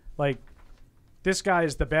 Like, this guy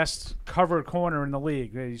is the best cover corner in the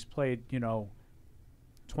league. He's played 20%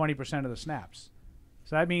 of the snaps,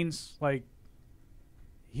 so that means like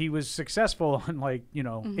he was successful on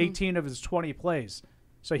 18 of his 20 plays.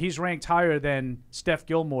 So he's ranked higher than Steph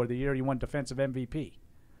Gilmore the year he won Defensive MVP.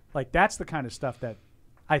 Like, that's the kind of stuff that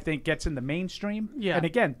I think gets in the mainstream. Yeah. And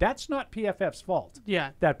again, that's not PFF's fault.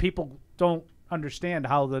 Yeah. That people don't understand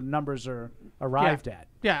how the numbers are arrived at.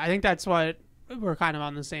 Yeah, I think that's what we're kind of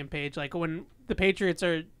on the same page. Like when the Patriots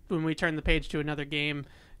when we turn the page to another game,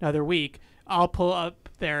 another week, I'll pull up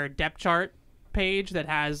their depth chart page that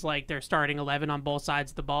has like their starting 11 on both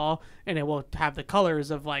sides of the ball, and it will have the colors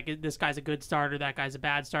of like this guy's a good starter, that guy's a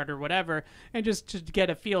bad starter, whatever, and just to get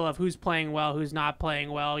a feel of who's playing well, who's not playing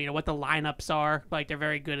well, what the lineups are. Like they're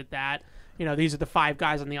very good at that. These are the 5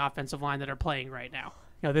 guys on the offensive line that are playing right now.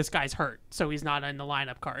 This guy's hurt, so he's not in the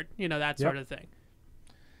lineup card. That sort of thing.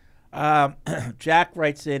 Jack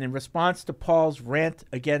writes in response to Paul's rant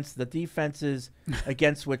against the defenses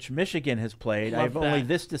against which Michigan has played, I have only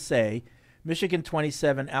this to say: Michigan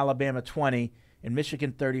 27, Alabama 20, and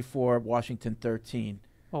Michigan 34, Washington 13.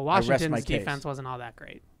 Well, Washington's defense wasn't all that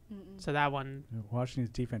great. So that one... Washington's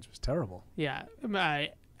defense was terrible. Yeah.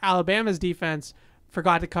 Alabama's defense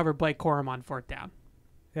forgot to cover Blake Corum on 4th down.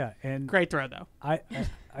 Yeah, and... Great throw, though. I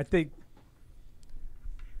think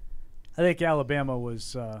Alabama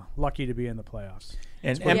was lucky to be in the playoffs.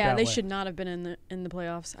 And they should not have been in the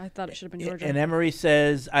playoffs. I thought it should have been Georgia. And Emery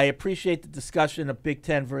says, I appreciate the discussion of Big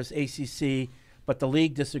Ten versus ACC, but the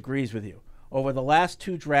league disagrees with you. Over the last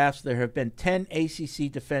 2 drafts, there have been 10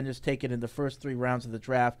 ACC defenders taken in the first 3 rounds of the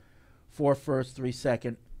draft, 4 first, 3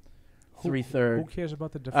 second, 3 third. Who cares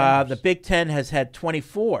about the defenders? The Big Ten has had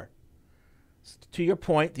 24. To your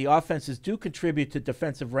point, the offenses do contribute to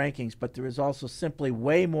defensive rankings, but there is also simply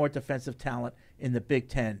way more defensive talent in the Big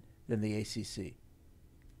Ten than the ACC.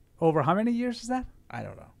 Over how many years is that? I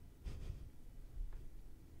don't know.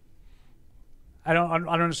 I don't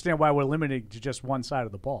understand why we're limited to just one side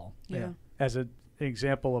of the ball. Yeah. As an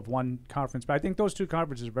example of one conference. But I think those 2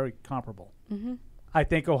 conferences are very comparable. Mm-hmm. I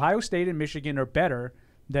think Ohio State and Michigan are better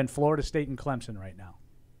than Florida State and Clemson right now.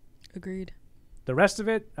 Agreed. The rest of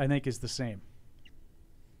it, I think, is the same.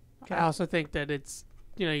 Okay. I also think that it's,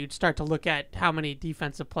 you'd start to look at how many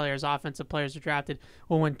defensive players, offensive players are drafted.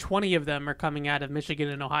 Well, when 20 of them are coming out of Michigan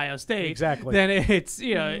and Ohio State, exactly, then it's,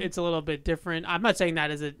 it's a little bit different. I'm not saying that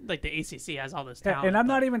as like the ACC has all this talent. And I'm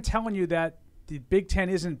not even telling you that the Big Ten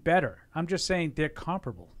isn't better. I'm just saying they're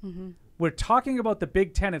comparable. Mm-hmm. We're talking about the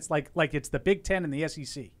Big Ten. It's like it's the Big Ten and the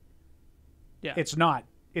SEC. Yeah. It's not.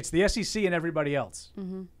 It's the SEC and everybody else.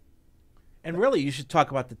 Mm-hmm. And really, you should talk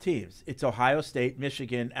about the teams. It's Ohio State,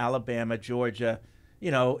 Michigan, Alabama, Georgia.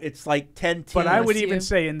 It's like 10 teams. But I would even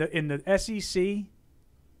say in the SEC,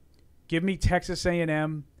 give me Texas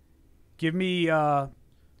A&M, give me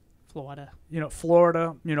Florida.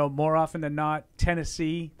 Florida. More often than not,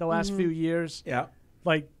 Tennessee. The last few years. Yeah.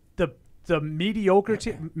 Like the mediocre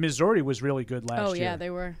team. Missouri was really good last year. Oh yeah, they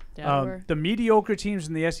were. Yeah, they were. The mediocre teams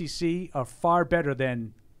in the SEC are far better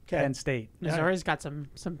than Penn State. Missouri's got some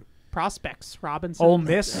prospects. Robinson. Ole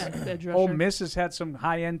Miss. Ole Miss has had some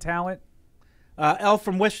high-end talent. L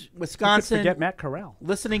from Wisconsin. Forget Matt Corral.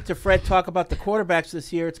 Listening to Fred talk about the quarterbacks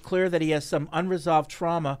this year, it's clear that he has some unresolved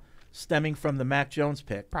trauma stemming from the Mac Jones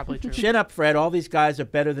pick. Probably true. Chin up, Fred. All these guys are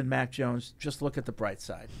better than Mac Jones. Just look at the bright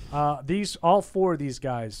side. All 4 of these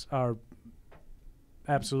guys are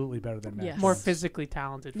absolutely better than Mac. Yes. More physically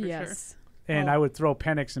talented, for sure. And I would throw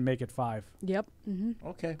Penix and make it 5. Yep. Mm-hmm.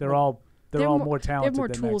 Okay. They're all more talented. They have more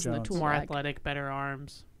than tools Mac in the Jones. tool More bag. athletic, better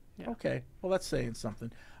arms. Yeah. Okay. Well, that's saying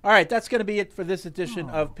something. All right. That's going to be it for this edition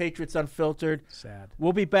of Patriots Unfiltered. Sad.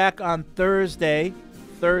 We'll be back on Thursday.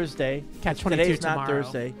 Catch 22 Today's tomorrow. not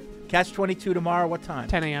Thursday. Catch 22 tomorrow. What time?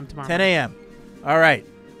 10 a.m. tomorrow. 10 a.m. All right.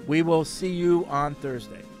 We will see you on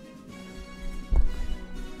Thursday.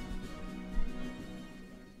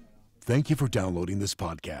 Thank you for downloading this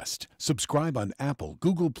podcast. Subscribe on Apple,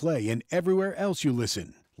 Google Play, and everywhere else you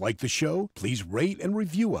listen. Like the show? Please rate and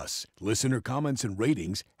review us. Listener comments and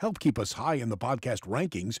ratings help keep us high in the podcast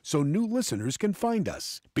rankings so new listeners can find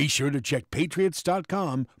us. Be sure to check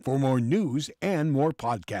Patriots.com for more news and more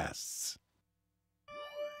podcasts.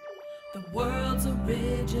 The world's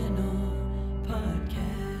original podcast.